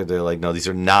 some people talking, they're like, no, these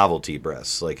are novelty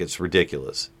breasts. Like, it's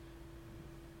ridiculous.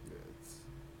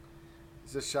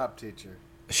 He's a shop teacher.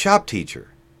 A shop teacher.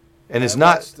 And it's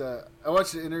I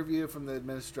watched an interview from the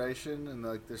administration, and,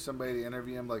 like, there's somebody to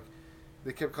interview him, like...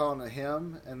 They kept calling it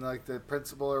him, and like the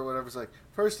principal or whatever's like,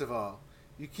 first of all,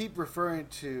 you keep referring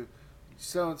to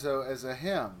so-and-so as a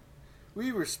him. We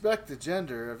respect the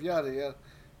gender of yada yada.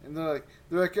 And they're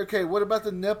like, okay, what about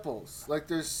the nipples? Like,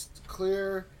 there's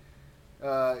clear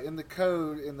in the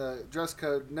code, in the dress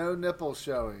code, no nipples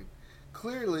showing.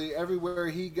 Clearly, everywhere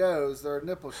he goes, there are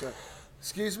nipples showing.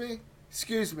 Excuse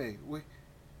me, we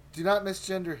do not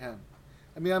misgender him.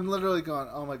 I mean, I'm literally going,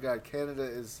 oh my God, Canada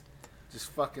is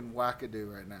just fucking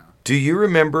wackadoo right now. Do you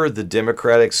remember the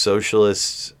Democratic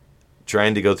Socialists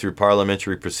trying to go through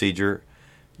parliamentary procedure?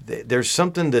 There's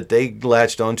something that they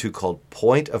latched onto called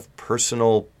point of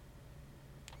personal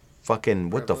fucking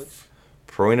privilege.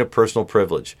 Point of personal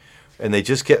privilege. And they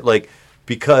just kept like,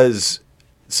 because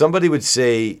somebody would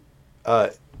say,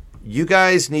 you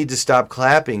guys need to stop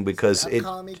clapping because Stop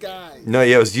calling me guys. No,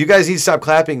 yeah, it was, you guys need to stop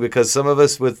clapping because some of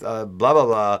us with blah,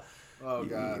 blah,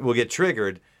 blah will get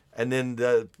triggered. And then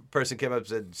the person came up and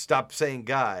said, stop saying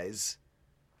guys.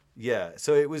 Yeah,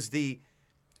 so it was the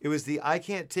I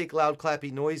can't take loud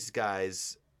clappy noise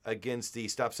guys against the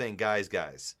stop saying guys.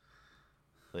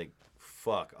 Like,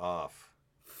 fuck off.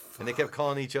 And they kept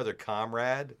calling each other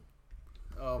comrade.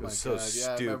 Oh my god! So Yeah, I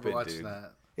remember stupid, watching dude.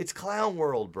 that. It's clown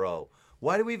world, bro.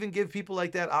 Why do we even give people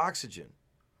like that oxygen?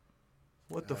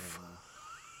 What the fuck?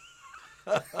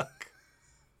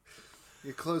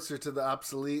 You're closer to the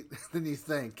obsolete than you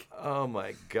think. Oh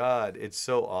my god, it's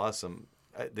so awesome.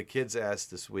 The kids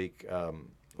asked this week,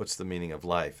 what's the meaning of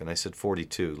life? And I said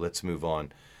 42. Let's move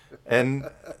on. And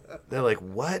they're like,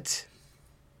 what?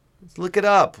 Look it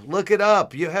up. Look it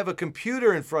up. You have a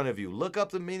computer in front of you. Look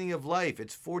up the meaning of life.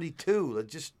 It's 42.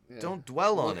 Just don't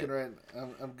dwell on it. Right,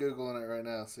 I'm Googling it right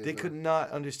now. They could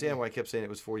not understand why I kept saying it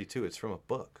was 42. It's from a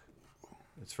book.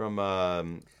 It's from...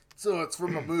 so it's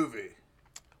from a movie.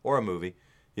 Or a movie.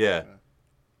 Yeah.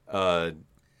 It'd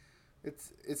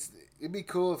be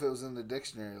cool if it was in the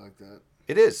dictionary like that.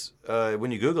 It is.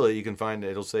 When you Google it, you can find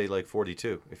it'll say like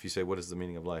 42 if you say, what is the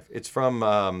meaning of life? It's from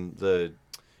the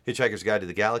Hitchhiker's Guide to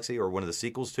the Galaxy, or one of the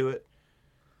sequels to it.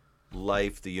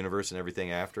 Life, the Universe, and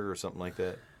Everything After, or something like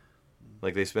that.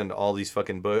 Like they spend all these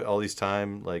fucking all these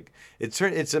time, like it's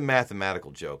a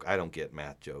mathematical joke. I don't get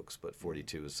math jokes, but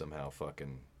 42 is somehow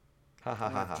fucking ha ha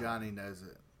ha ha. Johnny knows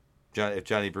it. If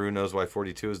Johnny Brew knows why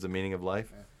 42 is the meaning of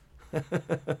life,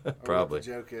 probably. What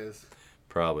the joke is.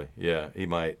 Probably, yeah, he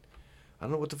might. I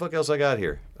don't know what the fuck else I got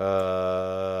here.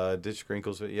 Ditch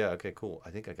Crinkles. Yeah, okay, cool. I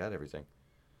think I got everything.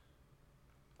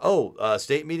 Oh,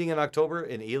 state meeting in October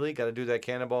in Ely. Got to do that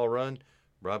Cannonball Run.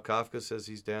 Rob Kafka says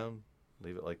he's down.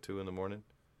 Leave it like 2 a.m.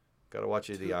 Got to watch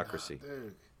Idiocracy.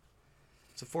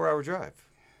 It's a 4-hour drive.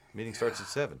 Meeting starts at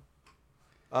 7.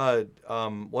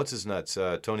 What's his nuts?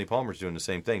 Tony Palmer's doing the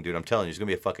same thing, dude. I'm telling you, there's going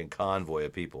to be a fucking convoy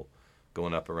of people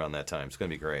going up around that time. It's going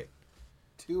to be great.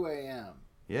 2 a.m.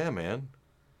 Yeah, man.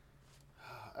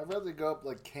 I'd rather go up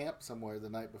like camp somewhere the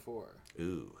night before.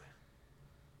 Ooh.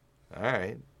 All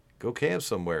right. Go camp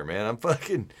somewhere, man.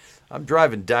 I'm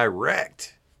driving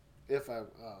direct. Oh my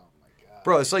God.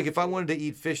 Bro, it's like if I wanted to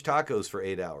eat fish tacos for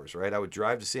 8 hours, right? I would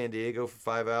drive to San Diego for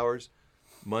 5 hours,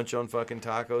 munch on fucking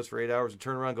tacos for 8 hours, and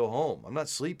turn around and go home. I'm not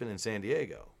sleeping in San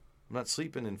Diego. I'm not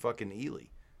sleeping in fucking Ely.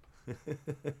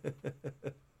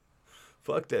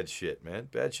 Fuck that shit, man.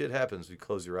 Bad shit happens if you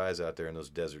close your eyes out there in those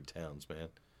desert towns, man.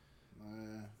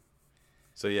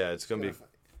 So yeah, it's gonna be. You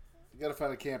gotta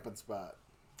find a camping spot.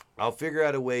 I'll figure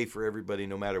out a way for everybody,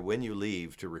 no matter when you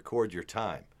leave, to record your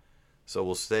time. So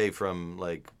we'll stay from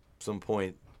like some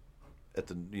point at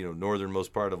the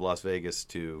northernmost part of Las Vegas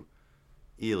to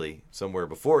Ely, somewhere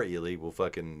before Ely.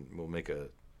 We'll make a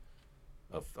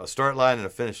start line and a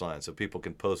finish line so people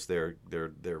can post their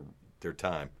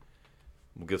time.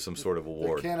 We'll give some sort of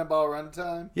award. The Cannonball Run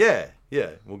time? Yeah.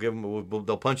 We'll give them.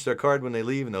 They'll punch their card when they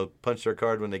leave, and they'll punch their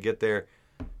card when they get there,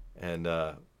 and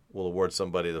we'll award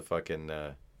somebody the fucking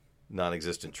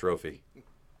non-existent trophy.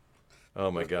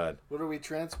 Oh my God. What are we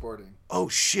transporting? Oh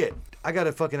shit! I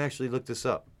gotta fucking actually look this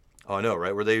up. Oh no,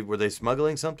 right? Were they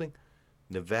smuggling something?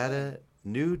 Nevada,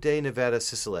 New Day Nevada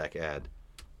Sisolak ad.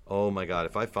 Oh my God!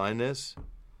 If I find this,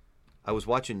 I was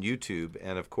watching YouTube,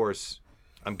 and of course,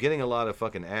 I'm getting a lot of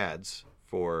fucking ads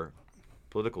for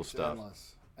political stuff.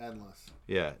 Endless.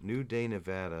 Yeah, New Day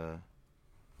Nevada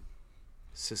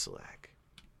Sisolak.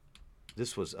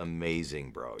 This was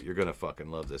amazing, bro. You're gonna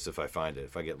fucking love this if I find it,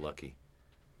 if I get lucky.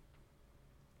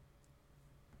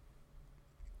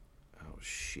 Oh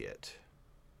shit.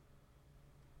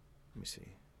 Let me see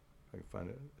if I can find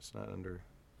it. It's not under.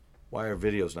 Why are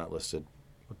videos not listed?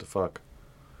 What the fuck?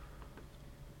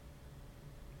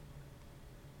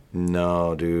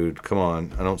 No, dude. Come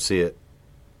on. I don't see it.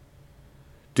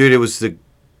 Dude, it was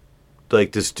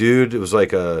this dude. It was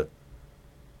like a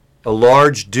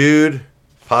large dude,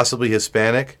 possibly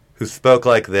Hispanic, who spoke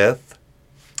like this.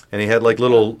 And he had like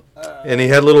little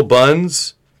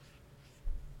buns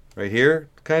right here,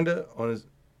 kind of on his.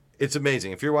 It's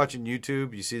amazing. If you're watching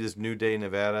YouTube, you see this New Day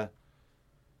Nevada.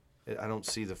 I don't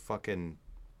see the fucking.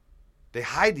 They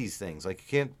hide these things. Like, you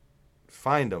can't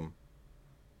find them.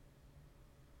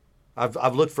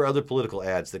 I've looked for other political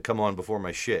ads that come on before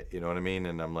my shit, you know what I mean?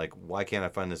 And I'm like, why can't I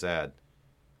find this ad?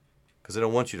 Because I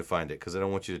don't want you to find it. Because I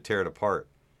don't want you to tear it apart.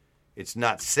 It's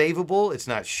not savable. It's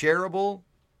not shareable.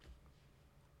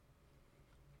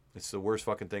 It's the worst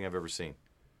fucking thing I've ever seen.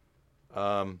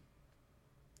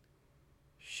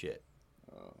 Shit.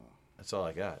 That's all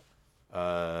I got.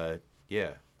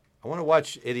 Yeah. I want to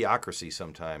watch Idiocracy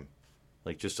sometime.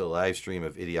 Like just a live stream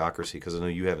of Idiocracy, because I know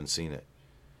you haven't seen it.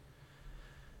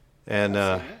 And,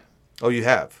 I've seen it. Oh, you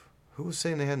have? Who was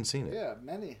saying they hadn't seen it? Yeah,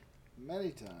 many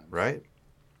times. Right?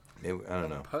 Maybe, I don't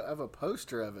know. I have a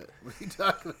poster of it. What are you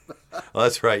talking about? Oh,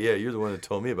 that's right. Yeah, you're the one that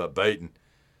told me about Baton.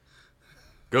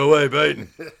 Go away, Baton.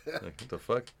 Like, what the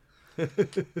fuck?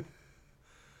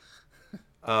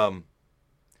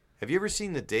 Have you ever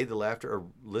seen The Day the Laughter, or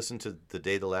listened to The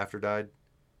Day the Laughter Died?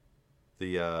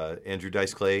 The Andrew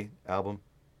Dice Clay album?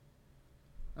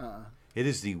 It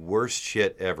is the worst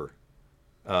shit ever.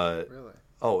 Really?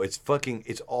 Oh, it's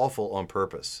awful on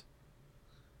purpose.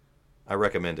 I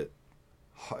recommend it.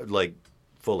 Like,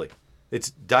 fully.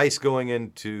 It's Dice going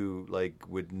into, like,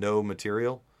 with no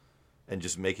material and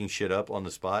just making shit up on the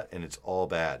spot, and it's all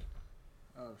bad.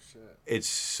 Oh, shit. It's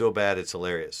so bad, it's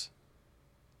hilarious.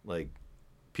 Like,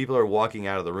 people are walking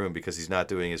out of the room because he's not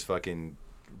doing his fucking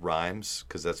rhymes,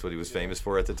 because that's what he was famous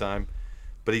for at the time.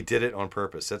 But he did it on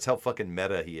purpose. That's how fucking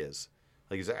meta he is.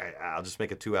 Like, he's like, I'll just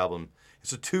make a 2-album.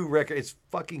 It's a 2-record. It's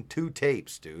fucking 2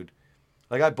 tapes, dude.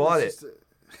 Like, I bought it.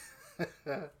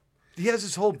 He has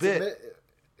this whole bit. It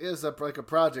is like a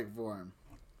project for him.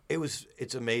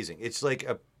 It's amazing. It's like,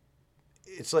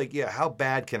 yeah, how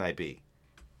bad can I be?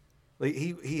 Like,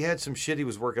 he had some shit he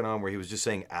was working on where he was just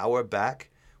saying "our back."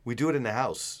 We do it in the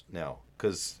house now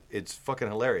because it's fucking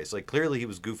hilarious. Like, clearly he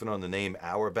was goofing on the name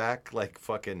 "Our Back," like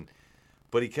fucking,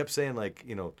 but he kept saying, like,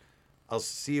 you know, "I'll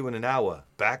see you in an hour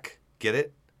back." Get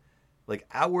it? Like,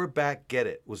 "Our back," get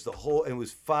it? Was the whole, and it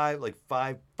was 5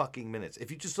 fucking minutes.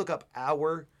 If you just look up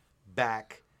 "Our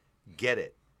back," get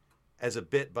it as a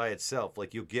bit by itself,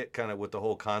 like, you'll get kind of what the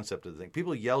whole concept of the thing.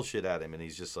 People yell shit at him, and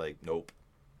he's just like, nope.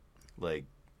 Like,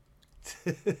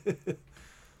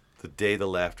 The Day the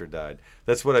Laughter Died.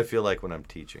 That's what I feel like when I'm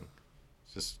teaching.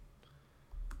 It's just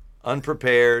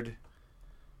unprepared,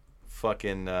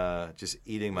 fucking just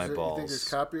eating my balls. You think there's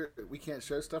copyright? We can't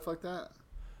show stuff like that?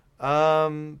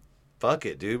 Fuck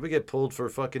it, dude. We get pulled for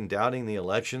fucking doubting the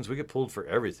elections. We get pulled for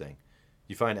everything.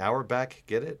 You find "Our Back,"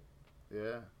 get it?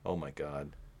 Yeah. Oh my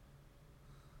God.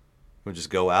 We'll just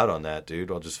go out on that,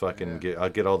 dude. I'll just fucking I'll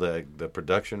get all the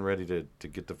production ready to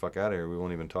get the fuck out of here. We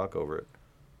won't even talk over it.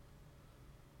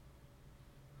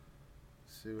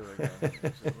 See what I got.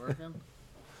 Is it working?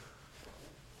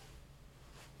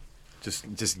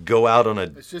 Just go out on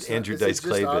Andrew Dice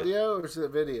Clay bit. Is it just audio or is it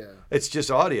video? It's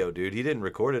just audio, dude. He didn't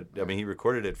record it. I mean, he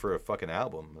recorded it for a fucking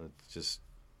album. It's just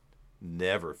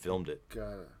never filmed it.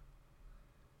 Got it.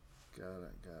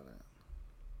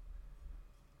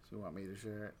 So you want me to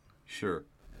share it? Sure.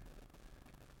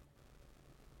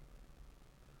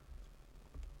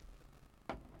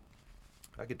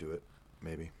 I could do it,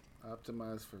 maybe.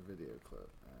 Optimize for video clip.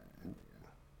 All right, here we go.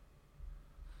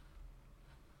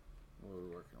 What are we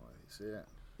working with? You see it?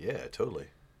 Yeah, totally.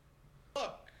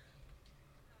 Look,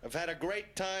 I've had a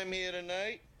great time here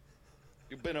tonight.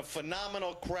 You've been a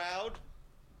phenomenal crowd.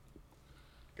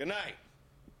 Good night.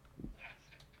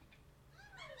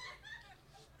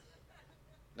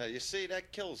 Now, you see,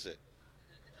 that kills it.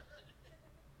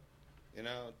 You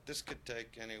know, this could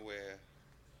take anywhere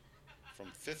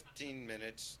from 15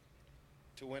 minutes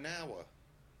to an hour.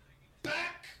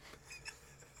 Back!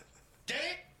 Get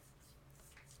it?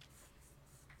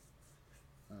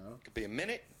 Could be a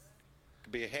minute,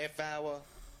 could be a half hour,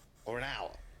 or an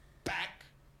hour. Back.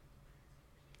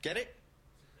 Get it?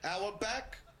 Hour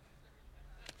back?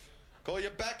 Call you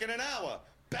back in an hour.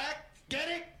 Back. Get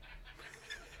it?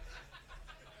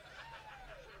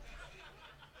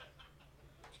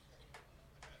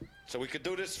 So we could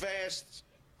do this fast,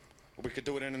 or we could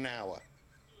do it in an hour.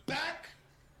 Back.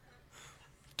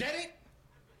 Get it?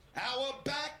 Hour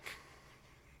back.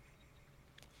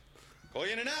 Call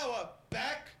you in an hour.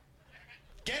 Back.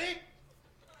 Get it?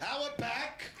 Hour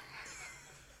back.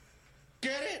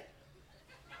 Get it?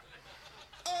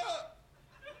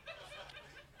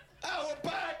 Hour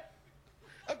back.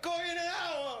 I'll call you in an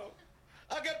hour.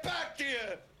 I'll get back to you.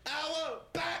 Hour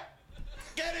back.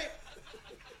 Get it?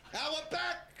 Hour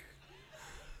back.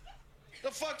 The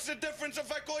fuck's the difference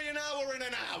if I call you an hour in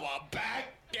an hour?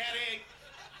 Back. Get it?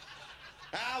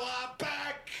 Hour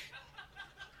back.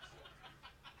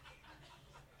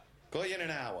 Call you in an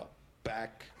hour.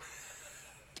 Back.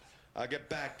 I'll get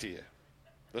back to you.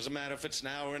 Doesn't matter if it's an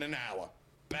hour and an hour.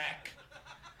 Back.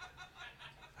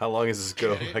 How long does this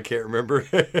go? I can't remember.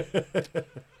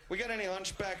 We got any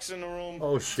hunchbacks in the room?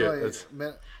 Oh, shit.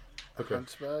 Okay.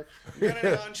 Hunchback? We got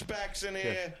any hunchbacks in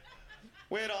here?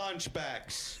 Where the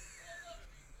hunchbacks?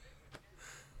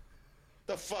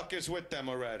 The fuck is with them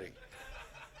already?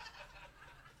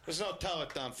 There's no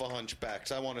telethon for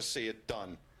hunchbacks. I want to see it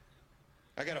done.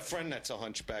 I got a friend that's a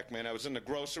hunchback, man. I was in the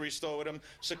grocery store with him.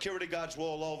 Security guards were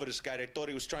all over this guy. They thought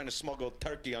he was trying to smuggle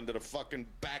turkey under the fucking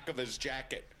back of his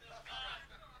jacket.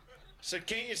 Said,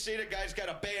 can't you see the guy's got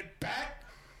a bad back?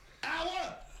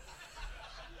 Our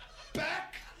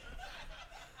back?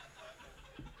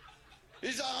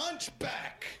 He's a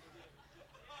hunchback.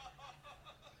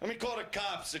 Let me call the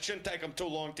cops. It shouldn't take them too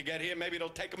long to get here. Maybe it'll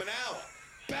take them an hour.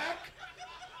 Back?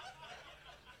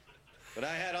 But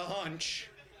I had a hunch.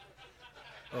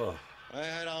 Oh. I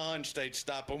had a hunch they'd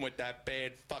stop him with that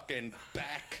bad fucking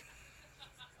back.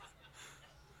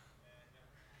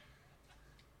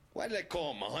 Why do they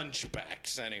call them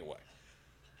hunchbacks anyway?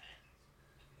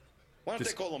 Why don't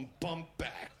they call them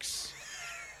bumpbacks?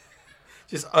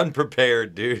 Just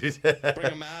unprepared, dude. Bring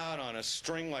them out on a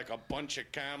string like a bunch of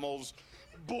camels.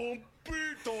 Boom,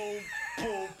 boom,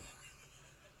 boom.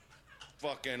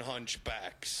 Fucking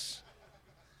hunchbacks.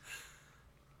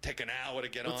 Take an hour to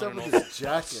get What's on up and with off his the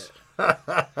bus.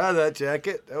 jacket? That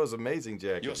jacket? That was amazing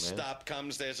jacket, Your man. stop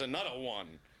comes, there's another one.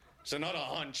 It's another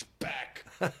hunchback.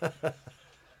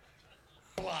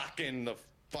 Blocking the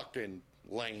fucking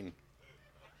lane.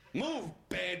 Move,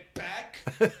 bad back.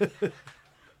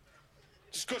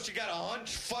 Just because you got a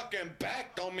hunch fucking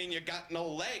back don't mean you got no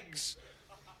legs.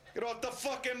 Get off the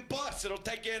fucking bus. It'll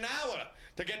take you an hour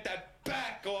to get that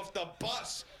back off the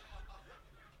bus.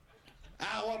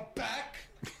 Hour back?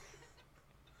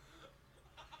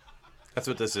 That's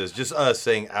what this is. Just us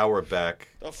saying our back.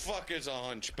 The fuck is a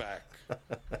hunchback?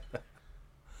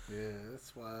 Yeah,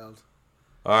 that's wild.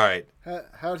 All right.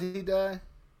 How'd he die?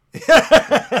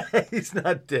 He's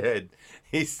not dead.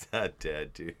 He's not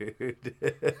dead, dude.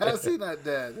 How's he not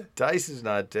dead? Tyson's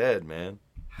not dead, man.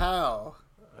 How?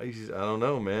 I don't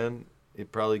know, man.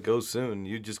 It probably goes soon.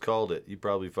 You just called it. You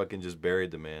probably fucking just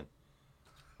buried the man.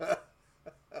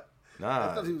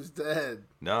 Nah. I thought he was dead.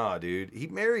 Nah, dude. He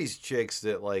marries chicks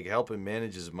that like help him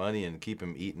manage his money and keep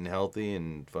him eating healthy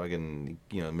and fucking,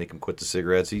 make him quit the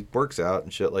cigarettes. He works out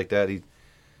and shit like that.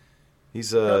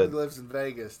 He's probably lives in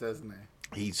Vegas, doesn't he?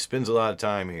 He spends a lot of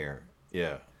time here.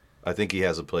 Yeah. I think he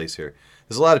has a place here.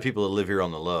 There's a lot of people that live here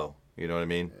on the low. You know what I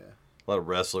mean? Yeah. A lot of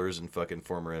wrestlers and fucking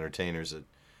former entertainers. That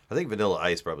I think Vanilla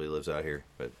Ice probably lives out here,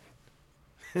 but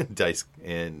Dice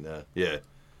and yeah.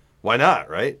 Why not,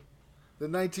 right? The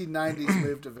 1990s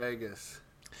moved to Vegas.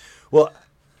 Well,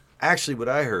 actually, what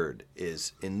I heard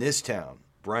is in this town,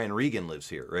 Brian Regan lives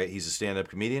here, right? He's a stand-up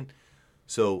comedian.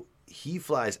 So he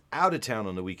flies out of town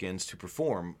on the weekends to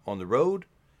perform on the road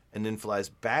and then flies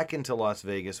back into Las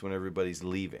Vegas when everybody's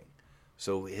leaving.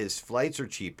 So his flights are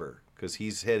cheaper because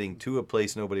he's heading to a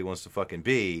place nobody wants to fucking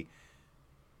be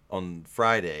on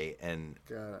Friday and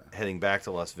heading back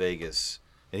to Las Vegas.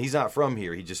 And he's not from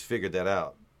here. He just figured that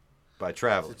out by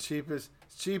traveling. It's the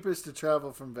cheapest to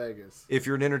travel from Vegas. If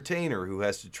you're an entertainer who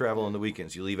has to travel on the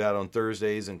weekends, you leave out on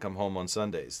Thursdays and come home on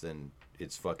Sundays, then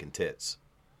it's fucking tits.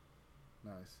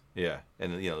 Nice. Yeah,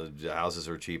 and the houses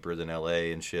are cheaper than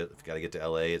L.A. and shit. If you got to get to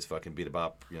L.A., it's fucking beat a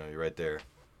bop. You're right there.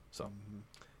 So,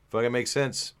 fucking makes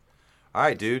sense. All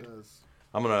right, dude.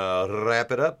 I'm gonna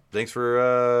wrap it up. Thanks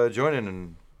for joining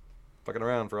and fucking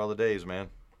around for all the days, man.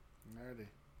 Nerdy.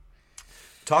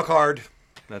 Talk hard.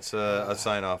 That's a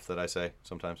sign off that I say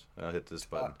sometimes. I'll hit this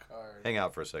button. Talk hard. Hang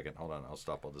out for a second. Hold on. I'll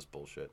stop all this bullshit.